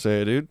I'm trying to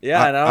say, dude.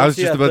 Yeah, and I, don't I was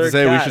see just a about to third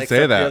say we cat should say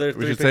except the that. other We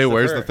 3 should say pictures of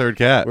where's her. the third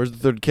cat? Where's the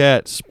third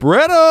cat?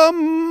 Spread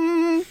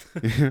them.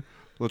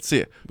 Let's see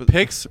it.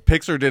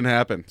 Pixar didn't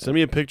happen. Send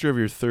me a picture of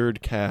your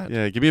third cat.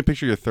 Yeah, give me a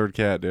picture of your third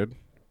cat, dude.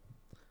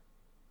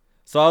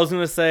 So I was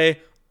gonna say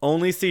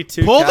only see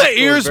 2. Pull cats, the but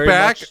ears very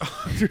back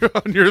much-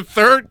 on your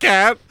third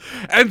cat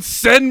and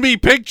send me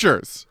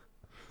pictures.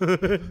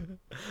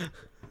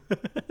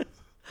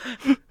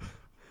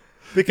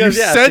 Because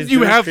You yeah, said she's you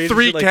doing have crazy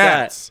 3 shit like that.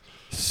 cats.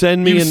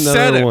 Send me You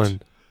said another it.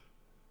 one.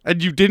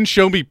 And you didn't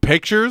show me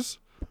pictures?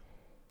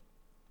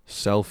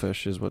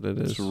 Selfish is what it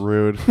is. It's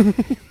rude.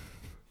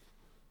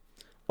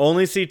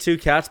 Only see 2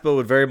 cats, but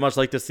would very much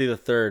like to see the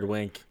third.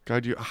 Wink.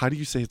 God, how do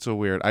you say it's so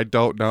weird? I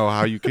don't know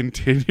how you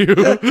continue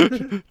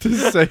to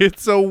say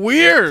it's so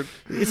weird.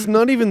 It's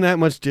not even that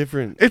much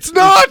different. It's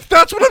not.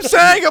 That's what I'm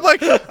saying. I'm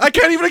like, I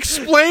can't even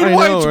explain I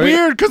why know, it's right?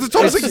 weird because it's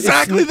almost It's-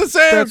 exactly the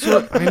same. That's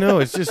what I know.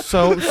 It's just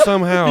so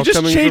somehow You just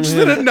coming changed from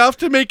it him. enough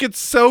to make it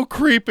so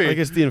creepy. I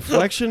guess the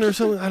inflection or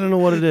something. I don't know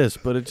what it is,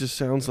 but it just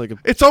sounds like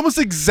It's almost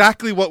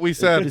exactly what we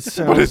said, It but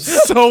sounds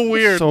it's so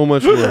weird. so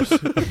much worse.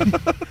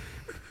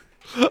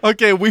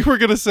 Okay, we were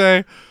gonna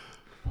say,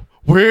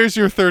 "Where's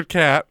your third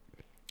cat?"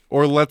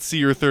 or "Let's see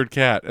your third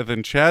cat," and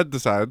then Chad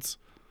decides,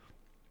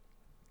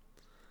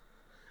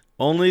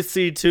 Only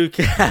see 2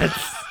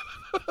 cats,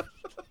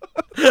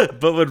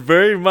 but would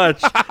very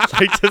much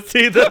like to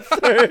see the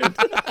third.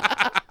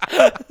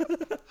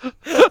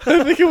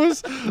 I think it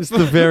was It's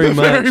the very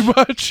much. very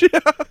much. Yeah.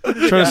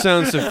 Trying to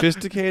sound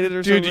sophisticated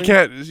or Dude, something. you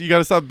can't. You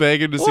gotta stop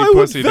begging to see I would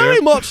pussy, very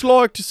dude. much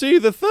like to see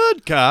the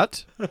third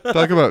cat.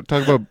 Talk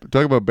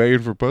about begging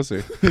for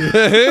pussy.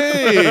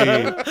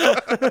 Hey!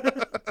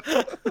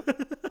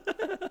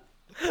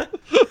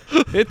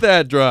 Hit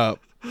that drop.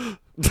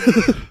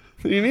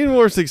 You need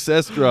more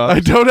success drops. I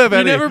don't have You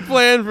any. never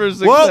planned for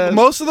success. Well,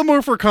 most of them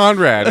were for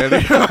Conrad, and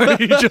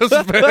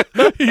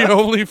he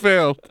only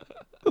failed.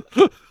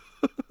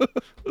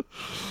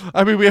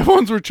 I mean, we have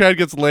ones where Chad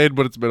gets laid,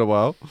 but it's been a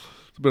while.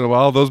 It's been a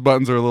while. Those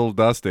buttons are a little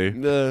dusty.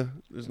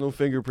 There's no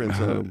fingerprints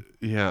on them.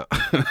 Yeah.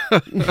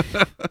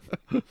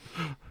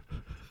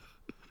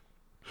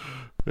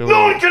 No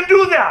one can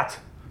do that!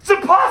 It's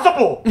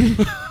impossible!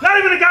 Not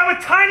even a guy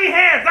with tiny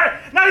hands!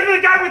 Not even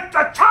a guy with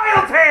a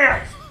child's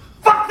hands!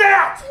 Fuck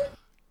that!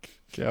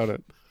 Count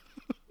it.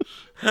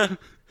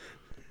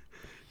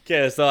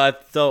 Okay, so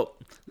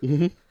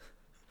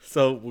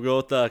we'll go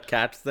with the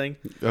cats thing.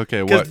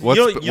 Okay, 'Cause what?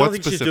 you don't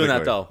think she's doing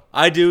that specifically? though.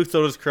 I do.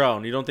 So does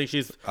Crone. You don't think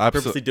she's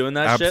purposely doing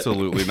that shit?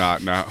 Absolutely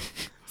not. No.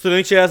 So you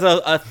think she has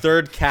a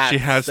third cat? She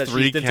has that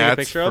 3 she didn't take a cats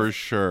picture for of?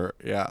 sure.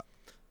 Yeah.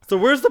 So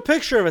where's the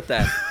picture of it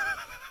then?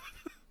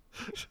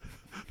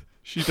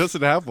 She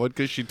doesn't have one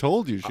because she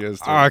told you she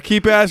has two.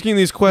 Keep asking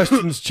these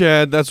questions,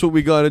 Chad. That's what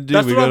we got to do.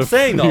 That's we what I'm gotta,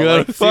 saying, though. We gotta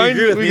Like, so you find.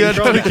 agree with We me, gotta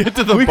Charlie? get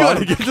to the bottom.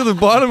 Gotta get to the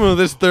bottom of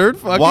this third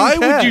fucking. Why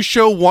cat. would you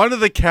show one of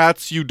the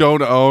cats you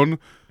don't own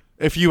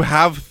if you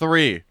have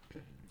three?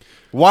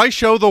 Why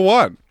show the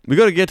one? We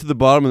got to get to the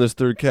bottom of this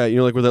third cat. You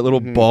know, like where that little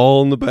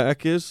ball in the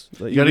back is.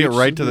 That You gotta get reach-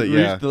 right to the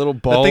reach the little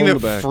ball the thing in that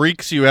the back.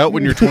 freaks you out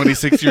when you're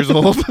 26 years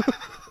old.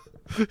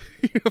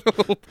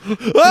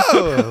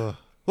 Whoa!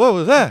 What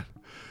was that?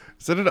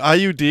 Is that an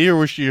IUD or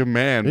was she a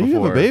man Do you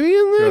before? have a baby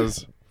in there?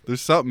 'Cause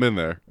there's something in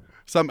there.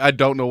 I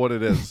don't know what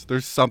it is.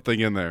 There's something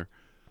in there.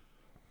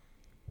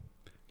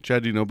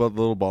 Chad, do you know about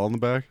the little ball in the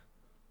back?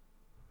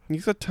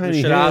 He's got You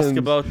tiny should hands. ask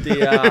about the.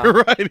 You're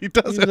right. He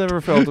does He's have.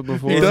 never felt it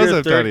before. He Is does your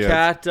have third tiny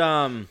cat?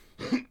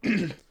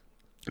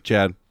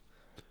 Chad,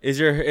 Is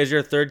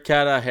your third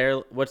cat a hair?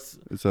 What's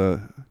is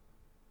a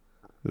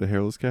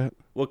hairless cat?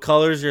 what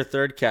color is your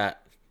third cat?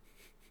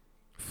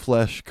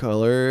 Flesh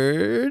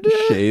colored.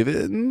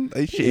 Shaven.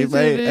 I shave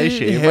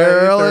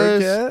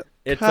hairless. cat.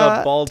 It's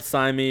Cat. a bald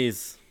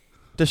Siamese.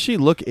 Does she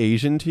look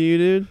Asian to you,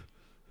 dude?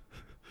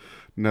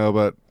 No,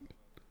 but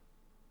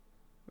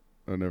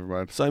oh, never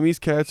mind. Siamese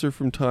cats are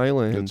from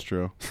Thailand. It's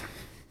true.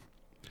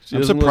 She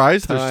I'm doesn't look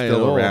surprised they're Thai still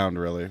at all. around.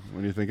 Really,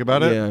 when you think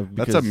about it, Yeah,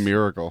 that's a because-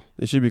 miracle.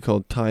 They should be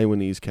called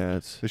Taiwanese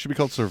cats. They should be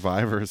called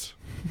survivors.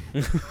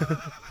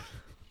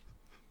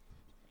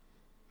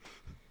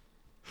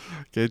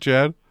 Okay,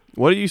 Chad.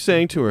 What are you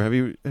saying to her? Have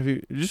you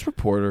just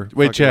report her?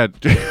 Wait, Fuck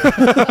it. Chad.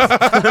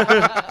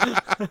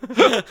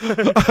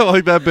 I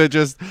like that bit.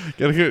 Just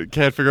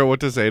can't figure out what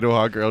to say to a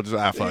hot girl. Just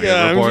fuck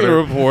Yeah, it. I'm Report just her.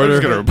 gonna report I'm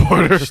just her. gonna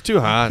report her. It's too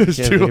hot. It's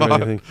Can't too think of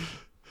hot. anything.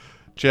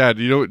 Chad,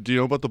 do you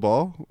know about the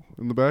ball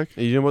in the back?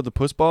 You know about the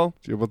puss ball?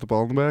 Do you know about the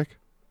ball in the back?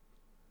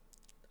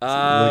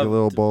 Like a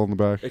little ball in the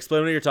back.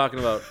 Explain what you're talking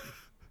about.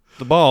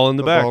 The ball in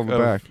the The back. ball in the of,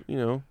 back. You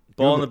know,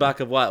 Ball in the back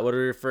of what? What are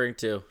you referring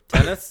to?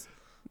 Tennis?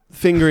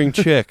 fingering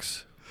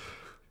chicks.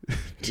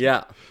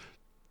 Yeah.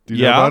 Do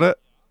you know about it?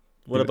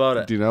 What about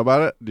it? Do you know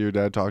about it? Did your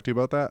dad talk to you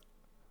about that?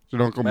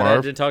 Did Uncle My dad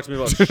Marv? didn't talk to me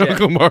about Did shit.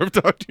 Uncle Marv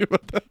talk to you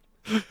about that?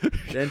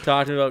 Didn't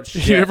talk to me about He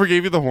shit. never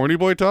gave you the horny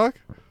boy talk?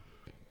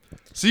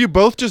 So you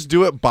both just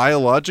do it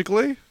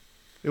biologically?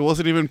 It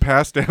wasn't even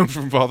passed down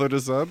from father to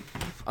son?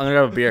 I'm gonna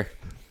have a beer.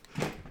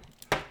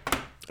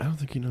 I don't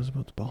think he knows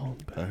about the ball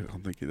in the I back.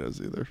 don't think he does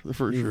either.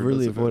 For You sure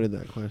really doesn't. avoided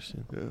that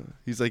question. Yeah.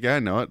 He's like, yeah, I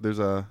know it. There's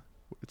a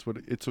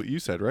it's what you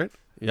said, right?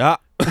 Yeah.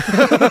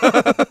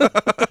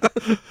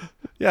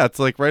 Yeah, it's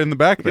like right in the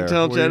back I there. can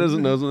tell where Chad you-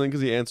 doesn't know something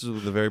because he answers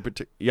with a very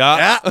particular.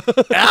 Yeah.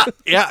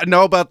 Yeah,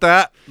 know about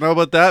that. Know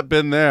about that.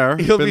 Been there.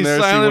 He'll Been be there,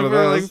 seen silent one of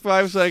for like those.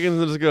 5 seconds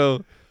and just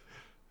go,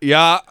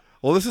 yeah.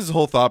 Well, this is his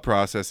whole thought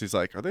process. He's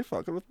like, are they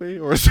fucking with me?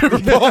 Or is there a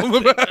ball in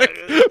the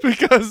back?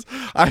 Because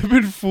I've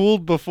been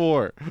fooled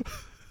before.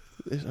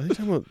 Are they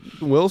talking about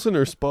Wilson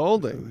or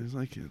Spalding? He's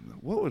like,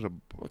 what would a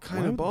What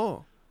kind of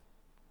ball?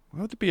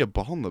 Why would there be a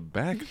ball in the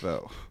back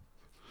though?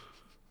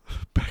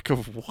 Back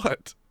of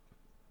what?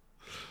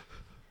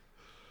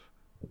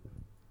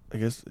 I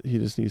guess he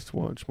just needs to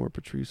watch more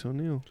Patrice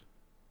O'Neill.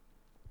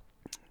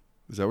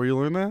 Is that where you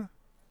learned that?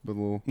 The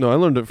little No, I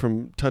learned it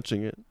from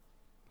touching it.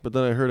 But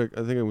then I heard it,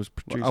 I think it was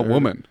Patrice. I a heard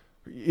woman.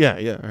 it- Yeah,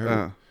 I heard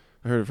Uh, it.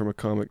 I heard it from a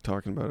comic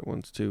talking about it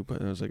once too,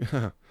 but I was like,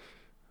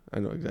 I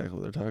know exactly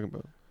what they're talking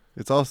about.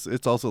 it's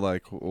also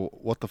like,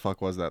 what the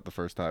fuck was that the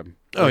first time?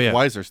 Oh, Like, yeah.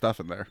 Why is there stuff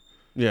in there?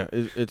 Yeah,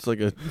 it's like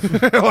a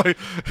Like,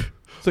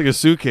 it's like a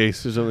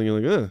suitcase or something. You're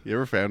like, you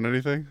ever found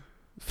anything?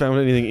 found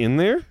anything in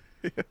there?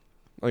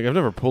 Like I've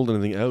never pulled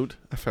anything out.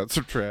 I found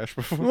some trash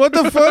before. What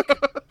the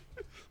fuck?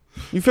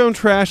 You found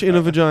trash in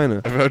a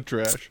vagina. I found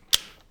trash.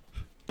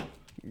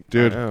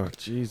 Dude, Oh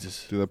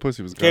Jesus, that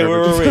pussy was Okay,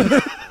 garbage. where were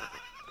we?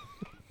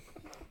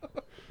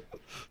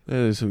 that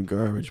is some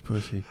garbage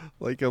pussy.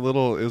 Like it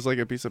was like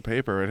a piece of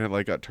paper and it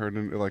like got turned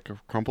into, like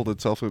crumpled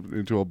itself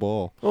into a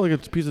ball. Oh, like a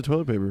piece of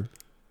toilet paper.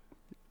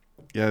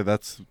 Yeah,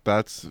 that's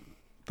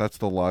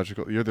the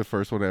logical. You're the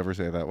first one to ever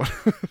say that one.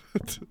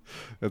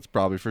 That's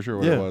probably for sure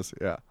what Yeah. it was.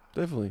 Yeah.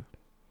 Definitely.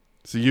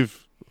 So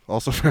you've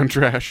also found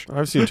trash.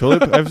 I've seen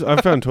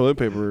I've found toilet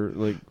paper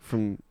like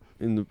from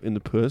in the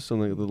puss on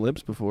like the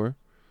lips before.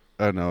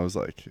 Oh no, it was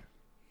like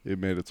it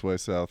made its way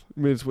south. It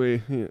made its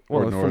way. Yeah,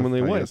 Or well, north, from when they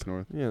I wipe. guess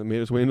north. Yeah, it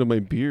made its way into my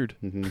beard.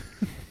 Mm-hmm.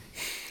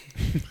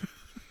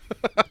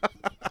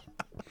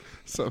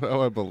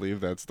 Somehow I believe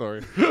that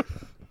story.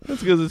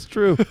 That's because it's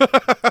true.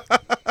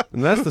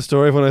 And that's the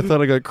story of when I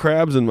thought I got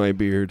crabs in my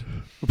beard.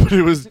 But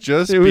it was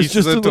just It was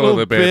pieces just a of little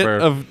toilet bit paper.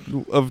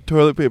 of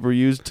toilet paper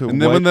used to.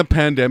 And then when wipe- the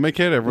pandemic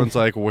hit, everyone's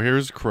like,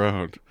 "Where's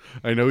Crone?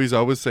 I know he's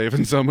always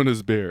saving some in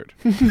his beard."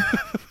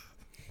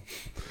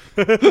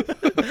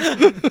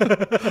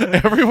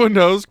 Everyone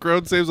knows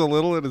Crone saves a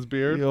little in his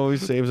beard. he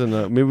always saves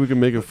enough. Maybe we can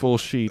make a full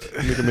sheet.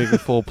 We can make a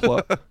full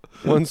plot.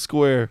 One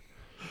square.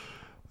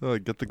 Oh,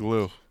 get the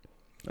glue.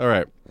 All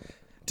right.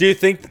 Do you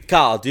think,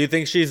 Kyle? Do you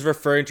think she's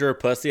referring to her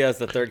pussy as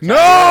the third cat?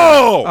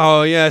 No!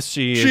 Oh yes,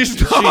 she is. She's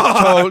She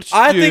not.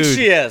 I think dude.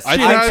 she is. I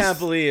think- can't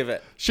believe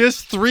it. She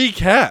has 3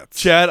 cats.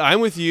 Chad, I'm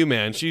with you,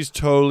 man. She's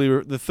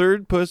totally the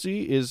third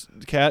pussy is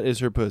cat is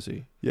her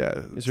pussy.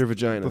 Yeah, Is her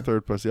vagina. the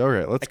third pussy. All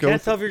right, let's I go.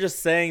 can't tell if you're just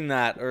saying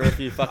that or if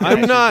you fucking. I'm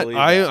actually not. Believe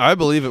that. I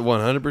believe it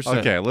 100%.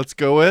 Okay, let's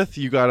go with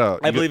you got a.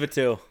 I believe it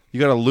too. You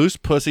got a loose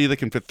pussy that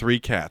can fit 3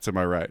 cats. Am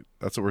I right?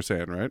 That's what we're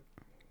saying, right?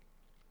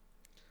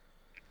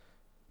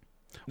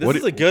 This What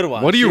is do- a good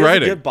one. what are you She has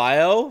writing? A good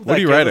bio. What are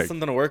you gives us writing?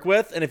 Something to work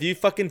with, and if you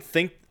fucking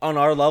think on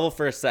our level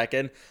for a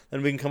second,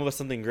 then we can come up with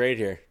something great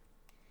here.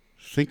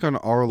 Think on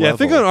our Yeah, level.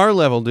 think on our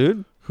level,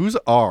 dude. Who's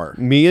R?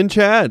 Me and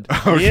Chad.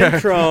 Me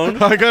and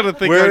Crone. I gotta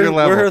think on We're, your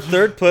level. we're her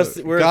third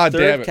pussy. We're God her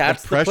damn third it!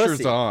 cat's The pressure's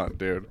pussy. on,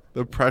 dude.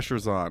 The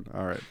pressure's on.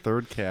 All right,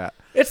 third cat.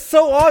 It's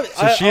so obvious.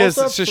 So she has.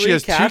 So she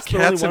has 2 cats, but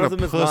only cats one and of a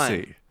them is mine.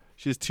 pussy.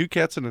 She has 2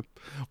 cats and a.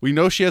 We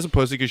know she has a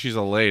pussy because she's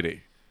a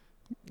lady.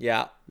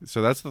 Yeah.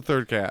 So that's the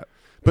third cat.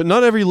 But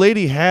not every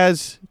lady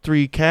has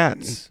 3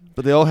 cats,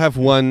 but they all have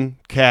 1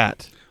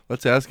 cat.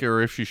 Let's ask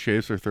her if she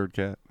shaves her third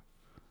cat.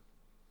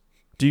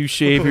 Do you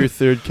shave your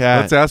third cat?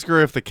 Let's ask her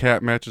if the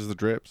cat matches the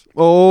drips.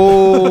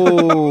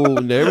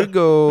 Oh, there we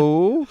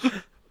go.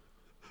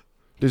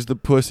 Does the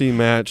pussy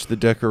match the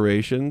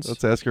decorations?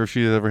 Let's ask her if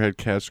she's ever had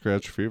cat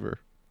scratch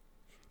fever.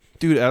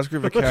 Dude, ask her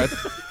if a cat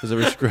has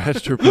ever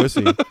scratched her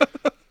pussy.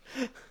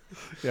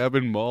 Yeah, I've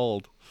been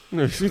mauled.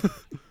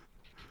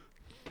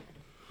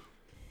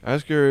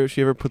 Ask her if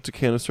she ever puts a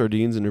can of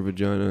sardines in her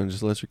vagina and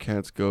just lets her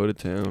cats go to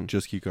town.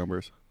 Just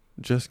cucumbers.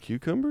 Just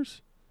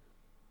cucumbers?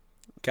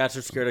 Cats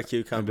are scared of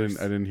cucumbers.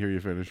 I didn't hear you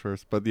finish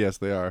first, but yes,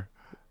 they are.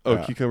 Oh,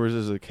 Yeah. cucumbers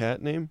is a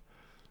cat name?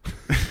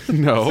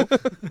 No.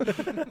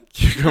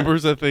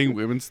 Cucumbers a thing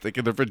women stick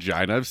in their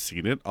vagina. I've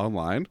seen it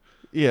online.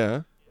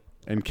 Yeah.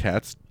 And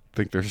cats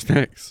think they're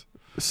snakes.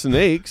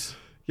 Snakes?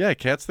 Yeah,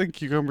 cats think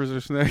cucumbers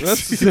are snakes.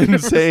 That's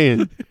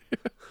insane.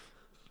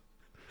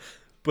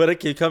 Put a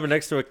cucumber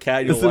next to a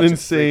cat. You'll It's an watch it freak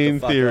insane the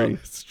fuck theory. out.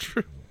 It's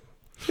true.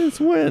 Since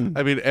when?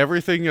 I mean,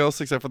 everything else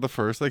except for the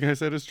first thing I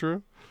said is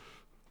true.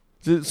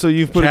 So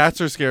you've put Cats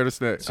are scared of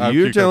snakes. So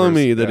you're telling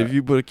me that yeah. if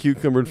you put a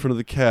cucumber in front of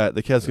the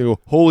cat's gonna go,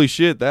 holy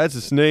shit, that's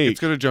a snake. It's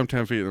gonna jump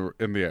 10 feet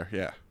in the air.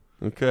 Yeah.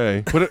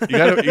 Okay. Put it. You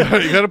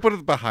gotta put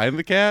it behind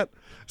the cat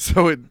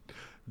so it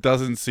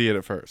doesn't see it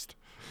at first.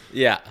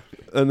 Yeah.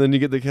 And then you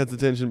get the cat's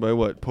attention by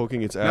what?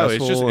 Poking its No,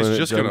 asshole? it's and it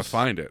just gonna jumps?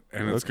 find it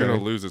and it's Okay.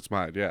 gonna lose its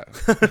mind. Yeah.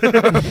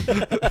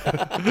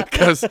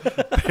 Because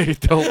they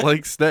don't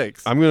like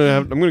snakes. I'm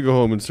gonna go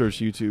home and search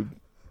YouTube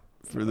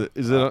for the.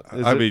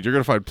 I mean, you're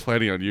gonna find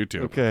plenty on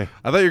YouTube. Okay.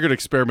 I thought you were gonna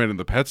experiment in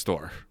the pet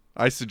store.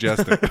 I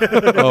suggest it.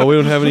 Oh, we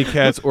don't have any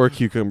cats or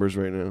cucumbers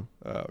right now.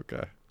 Oh,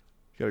 okay.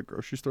 You got a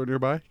grocery store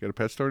nearby? You got a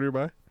pet store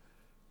nearby?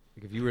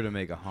 Like if you were to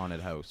make a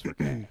haunted house for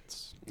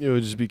cats, It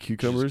would just be just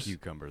cucumbers.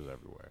 cucumbers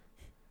everywhere.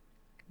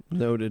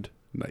 Noted.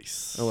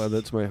 Nice. Oh, wow,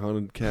 that's my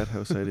haunted cat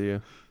house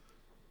idea.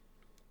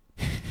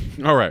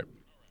 All right.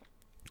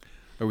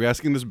 Are we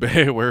asking this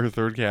bae where her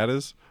third cat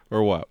is,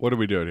 or what? What are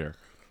we doing here?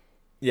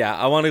 Yeah,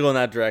 I want to go in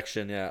that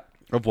direction. Yeah.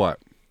 Of what?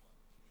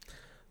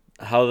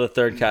 How the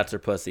third cats are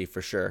pussy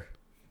for sure.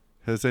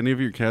 Has any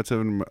of your cats had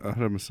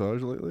a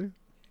massage lately?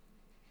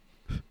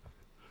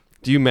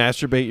 Do you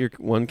masturbate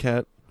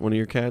one of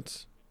your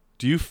cats?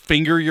 Do you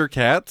finger your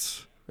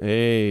cats?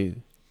 Hey,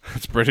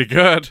 That's pretty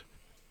good.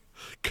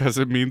 Because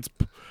it means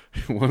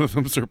one of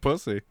them's her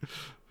pussy.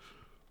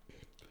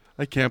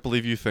 I can't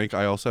believe you think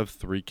I also have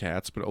 3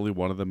 cats, but only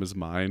one of them is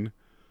mine.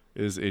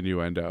 Is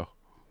innuendo.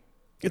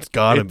 it's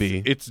gotta It's-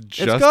 be. It's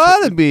just. It's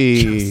gotta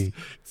be.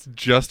 It's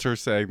just her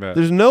saying that.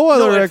 There's no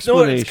other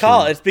explanation. it's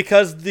Kyle. It's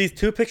because these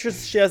 2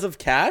 pictures she has of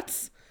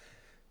cats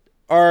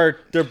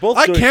they're both.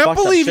 I doing can't fucked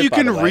up believe shit, you by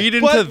can the way. read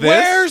into But this.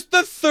 where's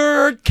the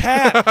third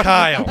cat,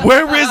 Kyle?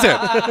 Where is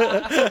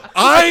it?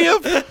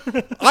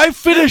 I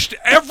finished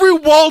every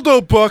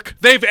Waldo book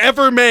they've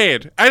ever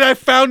made, and I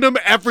found them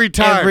every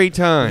time. Every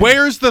time.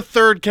 Where's the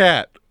third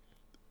cat?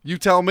 You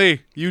tell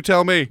me. You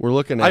tell me. We're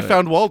looking at I it.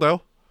 found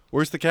Waldo.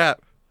 Where's the cat?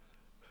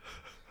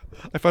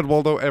 I found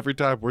Waldo every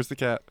time. Where's the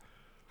cat?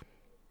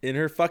 In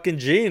her fucking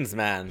jeans,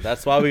 man.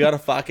 That's why we gotta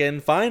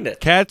fucking find it.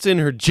 Cat's in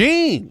her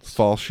jeans.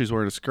 False. She's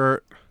wearing a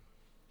skirt.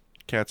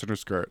 Cat's in her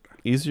skirt.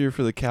 Easier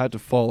for the cat to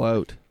fall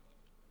out.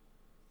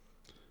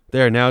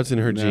 There, now it's in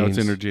her Now jeans.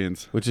 it's in her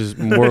jeans. Which is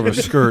more of a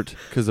skirt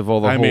because of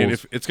all the I holes. mean,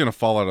 if it's gonna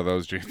fall out of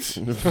those jeans,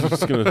 It's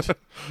just gonna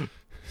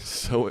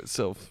sew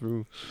itself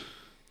through.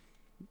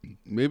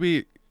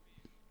 maybe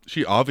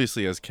she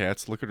obviously has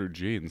cats. Look at her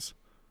jeans.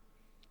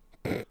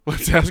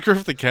 Let's ask her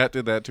if the cat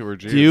did that to her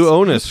jeans. Do you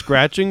own a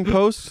scratching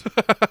post?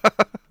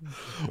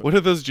 What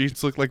did those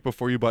jeans look like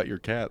before you bought your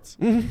cats?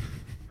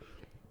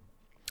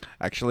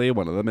 Actually,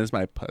 one of them is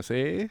my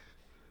pussy.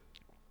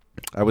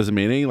 I was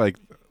meaning like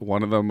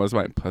one of them was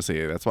my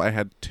pussy. That's why I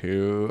had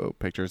 2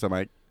 pictures of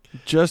my.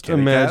 Just Kitty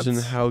imagine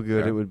cats? how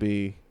good Yeah. it would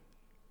be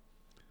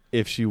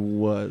if she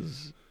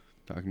was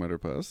Talking about her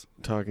puss.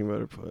 talking about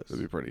her puss. That'd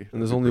be pretty.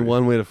 And there's that'd be only pretty.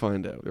 one way to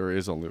find out. There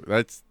is only.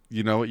 That's.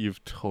 You know what?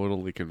 You've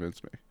totally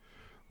convinced me.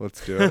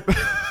 Let's do it.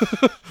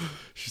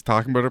 She's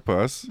talking about her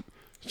puss.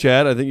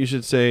 Chad, I think you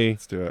should say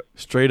Let's do it.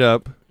 straight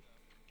up.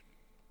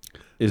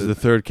 Is the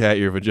third cat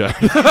your vagina?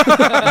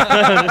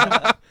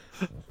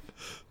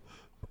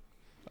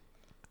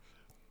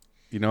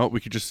 You know, we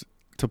could just,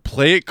 to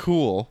play it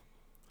cool,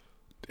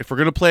 if we're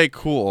going to play it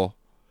cool,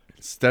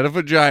 instead of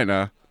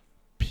vagina,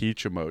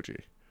 peach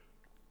emoji.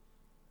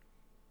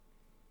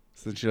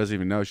 So then she doesn't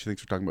even know. She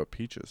thinks we're talking about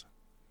peaches.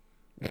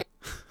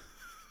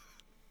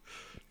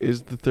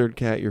 Is the third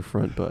cat your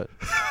front butt?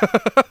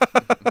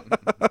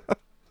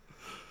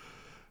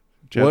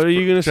 What are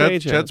you going to say,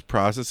 Chad? Chad's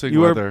processing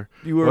You are- whether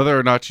you are- whether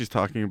or not she's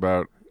talking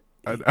about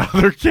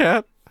another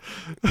cat.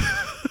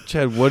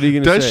 Chad, what are you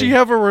going to say? Does she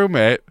have a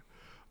roommate?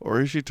 Or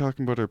is she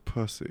talking about her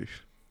pussy?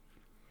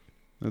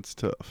 That's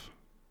tough.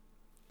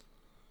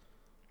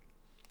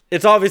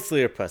 It's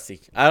obviously her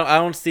pussy. I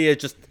don't see it.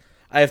 Just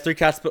I have 3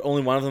 cats, but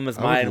only one of them is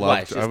I would mine. love Why?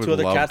 to- She I has would 2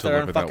 other love cats to that live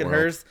aren't in that fucking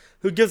world. hers.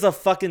 Who gives a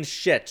fucking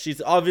shit? She's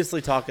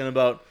obviously talking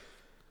about.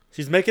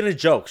 She's making a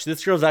joke.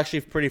 This girl's actually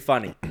pretty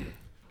funny.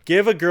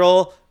 Give a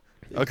girl.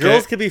 Okay.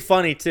 Girls can be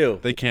funny too.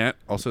 They can't.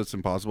 Also, it's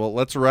impossible.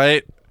 Let's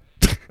write.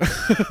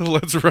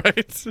 Let's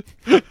write.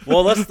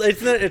 Well,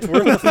 it's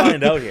worth to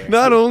find out here.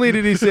 Not only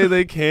did he say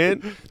they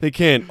can't.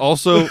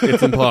 Also,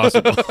 it's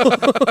impossible.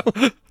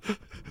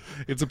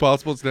 It's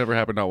impossible. It's never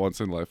happened. Not once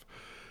in life.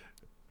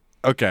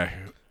 Okay.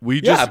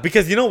 Yeah,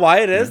 because you know why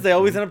it is? They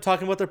always end up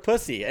talking about their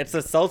pussy. It's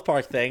a South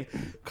Park thing.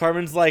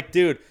 Carmen's like,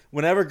 dude,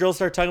 whenever girls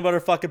start talking about her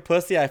fucking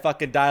pussy, I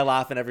fucking die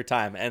laughing every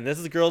time. And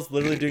this girl's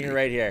literally doing it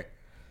right here.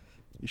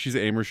 She's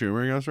Amer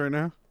Schumering us right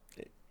now.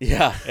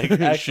 Yeah,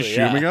 actually, She's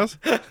yeah. shooming us.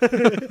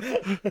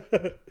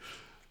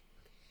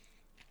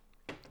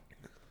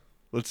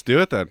 Let's do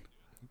it then.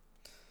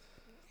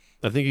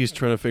 I think he's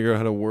trying to figure out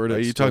how to word it. Are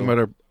you still. talking about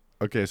her?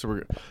 Okay,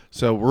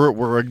 so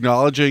we're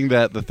acknowledging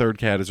that the third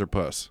cat is her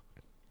puss,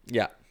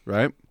 Yeah.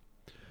 right?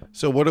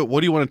 So what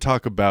do you want to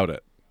talk about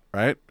it,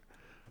 right?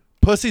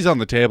 Pussy's on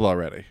the table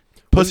already.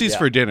 Pussy's Yeah.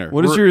 for dinner.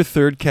 What does your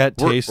third cat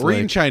we're, taste we're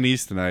eating like?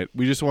 Chinese tonight.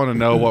 We just want to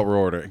know what we're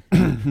ordering.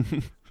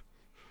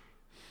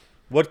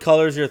 What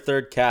color is your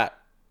third cat?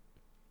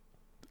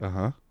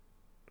 Uh-huh.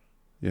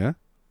 Yeah.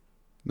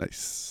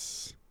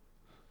 Nice.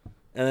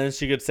 And then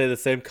she could say the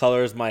same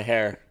color as my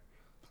hair.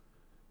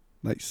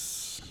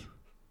 Nice.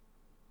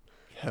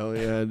 Hell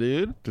yeah,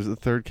 dude. Does the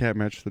third cat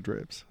match the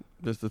drapes?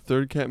 Does the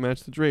third cat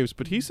match the drapes?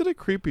 But he said it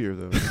creepier,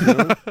 though.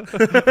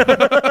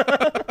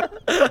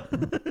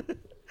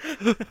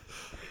 You know?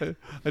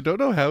 I don't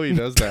know how he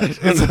does that.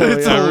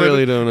 I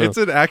really don't know. It's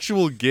an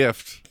actual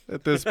gift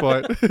at this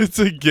point. It's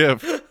a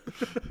gift.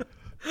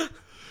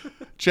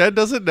 Chad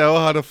doesn't know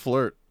how to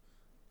flirt.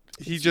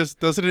 He just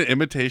does it in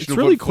imitation It's of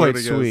really what quite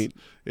flirting sweet.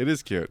 is. It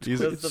is cute.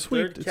 Does the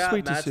sweet- third it's cat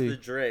sweet to match see. the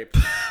drape?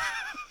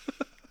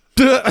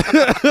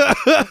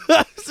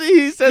 See,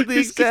 he said the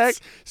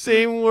exact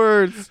same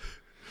words.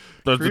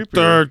 Does the Creepier.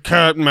 third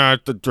cat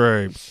match the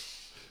drapes?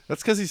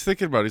 That's because he's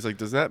thinking about it. He's like,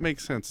 does that make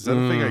sense? Is that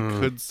a thing I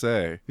could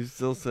say? He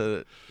still said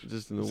it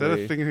just in a Is way. that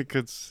a thing I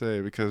could say?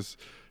 Because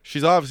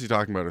she's obviously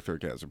talking about her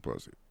third cat as her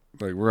pussy.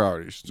 Like, we're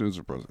already, she's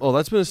her pussy. Oh,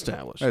 that's been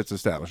established. It's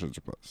established as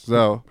her pussy.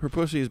 So, Her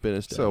pussy has been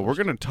established. so we're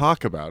going to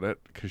talk about it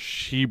because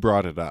she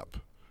brought it up.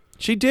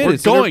 She did. We're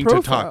It's in her going to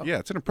profile. talk. Yeah,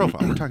 it's in her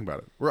profile. We're talking about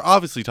it. We're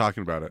obviously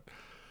talking about it.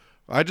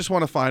 I just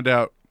want to find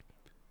out,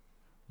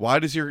 why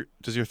does your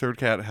third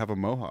cat have a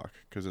mohawk?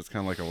 Because it's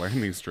kind of like a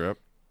landing strip.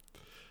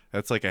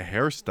 That's like a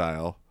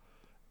hairstyle.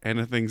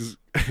 Anything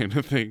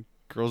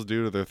girls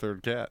do to their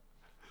third cat.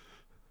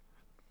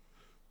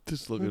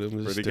 Just look at him.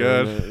 Just Pretty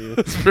staring good. At you.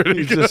 It's pretty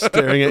He's good. just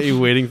staring at you,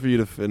 waiting for you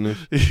to finish.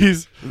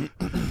 He's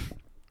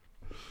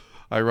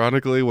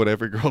ironically what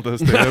every girl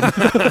does to him.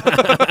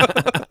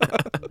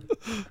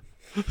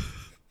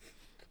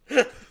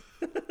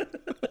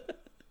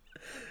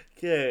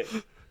 Okay.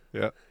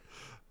 Yeah.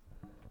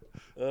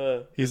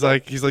 Uh, He's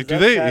like, do that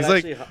they? cat He's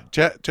like,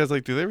 actually Chad's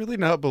like, do they really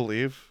not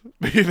believe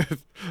me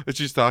that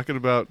she's talking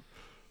about?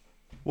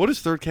 What does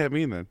third cat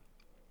mean then?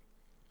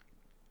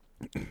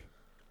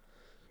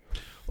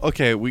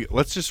 Okay,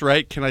 let's just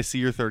write. Can I see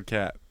your third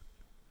cat?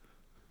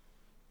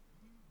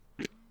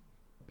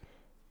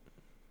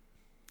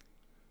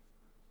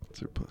 It's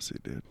her pussy,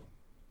 dude.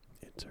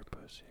 It's her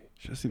pussy.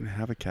 She doesn't even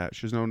have a cat.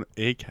 She doesn't own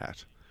a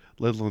cat,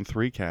 let alone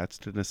 3 cats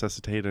to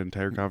necessitate an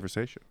entire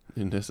conversation.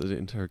 And this is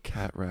into her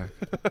cat rack.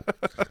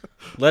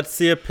 Let's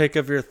see a pic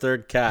of your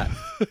third cat.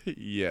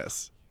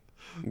 Yes,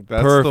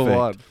 that's Perfect. the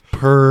one.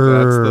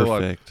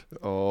 Perfect.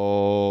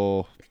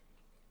 Oh.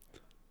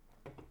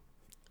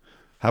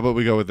 How about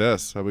we go with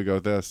this?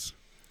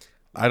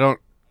 I don't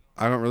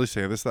really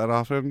say this that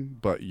often,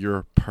 but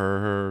you're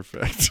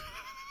perfect.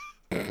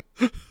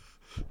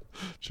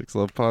 Chicks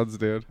love puns,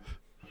 dude.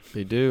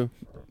 They do.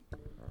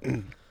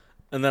 And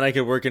then I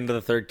could work into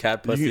the third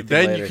cat pussy thing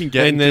Then later. you can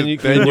get And then into, you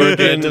can work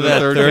into that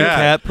third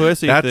cat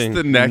pussy That's thing.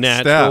 the next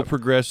Natural step.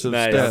 progressive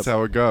Nice. step. That's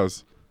how it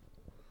goes.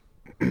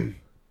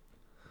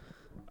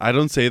 I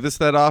don't say this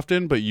that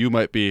often, but you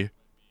might be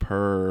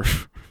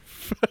perfect.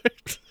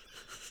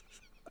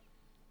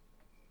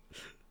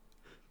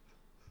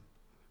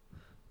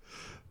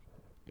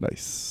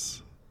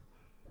 Nice.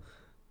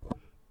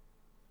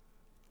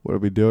 What are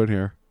we doing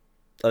here?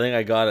 I think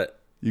I got it.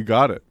 You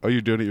got it. Oh,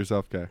 you're doing it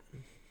yourself, guy.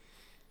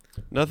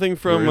 Nothing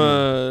from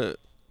We're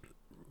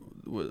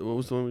what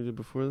was the one we did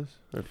before this?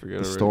 I forget.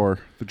 The already. store.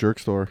 The jerk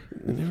store.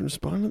 They didn't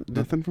respond.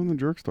 Nothing from the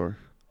jerk store.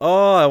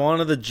 Oh, I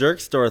wanted the jerk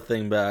store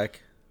thing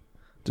back.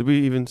 Did we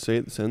even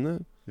send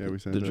that? Yeah, we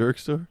sent The it. jerk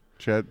store.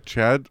 Chad.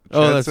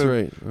 Oh, that's said,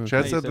 right. Okay.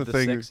 Chad You said the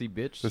thing. sexy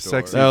bitch the store.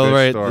 sexy Oh, bitch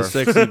right, store. the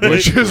sexy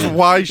Which bitch is store.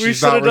 why We she's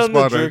should not have done the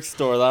responding. jerk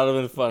store. That would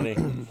have been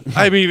funny.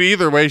 I mean,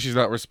 either way, she's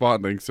not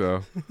responding.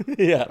 So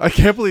Yeah. I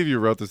can't believe you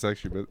wrote the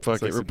sexy bit. Fuck it,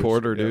 sexy bitch.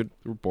 reporter, Yeah, dude.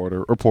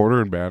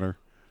 Reporter and banner.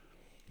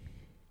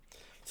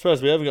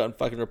 Surprised we haven't gotten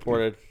fucking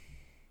reported.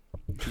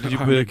 Did you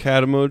put a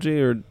cat emoji,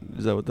 or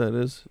is that what that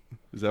is?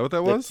 Is that what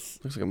that was? It's-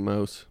 Looks like a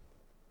mouse.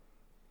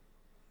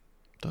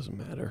 Doesn't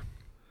matter.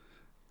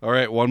 All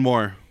right, one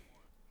more.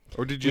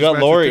 Or did you? We got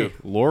just match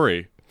it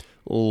Lori. too?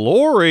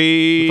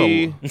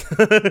 Lori,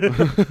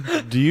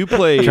 do you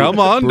play? Come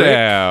on brick?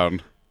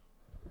 down.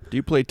 Do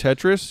you play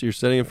Tetris? You're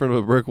sitting in front of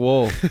a brick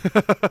wall.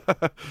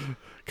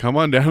 Come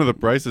on down to the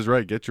Price is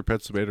Right. Get your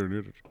pet spayed or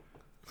neutered.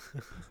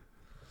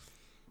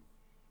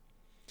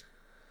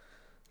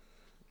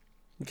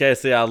 Okay,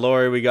 so yeah,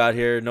 Lori, we got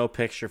here. No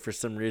picture for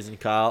some reason,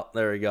 Kyle.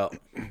 There we go.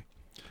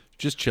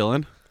 Just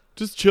chilling.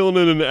 Just chilling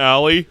in an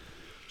alley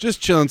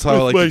Just chilling. So I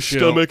with like my to chill.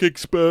 stomach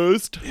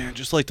exposed Yeah,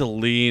 just like to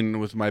lean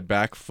with my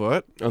back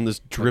foot. on this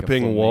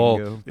dripping wall.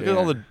 flamingo. Look at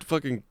all the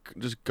fucking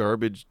just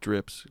garbage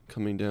drips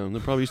coming down.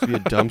 There probably used to be a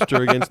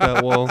dumpster against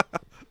that wall.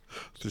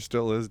 There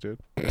still is, dude.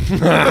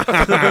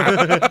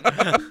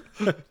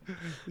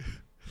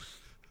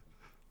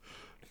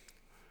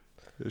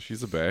 Yeah,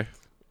 she's a bae.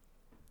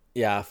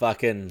 Yeah,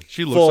 fucking.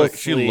 She full looks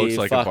sleeve,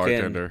 like a fucking-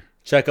 bartender.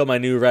 Check out my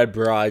new red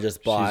bra I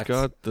just bought. She's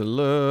got the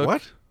look.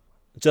 What?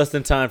 Just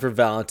in time for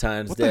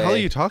Valentine's What Day. the hell are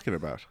you talking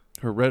about?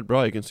 Her red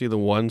bra. You can see the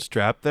one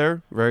strap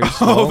there, very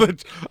small.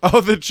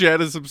 The Chad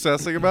is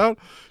obsessing about.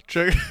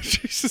 Check,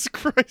 Jesus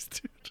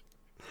Christ, dude.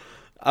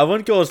 I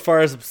wouldn't go as far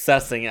as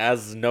obsessing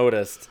as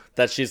noticed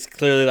that she's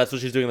clearly that's what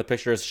she's doing in the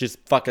picture is she's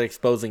fucking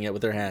exposing it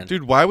with her hand.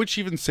 Dude, why would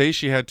she even say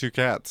she had 2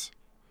 cats?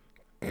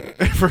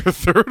 For a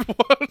third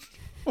one,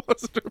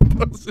 wasn't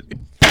her pussy?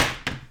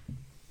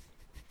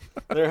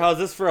 There, how's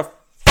this for a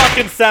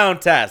fucking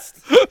sound test?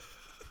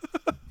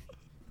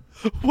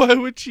 Why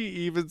would she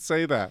even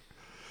say that?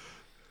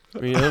 I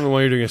mean, I don't know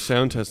why you're doing a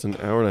sound test an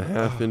hour and a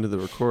half into the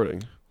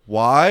recording.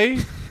 Why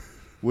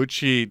would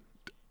she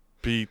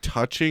be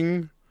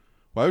touching?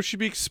 Why would she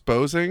be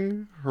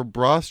exposing her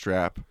bra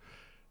strap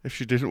if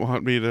she didn't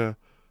want me to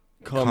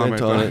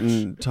Comment on it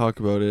and talk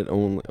about it.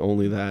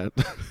 Only that.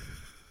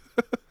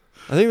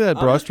 I think that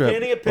bra I'm just strap.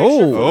 painting a picture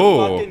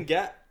Oh. for the fucking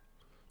get.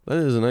 That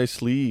is a nice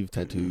sleeve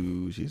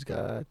tattoo she's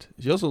got.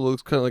 She also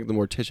looks kind of like the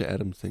Morticia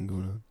Adams thing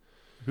going on.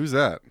 Who's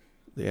that?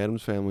 The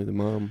Adams family, the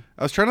mom.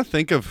 I was trying to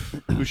think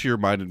of who she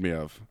reminded me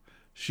of.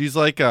 She's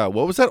like, what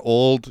was that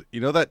old,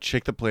 you know that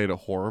chick that played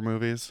horror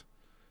movies?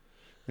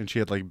 And she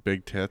had like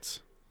big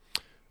tits?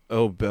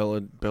 Oh,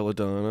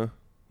 Belladonna.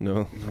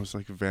 No. It was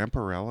like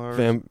Vampirella or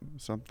Vam-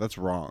 something. That's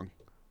wrong.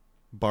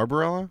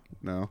 Barbarella?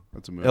 No,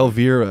 that's a movie.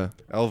 Elvira.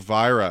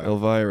 Elvira.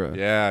 Elvira.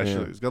 Yeah,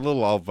 Yeah. she's got a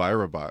little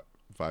Elvira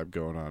vibe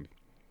going on.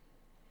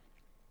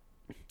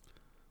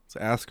 So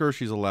ask her if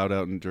she's allowed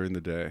out during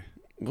the day.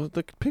 Well,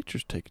 the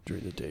picture's taken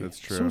during the day. That's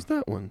true. So is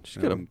that one. She's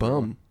Yeah, got a that bum.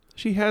 one.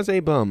 She has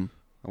a bum.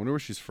 I wonder where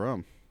she's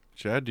from.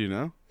 Chad, do you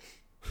know?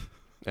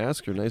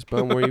 Ask her. Nice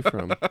bum. Where are you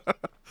from?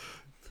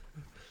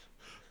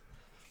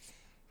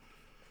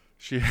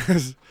 She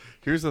has.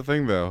 Here's the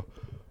thing, though.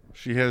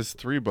 She has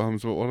 3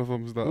 bums, but one of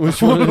them's not.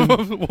 Which one?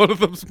 one? One of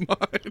them's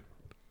mine.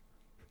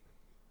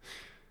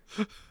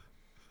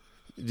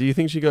 Do you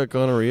think she got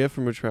gonorrhea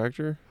from a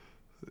tractor?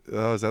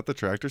 Oh, is that the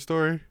tractor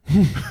story?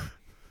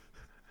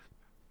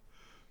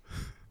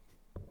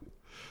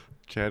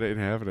 Chad ain't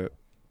having it.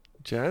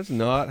 Chad's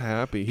not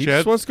happy. He Chad-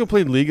 just wants to go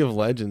play League of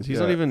Legends. He's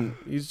not Yeah. even.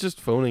 He's just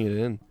phoning it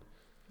in.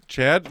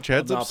 Chad's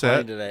I'm not upset.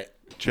 playing today.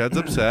 Chad's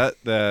upset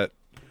that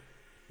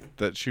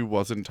she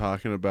wasn't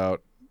talking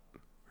about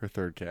her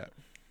 3rd cat.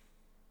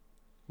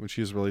 When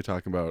she's really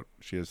talking about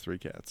she has 3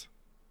 cats.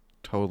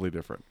 Totally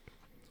different.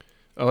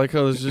 I like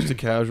how there's just a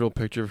casual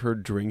picture of her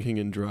drinking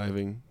and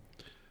driving.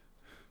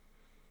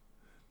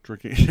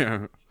 Drinking,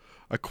 yeah.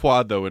 A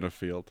quad, though, in a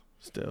field.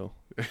 Still.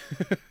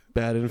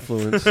 Bad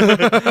influence.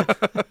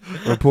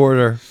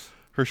 Reporter.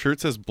 Her shirt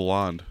says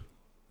blonde.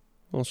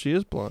 Well, she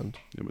is blonde.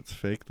 Yeah, but it's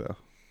fake, though.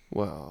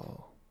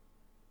 Wow.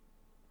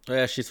 Oh,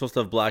 yeah, she's supposed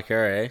to have black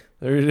hair, eh?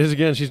 There it is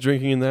again. She's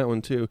drinking in that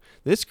one, too.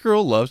 This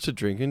girl loves to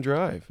drink and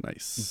drive.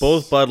 Nice.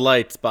 Both Bud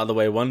Lights, by the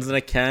way. One's in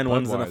a can,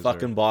 one's in a Budweiser.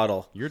 fucking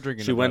bottle. You're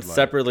drinking. She a went Bud Light.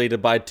 separately to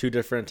buy 2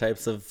 different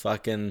types of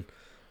fucking.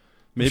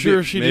 Maybe,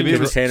 sure she maybe didn't it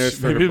was, containers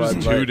for maybe the it was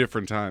Bud 2 Light.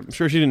 different I'm times.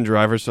 sure she didn't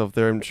drive herself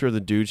there. I'm sure the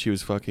dude she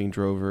was fucking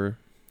drove her.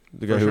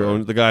 The guy For who sure.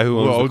 owns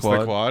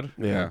the quad.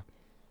 Yeah. Yeah.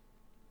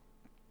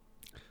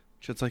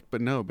 Chad's like,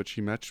 but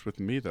she matched with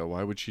me, though.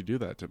 Why would she do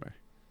that to me?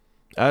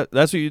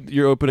 That's what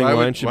your opening Why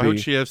line would, should why be. would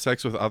she have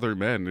sex with other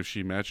men if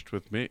she matched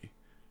with me?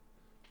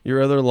 Your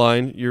other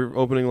line, your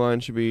opening line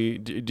should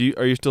be: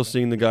 are you still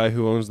seeing the guy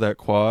who owns that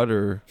quad,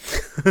 or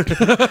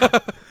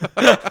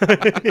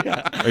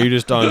are you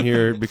just on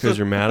here because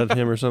you're mad at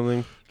him or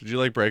something? Did you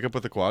like break up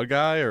with the quad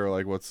guy, or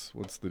like what's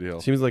the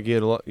deal? Seems like you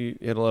had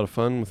a lot of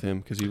fun with him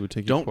because he would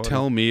take. Don't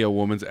tell me a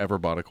woman's ever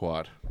bought a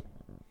quad.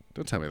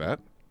 Don't tell me that.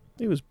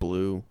 It was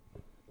blue.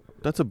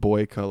 That's a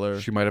boy color.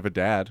 She might have a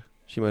dad.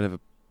 She might have a.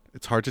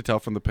 It's hard to tell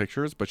from the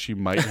pictures, but she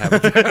might have a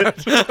dad.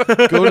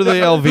 Go to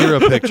the Elvira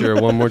picture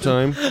one more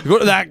time. Go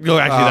to that. Go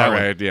actually that All one.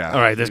 right, yeah.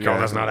 All right, this girl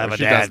Yeah, does not have a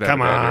she dad. doesn't have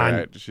Come a dad, on. you're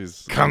right.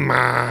 She's Come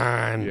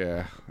on.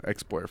 yeah,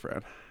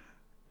 ex-boyfriend.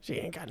 She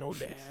ain't got no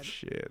dad.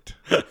 Shit.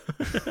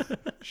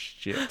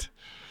 Shit.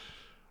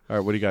 All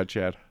right, what do you got,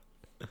 Chad?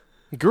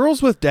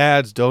 Girls with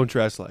dads don't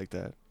dress like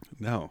that.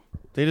 No.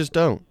 They just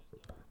don't.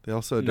 They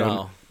also No.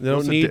 don't. They don't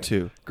Girls with need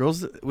to.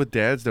 Girls with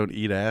dads don't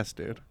eat ass,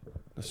 dude.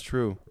 That's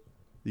true.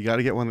 You got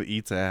to get one that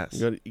eats ass.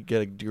 You get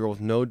a girl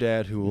with no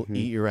dad who will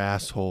eat your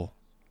asshole.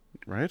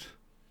 Right?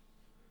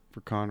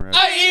 For Conrad.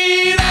 I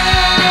eat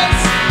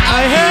ass.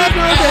 I have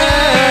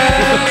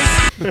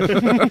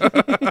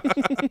no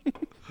dad.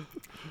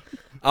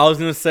 I was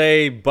gonna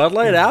say Bud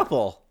Light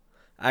Apple.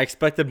 I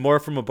expected more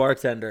from a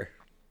bartender.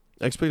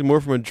 I expected more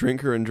from a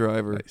drinker and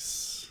driver.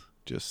 Nice.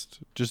 Just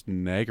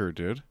nag her,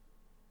 dude.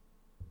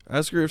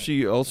 Ask her if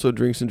she also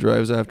drinks and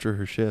drives after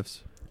her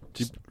shifts.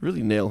 To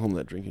really nail home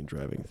that drinking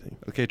driving thing.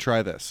 Okay,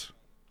 try this.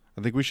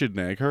 I think we should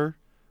nag her,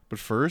 but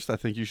first I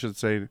think you should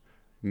say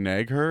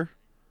nag her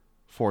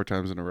 4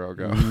 times in a row.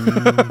 Go.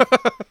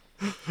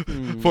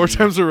 4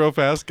 times in a row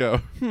fast.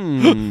 Go.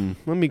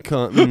 Let me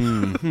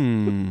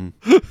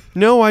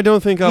No, I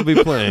don't think I'll be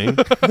playing.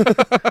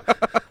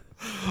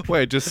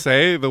 Wait, just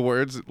say the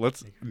words.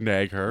 Let's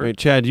nag her. Wait,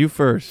 Chad, you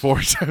first.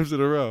 4 times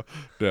in a row.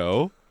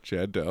 No,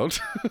 Chad, don't.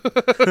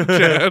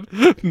 Chad,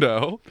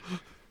 no.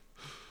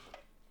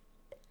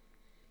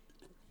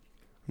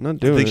 I'm not I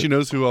doing think it. she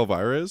knows who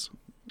Elvira is.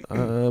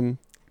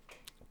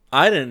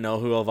 I didn't know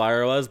who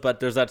Elvira was, but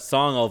there's that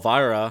song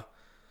Elvira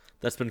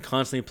that's been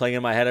constantly playing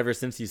in my head ever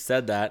since you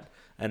said that.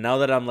 And now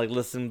that I'm like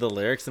listening to the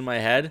lyrics in my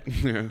head,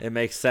 it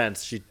makes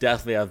sense. She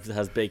definitely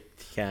has big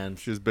cans.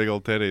 She has big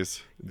old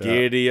titties. Yeah.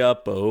 Giddy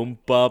up, boom,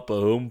 a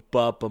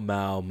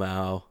mow,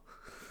 mow.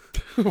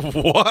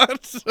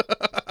 What?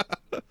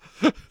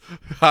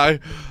 I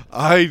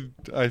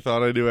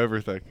thought I knew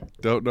everything.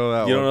 Don't know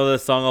that You one. don't know the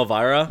song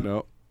Elvira?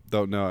 No,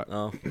 don't know it.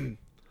 Oh.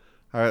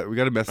 All right, we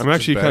got a message. I'm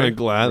actually from kind Bay. of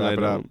glad Wrap I it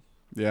up. don't.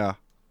 Yeah.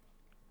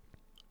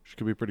 She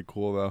could be pretty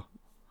cool though.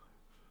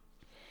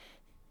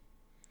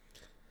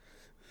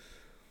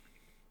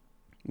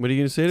 What are you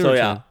going to say to So her?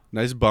 yeah, Chad?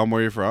 Nice bum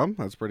where you're from.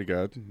 That's pretty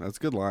good. That's a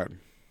good line.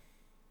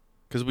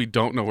 Because we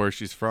don't know where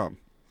she's from.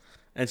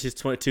 and she's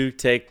 22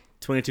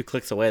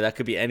 clicks away. That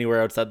could be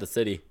anywhere outside the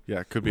city.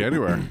 Yeah, it could be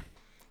anywhere.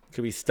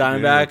 Could be at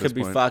Steinbach. this Could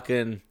be point.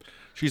 fucking.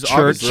 She's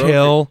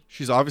Churchill.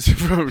 She's obviously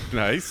from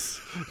nice,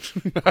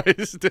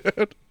 nice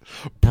dude.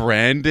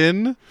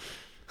 Brandon.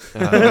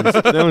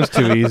 That one's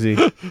too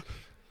easy.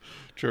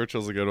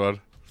 Churchill's a good one.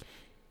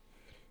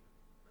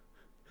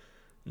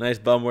 Nice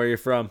bum where you're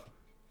from.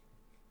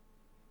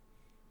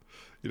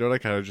 You know what? I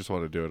kind of just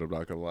want to do it. I'm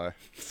not gonna lie.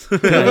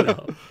 I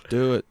know.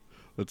 Do it.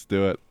 Let's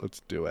do it.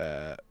 Let's do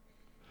it.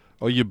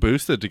 Oh, you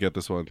boosted to get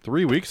this one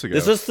 3 weeks ago.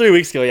 This was 3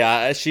 weeks ago.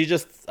 Yeah, she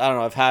just. I don't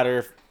know. I've had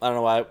her. I don't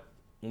know why.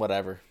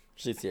 Whatever.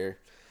 She's here.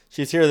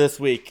 She's here this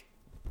week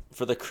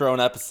for the Crone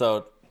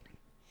episode.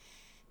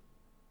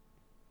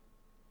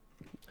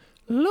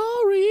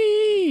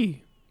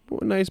 Laurie.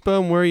 What nice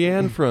bum. Where are you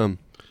Ann from?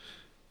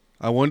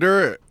 I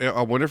wonder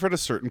if at a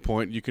certain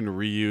point you can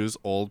reuse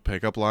old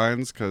pickup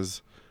lines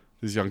because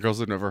these young girls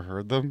have never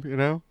heard them. You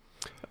know,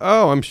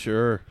 Oh, I'm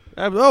sure.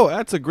 Oh,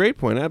 that's a great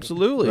point.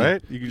 Absolutely.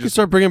 right? You can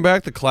start bringing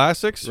back the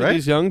classics for Right?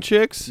 these young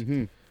chicks.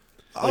 Mm-hmm.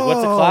 Like, what's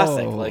a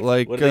classic? Oh,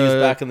 Like what did they use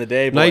back in the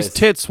day? Nice boys?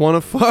 tits, wanna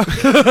fuck?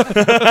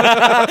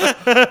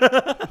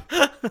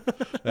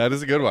 That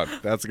is a good one.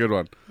 That's a good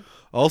one.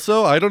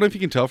 Also, I don't know if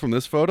you can tell from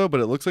this photo, but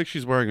it looks like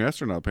she's wearing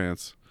astronaut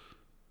pants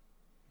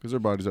because her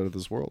body's out of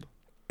this world.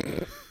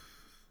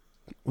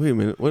 Wait a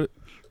minute. What?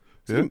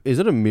 Yeah. Is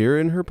it a mirror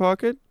in her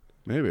pocket?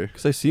 Maybe.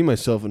 Because I see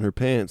myself in her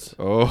pants.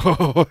 Oh,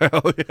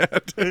 hell yeah.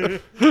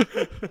 Dude.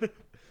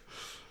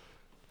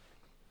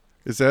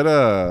 Is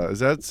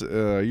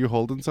that you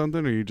holding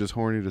something or are you just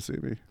horny to see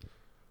me?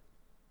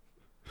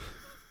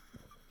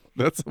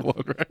 That's the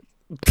one, right?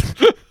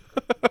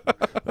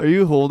 Are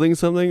you holding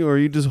something or are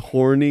you just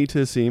horny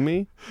to see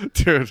me?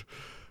 Dude,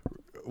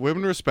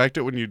 women respect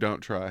it when you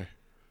don't try.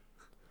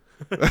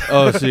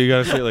 Oh, so you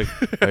gotta say like,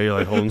 are you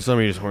like holding something?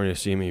 Or you just horny to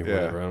see me? Or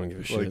whatever. I don't give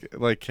a shit.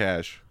 Like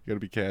cash. You gotta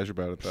be cash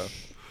about it though.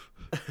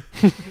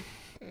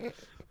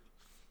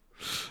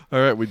 All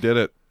right, we did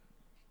it.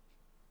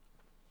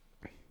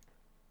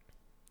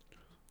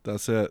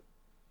 That's it.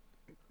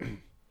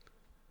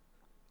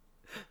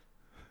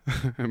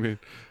 I mean,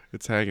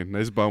 it's hanging.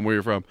 Nice bum where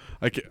you're from.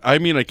 I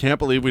can't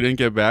believe we didn't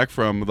get back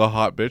from the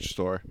hot bitch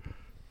store.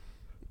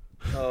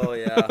 Oh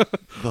yeah.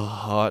 The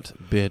hot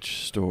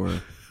bitch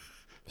store.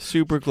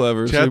 Super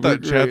clever. Chad super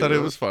thought great. it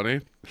was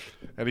funny,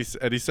 and he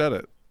said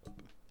it.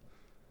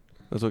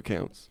 That's what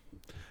counts.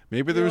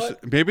 Maybe You know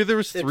there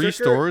was It three took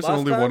her stores and last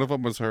only time- one of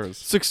them was hers.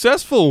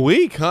 Successful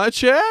week, huh,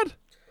 Chad?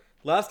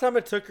 Last time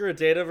it took her a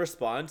day to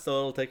respond, so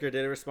it'll take her a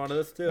day to respond to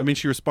this too. I mean,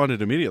 she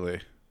responded immediately.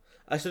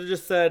 I should have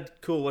just said,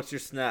 "Cool, what's your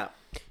snap?"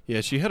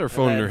 Yeah, she had her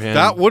phone in her then- hand.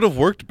 That would have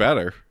worked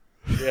better.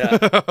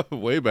 Yeah.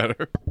 Way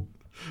better.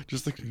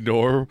 Just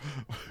ignore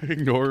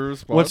her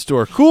response. What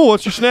store? Cool.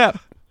 What's your snap?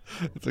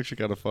 It's actually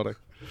kind of funny.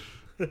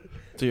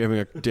 So you're having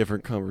a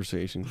different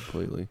conversation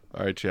completely.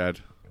 All right, Chad.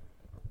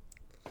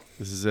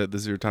 This is it.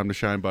 This is your time to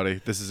shine,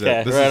 buddy. This is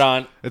Okay, it. This right is,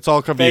 on. It's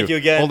all coming Thank to you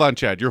again. Hold on,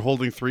 Chad. You're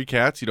holding 3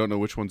 cats. You don't know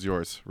which one's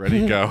yours.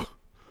 Ready? Go.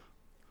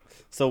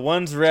 So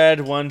one's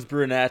red, one's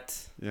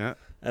brunette, Yeah.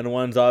 and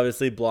one's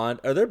obviously blonde.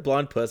 Are there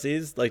blonde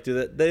pussies? Like,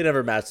 do they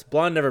never match?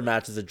 Blonde never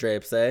matches a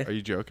drapes, eh? Are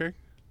you joking?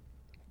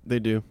 They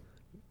do.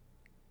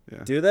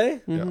 Yeah. Do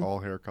they? Yeah, all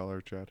hair color,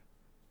 Chad.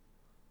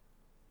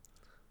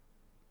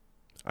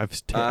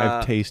 I've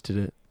Uh, tasted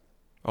it.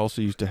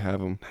 Also used to have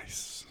them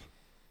Nice.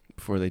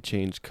 before they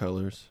changed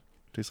colors.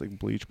 Tastes like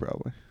bleach,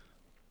 probably.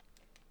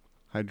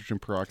 Hydrogen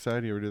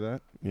peroxide. You ever do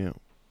that? Yeah.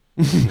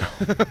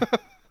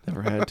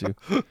 Never had to.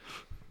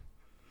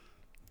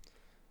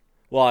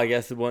 Well, I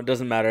guess it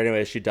doesn't matter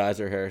anyway. She dyes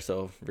her hair,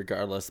 so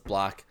regardless,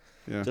 black.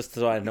 Yeah. Just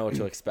so I know what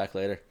to expect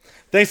later.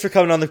 Thanks for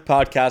coming on the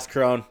podcast,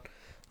 Crone.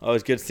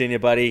 Always good seeing you,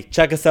 buddy.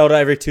 Check us out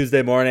every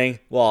Tuesday morning.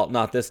 Well,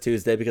 not this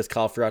Tuesday because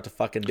Kyle forgot to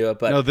fucking do it,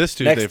 but No, this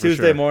Tuesday next for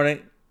Tuesday sure.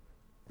 morning.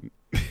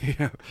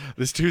 Yeah.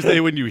 This Tuesday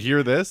when you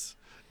hear this,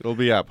 it'll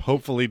be up.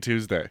 Hopefully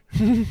Tuesday.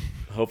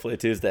 Hopefully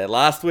Tuesday.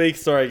 Last week,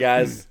 sorry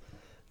guys.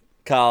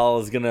 Kyle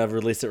is going to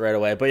release it right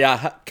away. But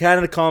yeah,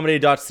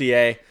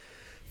 CanadaComedy.ca.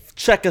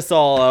 Check us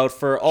all out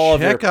for all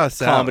Check of your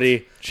us out.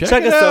 comedy. Check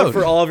Check it us out out.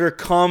 for all of your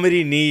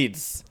comedy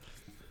needs.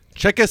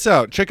 Check us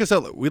out. Check us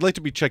out. We'd like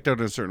to be checked out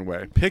in a certain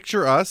way.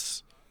 Picture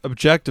us,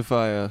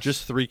 Objectify us.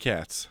 just 3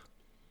 cats.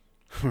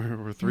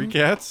 We're 3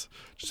 cats,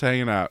 just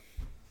hanging out.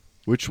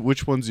 Which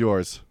one's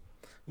yours?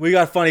 We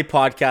got funny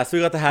podcasts. We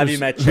got the Have You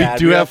Met Chad.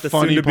 do have got the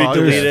funny soon to be podcasts.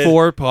 deleted. There's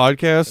 4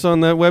 podcasts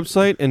on that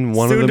website, and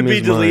one Soon of to them be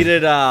is mine.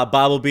 deleted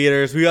Bible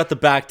Beaters. We got the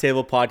Back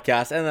Table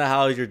podcast and the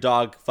How Is Your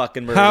Dog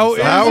fucking murder. How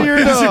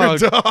himself.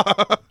 is your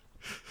dog?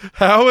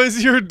 How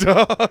is your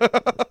dog?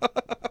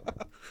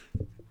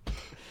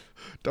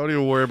 Don't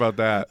even worry about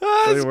that.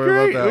 Don't That's even worry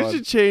great. about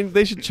that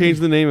They should change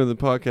the name of the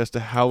podcast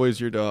to How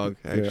Is Your Dog,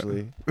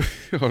 actually.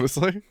 one.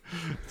 Honestly,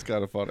 it's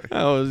kind of funny.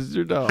 How is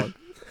your dog?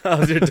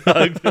 How's your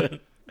dog doing?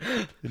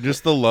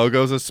 Just the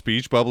logo's a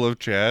speech bubble of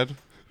Chad.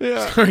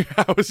 Yeah. Sorry,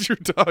 how is your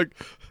dog?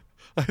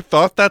 I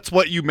thought that's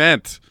what you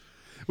meant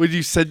when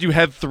you said you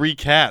had 3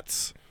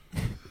 cats.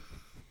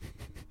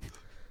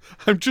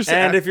 I'm just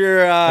And if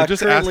you're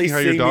just currently asking how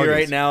your seeing me dog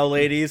right is. now,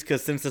 ladies,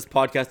 because since this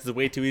podcast is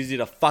way too easy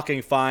to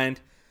fucking find,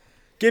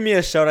 give me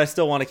a shout. I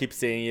still want to keep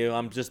seeing you.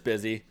 I'm just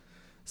busy.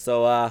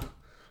 So,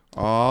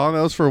 Aw,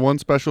 that was for one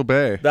special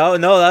bay.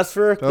 that's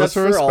for That was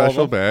for a all of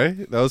special them.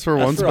 bay. That was for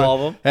That's one for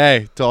all of them.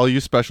 Hey, to all you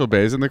special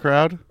bays in the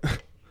crowd.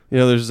 You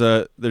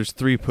know, there's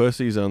 3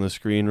 pussies on the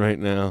screen right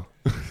now.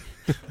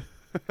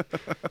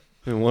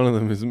 And one of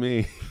them is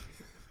me.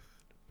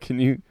 Can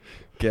you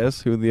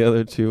guess who the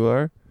other 2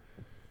 are?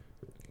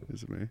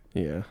 Is it me?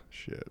 Yeah.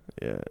 Shit.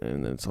 Yeah,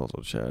 and then it's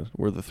also Chad.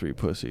 We're the 3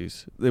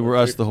 pussies. They were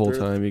us the whole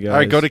time, you guys. All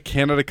right, go to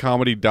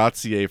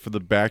CanadaComedy.ca for the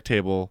Back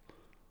Table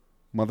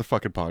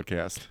motherfucking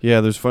podcast. Yeah,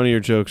 there's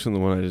funnier jokes than the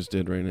one I just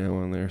did right now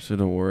on there, so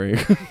don't worry.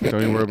 Don't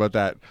even worry about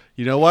that.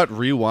 You know what?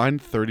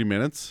 Rewind 30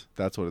 minutes.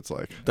 That's what it's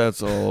like.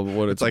 That's all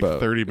what it's like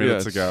about. 30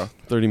 minutes it's ago.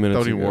 30 minutes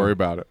Don't even ago. worry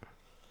about it.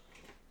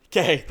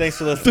 Okay, thanks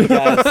for listening,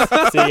 guys.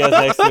 See you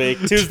guys next week.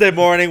 Tuesday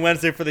morning,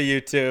 Wednesday for the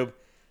YouTube.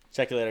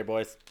 Check you later,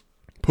 boys.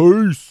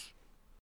 Peace.